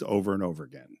used over and over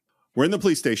again. We're in the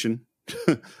police station.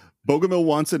 Bogomil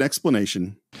wants an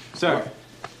explanation. Sir,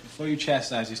 before you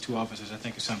chastise these 2 officers, I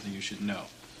think it's something you should know.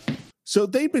 So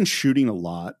they've been shooting a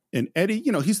lot. And Eddie,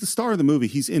 he's the star of the movie.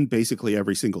 He's in basically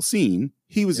every single scene.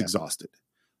 He was exhausted.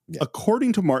 Yeah.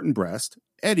 According to Martin Brest,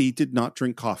 Eddie did not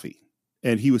drink coffee.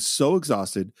 And he was so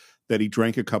exhausted that he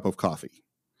drank a cup of coffee.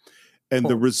 And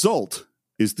the result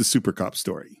is the Super Cop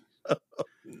story.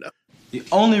 No. The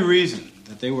only reason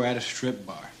that they were at a strip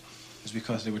bar was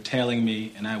because they were tailing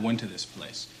me and I went to this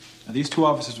place. Now, these 2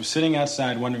 officers were sitting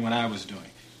outside wondering what I was doing.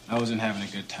 I wasn't having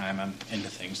a good time. I'm into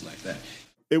things like that.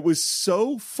 It was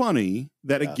so funny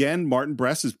that, again, Martin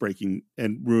Brest is breaking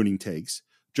and ruining takes.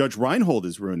 Judge Reinhold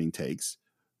is ruining takes.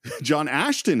 John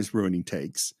Ashton is ruining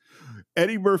takes.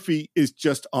 Eddie Murphy is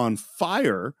just on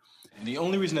fire. And the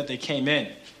only reason that they came in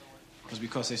was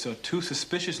because they saw 2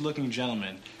 suspicious-looking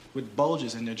gentlemen with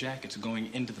bulges in their jackets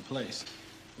going into the place.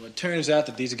 Well, it turns out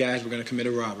that these guys were going to commit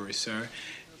a robbery, sir.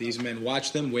 These men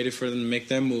watched them, waited for them to make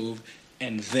their move,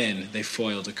 and then they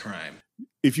foiled the crime.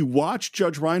 If you watch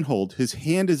Judge Reinhold, his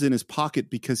hand is in his pocket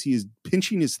because he is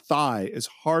pinching his thigh as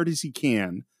hard as he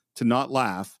can to not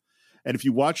laugh. And if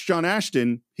you watch John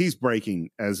Ashton, he's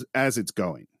breaking as it's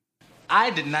going.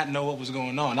 I did not know what was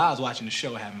going on. I was watching the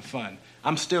show having fun.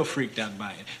 I'm still freaked out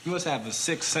by it. You must have a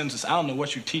 6th sense. I don't know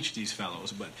what you teach these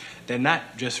fellows, but they're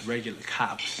not just regular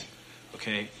cops,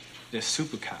 okay? They're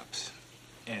super cops.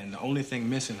 And the only thing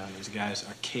missing on these guys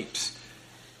are capes.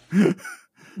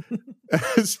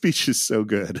 His speech is so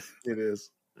good. It is.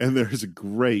 And there's a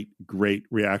great, great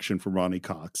reaction from Ronnie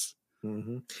Cox.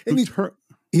 Mm-hmm. And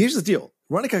here's the deal.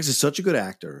 Ronnie Cox is such a good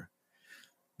actor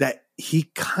that he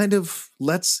kind of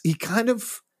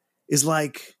is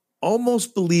like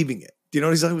almost believing it. You know,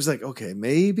 he's always like, okay,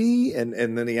 maybe. And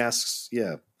then he asks,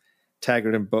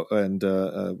 Taggart and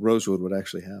Rosewood what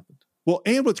actually happened. Well,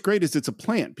 and what's great is it's a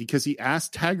plant because he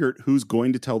asked Taggart who's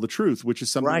going to tell the truth, which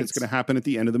is something that's going to happen at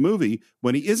the end of the movie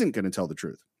when he isn't going to tell the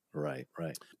truth. Right.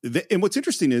 And what's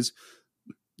interesting is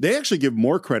they actually give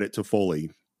more credit to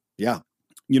Foley. Yeah.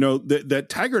 That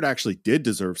Taggart actually did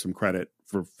deserve some credit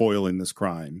for foiling this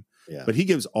crime. Yeah. But he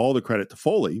gives all the credit to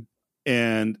Foley.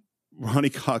 And Ronnie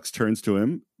Cox turns to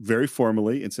him very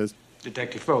formally and says,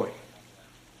 Detective Foley,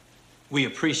 we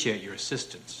appreciate your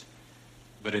assistance.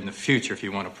 But in the future, if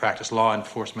you want to practice law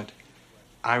enforcement,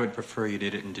 I would prefer you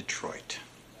did it in Detroit.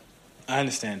 I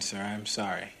understand, sir. I'm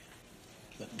sorry.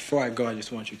 But before I go, I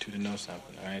just want you 2 to know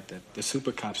something, all right? That the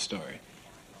Super Cop story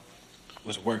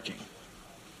was working.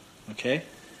 Okay?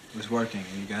 It was working,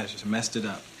 and you guys just messed it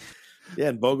up. Yeah,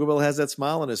 and Bogomil has that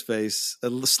smile on his face,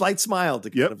 a slight smile to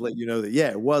kind of let you know that,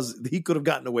 it was, he could have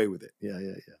gotten away with it. Yeah.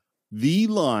 The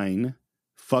line,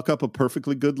 fuck up a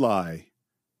perfectly good lie,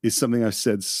 is something I've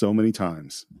said so many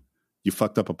times. You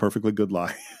fucked up a perfectly good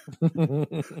lie.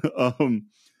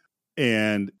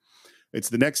 And it's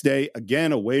the next day.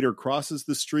 Again, a waiter crosses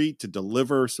the street to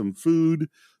deliver some food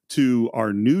to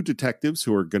our new detectives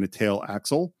who are going to tail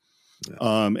Axel.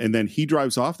 Yeah. And then he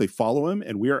drives off. They follow him.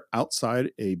 And we are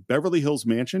outside a Beverly Hills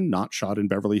mansion, not shot in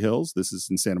Beverly Hills. This is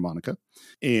in Santa Monica.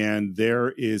 And there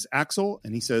is Axel.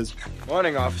 And he says,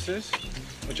 "Morning, officers.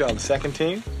 What y'all, the 2nd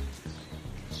team?"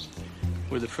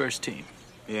 We're the 1st team.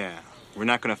 Yeah, we're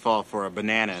not going to fall for a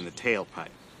banana in the tailpipe.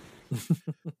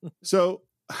 So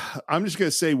I'm just going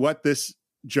to say what this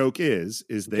joke is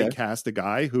they cast a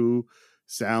guy who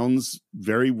sounds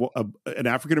an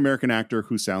African-American actor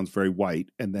who sounds very white,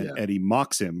 and then Eddie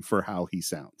mocks him for how he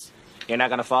sounds. You're not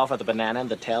gonna fall for the banana in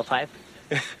the tailpipe?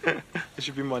 It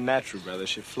should be more natural, brother. It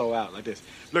should flow out like this.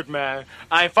 Look, man,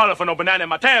 I ain't falling for no banana in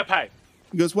my tailpipe.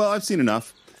 He goes, well, I've seen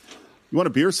enough. You want a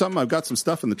beer or something? I've got some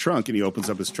stuff in the trunk. And he opens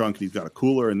up his trunk, and he's got a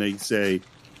cooler, and they say,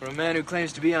 For a man who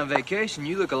claims to be on vacation,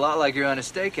 you look a lot like you're on a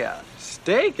stakeout.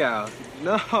 Stakeout?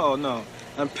 No.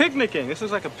 I'm picnicking. This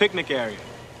is like a picnic area.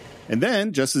 And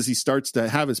then, just as he starts to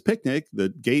have his picnic, the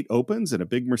gate opens, and a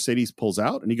big Mercedes pulls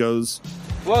out, and he goes,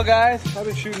 well, guys, I've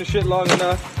been shooting the shit long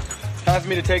enough. Time for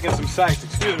me to take in some sights.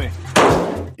 Excuse me.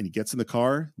 And he gets in the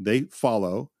car. They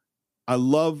follow. I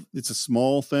love, it's a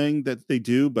small thing that they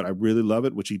do, but I really love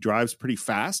it, which he drives pretty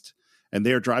fast, and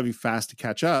they are driving fast to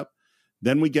catch up.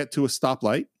 Then we get to a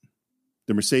stoplight.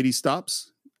 The Mercedes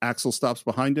stops. Axel stops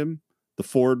behind him. The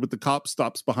Ford with the cop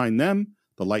stops behind them.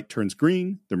 The light turns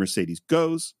green. The Mercedes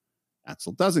goes.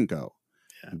 Axel doesn't go.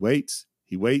 Yeah.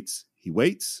 He waits.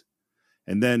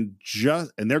 And then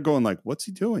they're going like, what's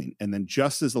he doing? And then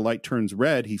just as the light turns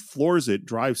red, he floors it,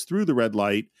 drives through the red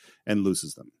light, and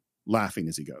loses them, laughing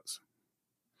as he goes.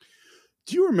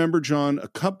 Do you remember, John, a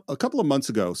couple of months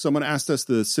ago, someone asked us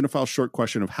the Cinephile short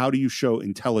question of how do you show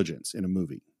intelligence in a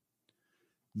movie?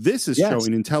 This is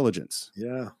showing intelligence.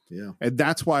 Yeah. And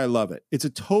that's why I love it. It's a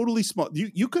totally small...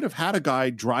 You could have had a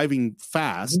guy driving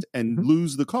fast and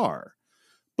lose the car.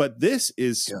 But this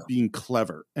is being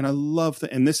clever. And I love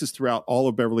that. And this is throughout all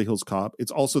of Beverly Hills Cop.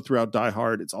 It's also throughout Die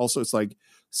Hard. It's like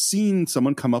seeing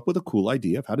someone come up with a cool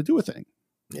idea of how to do a thing.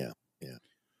 Yeah.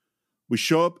 We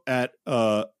show up at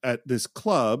this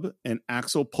club, and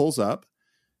Axel pulls up.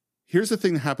 Here's the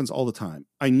thing that happens all the time.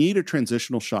 I need a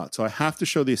transitional shot, so I have to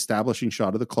show the establishing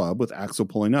shot of the club with Axel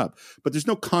pulling up. But there's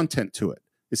no content to it.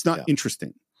 It's not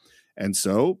interesting. And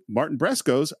so Martin Brest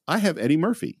goes, I have Eddie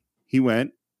Murphy. He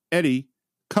went, Eddie,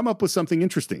 come up with something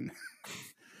interesting.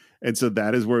 And so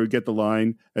that is where we get the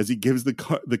line as he gives the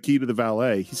key to the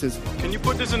valet. He says, can you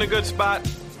put this in a good spot?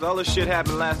 All this shit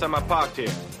happened last time I parked here.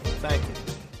 Thank you.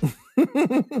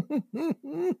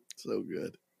 So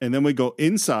good. And then we go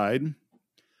inside.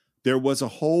 There was a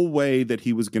whole way that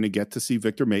he was going to get to see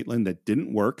Victor Maitland that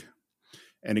didn't work.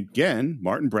 And again,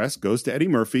 Martin Brest goes to Eddie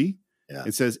Murphy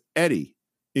and says, Eddie,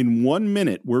 in 1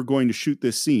 minute, we're going to shoot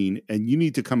this scene and you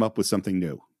need to come up with something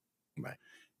new. Right.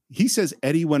 He says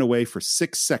Eddie went away for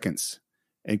 6 seconds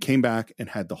and came back and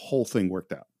had the whole thing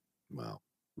worked out. Wow.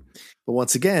 But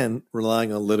once again,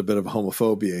 relying on a little bit of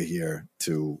homophobia here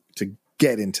to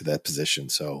get into that position.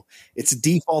 So it's a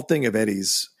default thing of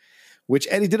Eddie's, which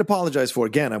Eddie did apologize for.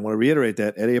 Again, I want to reiterate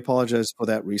that Eddie apologized for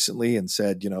that recently and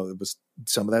said, it was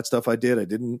some of that stuff I did. I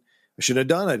shouldn't have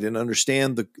done. I didn't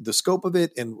understand the scope of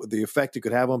it and the effect it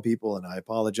could have on people. And I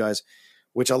apologize,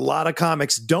 which a lot of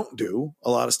comics don't do. A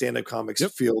lot of stand-up comics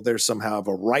feel there's somehow of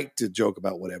a right to joke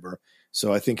about whatever.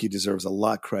 So I think he deserves a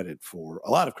lot of credit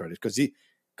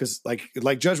because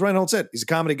like Judge Reinhold said, he's a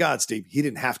comedy god, Steve. He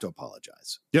didn't have to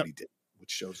apologize. Yep. He did,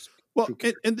 which shows. Well,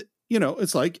 and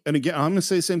it's like, and again, I'm going to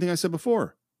say the same thing I said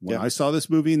before. When I saw this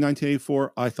movie in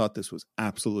 1984, I thought this was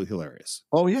absolutely hilarious.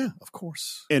 Oh yeah, of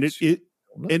course. And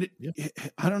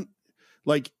I don't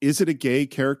like, is it a gay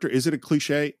character? Is it a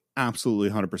cliche? Absolutely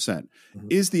 100%. Mm-hmm.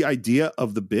 Is the idea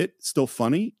of the bit still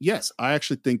funny? Yes. I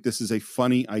actually think this is a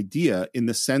funny idea in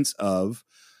the sense of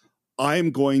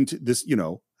I'm going to this,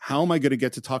 how am I going to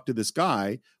get to talk to this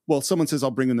guy? Well, someone says,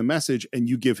 I'll bring him the message and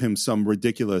you give him some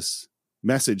ridiculous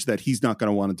message that he's not going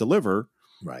to want to deliver.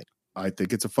 Right. I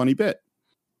think it's a funny bit.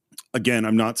 Again,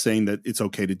 I'm not saying that it's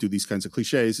okay to do these kinds of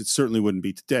cliches. It certainly wouldn't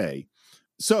be today.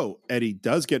 So Eddie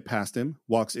does get past him,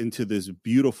 walks into this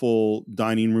beautiful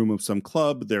dining room of some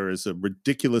club. There is a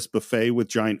ridiculous buffet with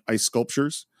giant ice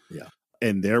sculptures. Yeah.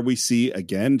 And there we see,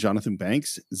 again, Jonathan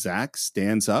Banks. Zach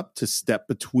stands up to step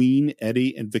between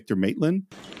Eddie and Victor Maitland.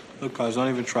 Look, cuz, don't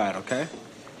even try it, okay?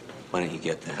 Why don't you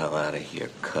get the hell out of here,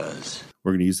 cuz?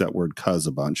 We're going to use that word cuz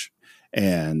a bunch.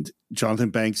 And Jonathan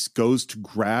Banks goes to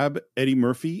grab Eddie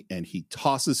Murphy and he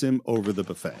tosses him over the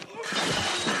buffet.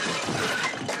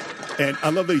 And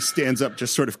I love that he stands up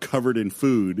just sort of covered in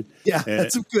food. Yeah,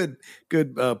 that's some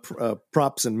good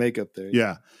props and makeup there.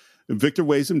 Yeah. And Victor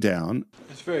weighs him down.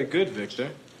 That's very good, Victor.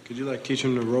 Could you teach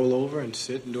him to roll over and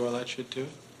sit and do all that shit too?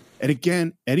 And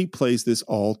again, Eddie plays this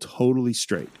all totally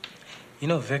straight.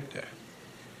 Victor,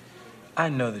 I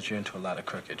know that you're into a lot of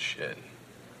crooked shit.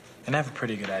 And I have a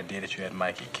pretty good idea that you had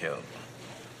Mikey killed.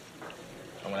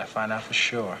 And when I find out for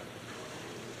sure,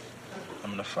 I'm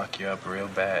gonna fuck you up real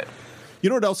bad. You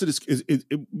know what else it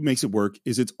makes it work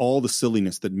is it's all the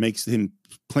silliness that makes him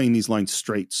playing these lines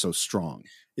straight so strong.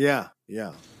 Yeah.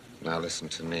 Now listen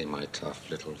to me, my tough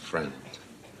little friend.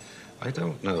 I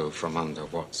don't know from under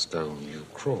what stone you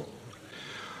crawled,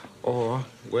 or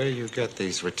where you get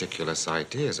these ridiculous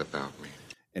ideas about me.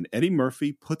 And Eddie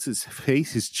Murphy puts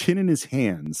his chin in his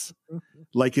hands,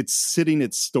 like it's sitting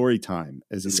at story time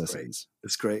as he listens.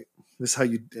 It's great. This is how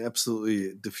you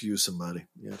absolutely diffuse somebody.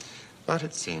 Yeah. But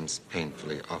it seems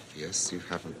painfully obvious you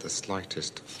haven't the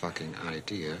slightest fucking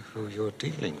idea who you're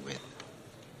dealing with.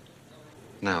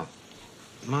 Now,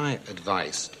 my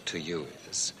advice to you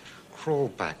is crawl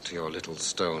back to your little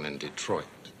stone in Detroit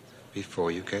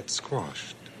before you get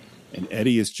squashed. And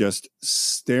Eddie is just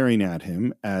staring at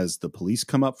him as the police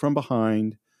come up from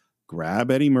behind, grab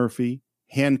Eddie Murphy,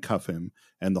 handcuff him,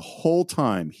 and the whole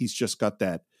time he's just got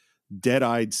that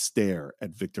dead-eyed stare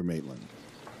at Victor Maitland.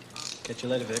 Catch you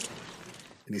later, Vic.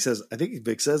 And he says, I think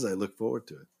Vic says, I look forward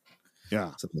to it.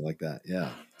 Yeah. Something like that. Yeah.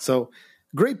 So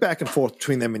great back and forth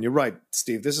between them. And you're right,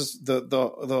 Steve. This is the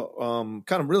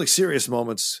kind of really serious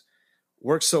moments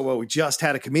works so well. We just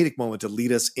had a comedic moment to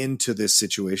lead us into this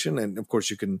situation. And of course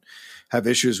you can have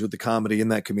issues with the comedy in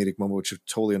that comedic moment, which are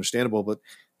totally understandable, but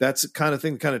that's the kind of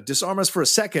thing that kind of disarm us for a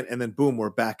second. And then boom,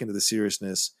 we're back into the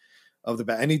seriousness of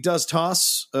the and he does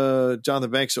toss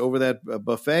Jonathan Banks over that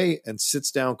buffet and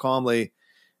sits down calmly.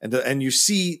 And you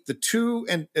see the two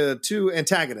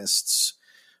antagonists,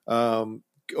 or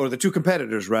the two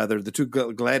competitors, rather, the two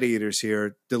gladiators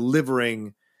here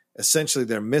delivering essentially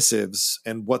their missives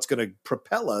and what's going to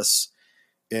propel us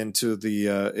into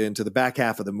the back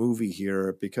half of the movie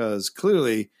here, because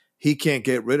clearly he can't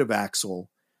get rid of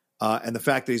Axel, and the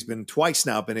fact that he's been twice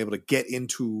now been able to get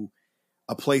into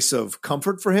a place of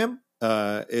comfort for him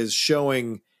is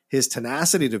showing his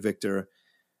tenacity to Victor,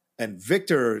 and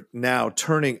Victor now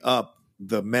turning up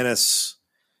the menace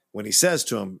when he says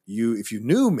to him, if you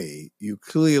knew me, you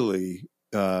clearly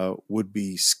would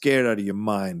be scared out of your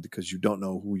mind because you don't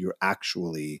know who you're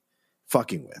actually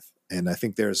fucking with. And I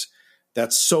think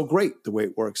that's so great the way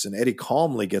it works. And Eddie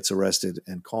calmly gets arrested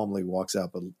and calmly walks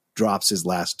out, but drops his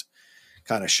last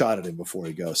kind of shot at him before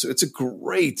he goes. So it's a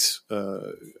great,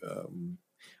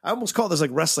 I almost call this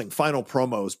like wrestling final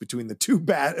promos between the two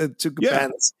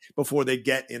combatants before they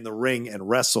get in the ring and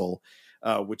wrestle,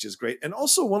 which is great. And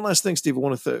also one last thing, Steve, I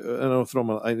want to throw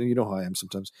my, you know how I am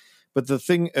sometimes. But the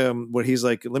thing where he's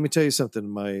like, let me tell you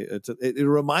something. It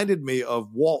reminded me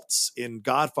of Waltz in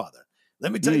Godfather.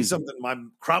 Let me tell you something. My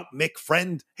Kraut Mick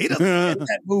friend, he doesn't get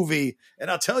that movie, and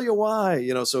I'll tell you why.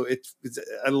 So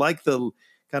I like the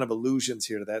kind of allusions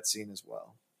here to that scene as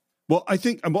well. Well, I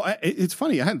think it's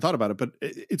funny. I hadn't thought about it, but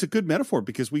it's a good metaphor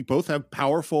because we both have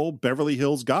powerful Beverly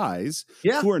Hills guys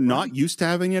who are not used to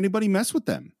having anybody mess with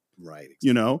them. Right.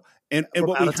 And from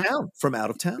out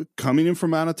of town, coming in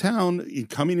from out of town,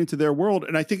 coming into their world.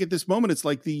 And I think at this moment, it's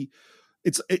like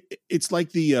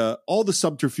all the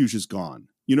subterfuge is gone.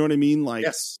 You know what I mean? Like,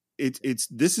 yes.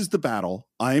 This is the battle.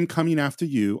 I am coming after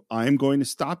you. I am going to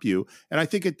stop you. And I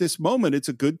think at this moment, it's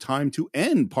a good time to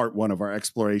end part one of our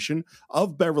exploration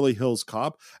of Beverly Hills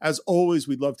Cop. As always,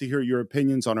 we'd love to hear your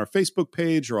opinions on our Facebook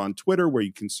page or on Twitter, where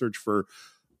you can search for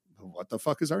what the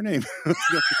fuck is our name?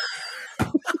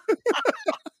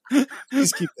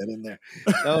 Please keep that in there.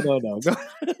 No.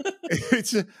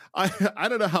 I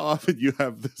don't know how often you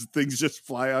have these things just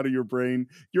fly out of your brain.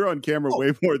 You're on camera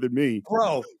way more than me,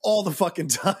 bro. All the fucking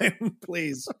time.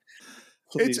 Please.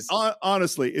 It's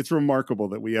honestly, it's remarkable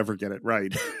that we ever get it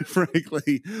right,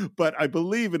 frankly. But I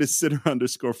believe it is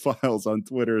Cine_Files on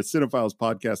Twitter, Cinephiles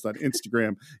Podcast on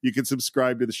Instagram. You can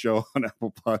subscribe to the show on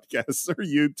Apple Podcasts or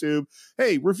YouTube.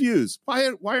 Hey, reviews.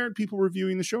 Why aren't people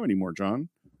reviewing the show anymore, John?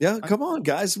 Yeah, come on,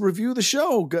 guys, review the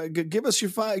show. Give us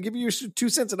your give you your 2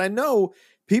 cents. And I know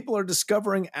people are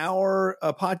discovering our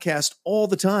podcast all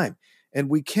the time, and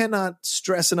we cannot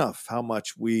stress enough how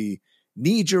much we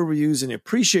need your reviews and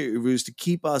appreciate your reviews to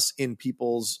keep us in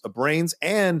people's brains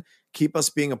and keep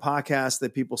us being a podcast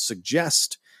that people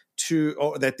suggest to,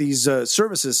 or that these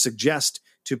services suggest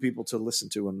to people to listen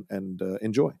to and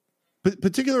enjoy.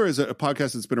 Particular as a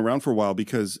podcast that's been around for a while,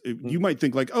 because you might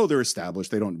think like, oh, they're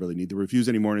established, they don't really need the reviews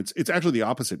anymore. And it's actually the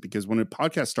opposite, because when a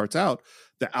podcast starts out,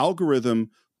 the algorithm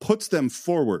puts them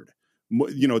forward.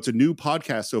 It's a new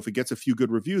podcast, so if it gets a few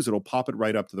good reviews, it'll pop it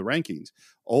right up to the rankings.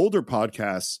 Older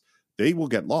podcasts, they will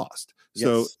get lost. Yes.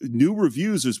 So new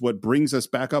reviews is what brings us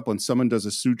back up when someone does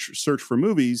a search for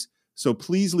movies. So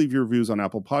please leave your reviews on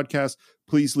Apple Podcasts.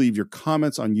 Please leave your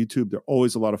comments on YouTube. They're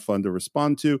always a lot of fun to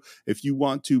respond to. If you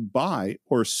want to buy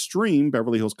or stream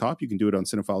Beverly Hills Cop, you can do it on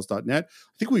cinephiles.net. I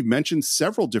think we've mentioned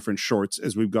several different shorts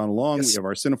as we've gone along. Yes. We have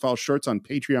our Cinephiles shorts on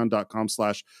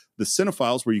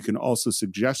patreon.com/thecинephiles, where you can also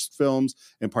suggest films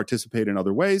and participate in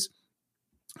other ways.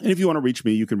 And if you want to reach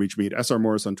me, you can reach me at SR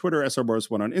Morris on Twitter, SR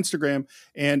Morris1 on Instagram,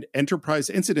 and Enterprise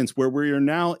Incidents, where we are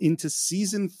now into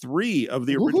season 3 of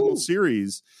the original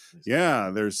series. Yeah,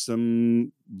 there's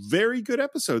some very good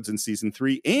episodes in season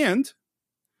 3 and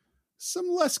some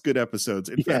less good episodes.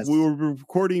 In fact, we were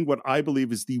recording what I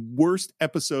believe is the worst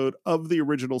episode of the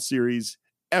original series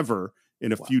ever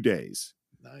in a few days.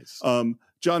 Nice.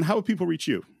 John, how would people reach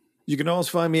you? You can always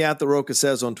find me at The Roca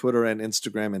Says on Twitter and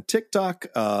Instagram and TikTok.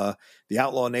 The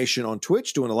Outlaw Nation on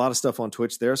Twitch, doing a lot of stuff on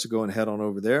Twitch there, so go and head on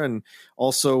over there. And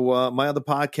also my other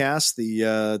podcasts,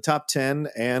 the Top 10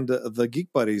 and the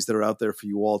Geek Buddies that are out there for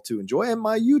you all to enjoy. And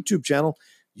my YouTube channel,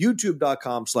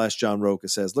 youtube.com/John Roca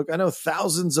Says. Look, I know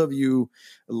thousands of you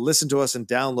listen to us and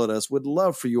download us. Would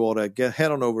love for you all to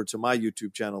head on over to my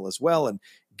YouTube channel as well and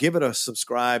give it a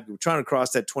subscribe. We're trying to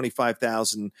cross that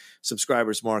 25,000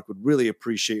 subscribers mark. Would really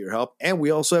appreciate your help. And we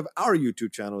also have our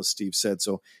YouTube channel, as Steve said.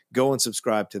 So go and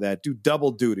subscribe to that. Do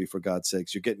double duty, for God's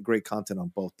sakes. You're getting great content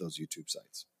on both those YouTube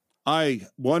sites. I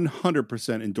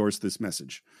 100% endorse this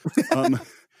message.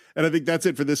 And I think that's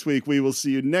it for this week. We will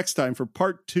see you next time for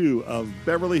part 2 of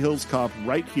Beverly Hills Cop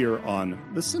right here on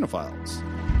The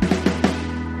Cinephiles.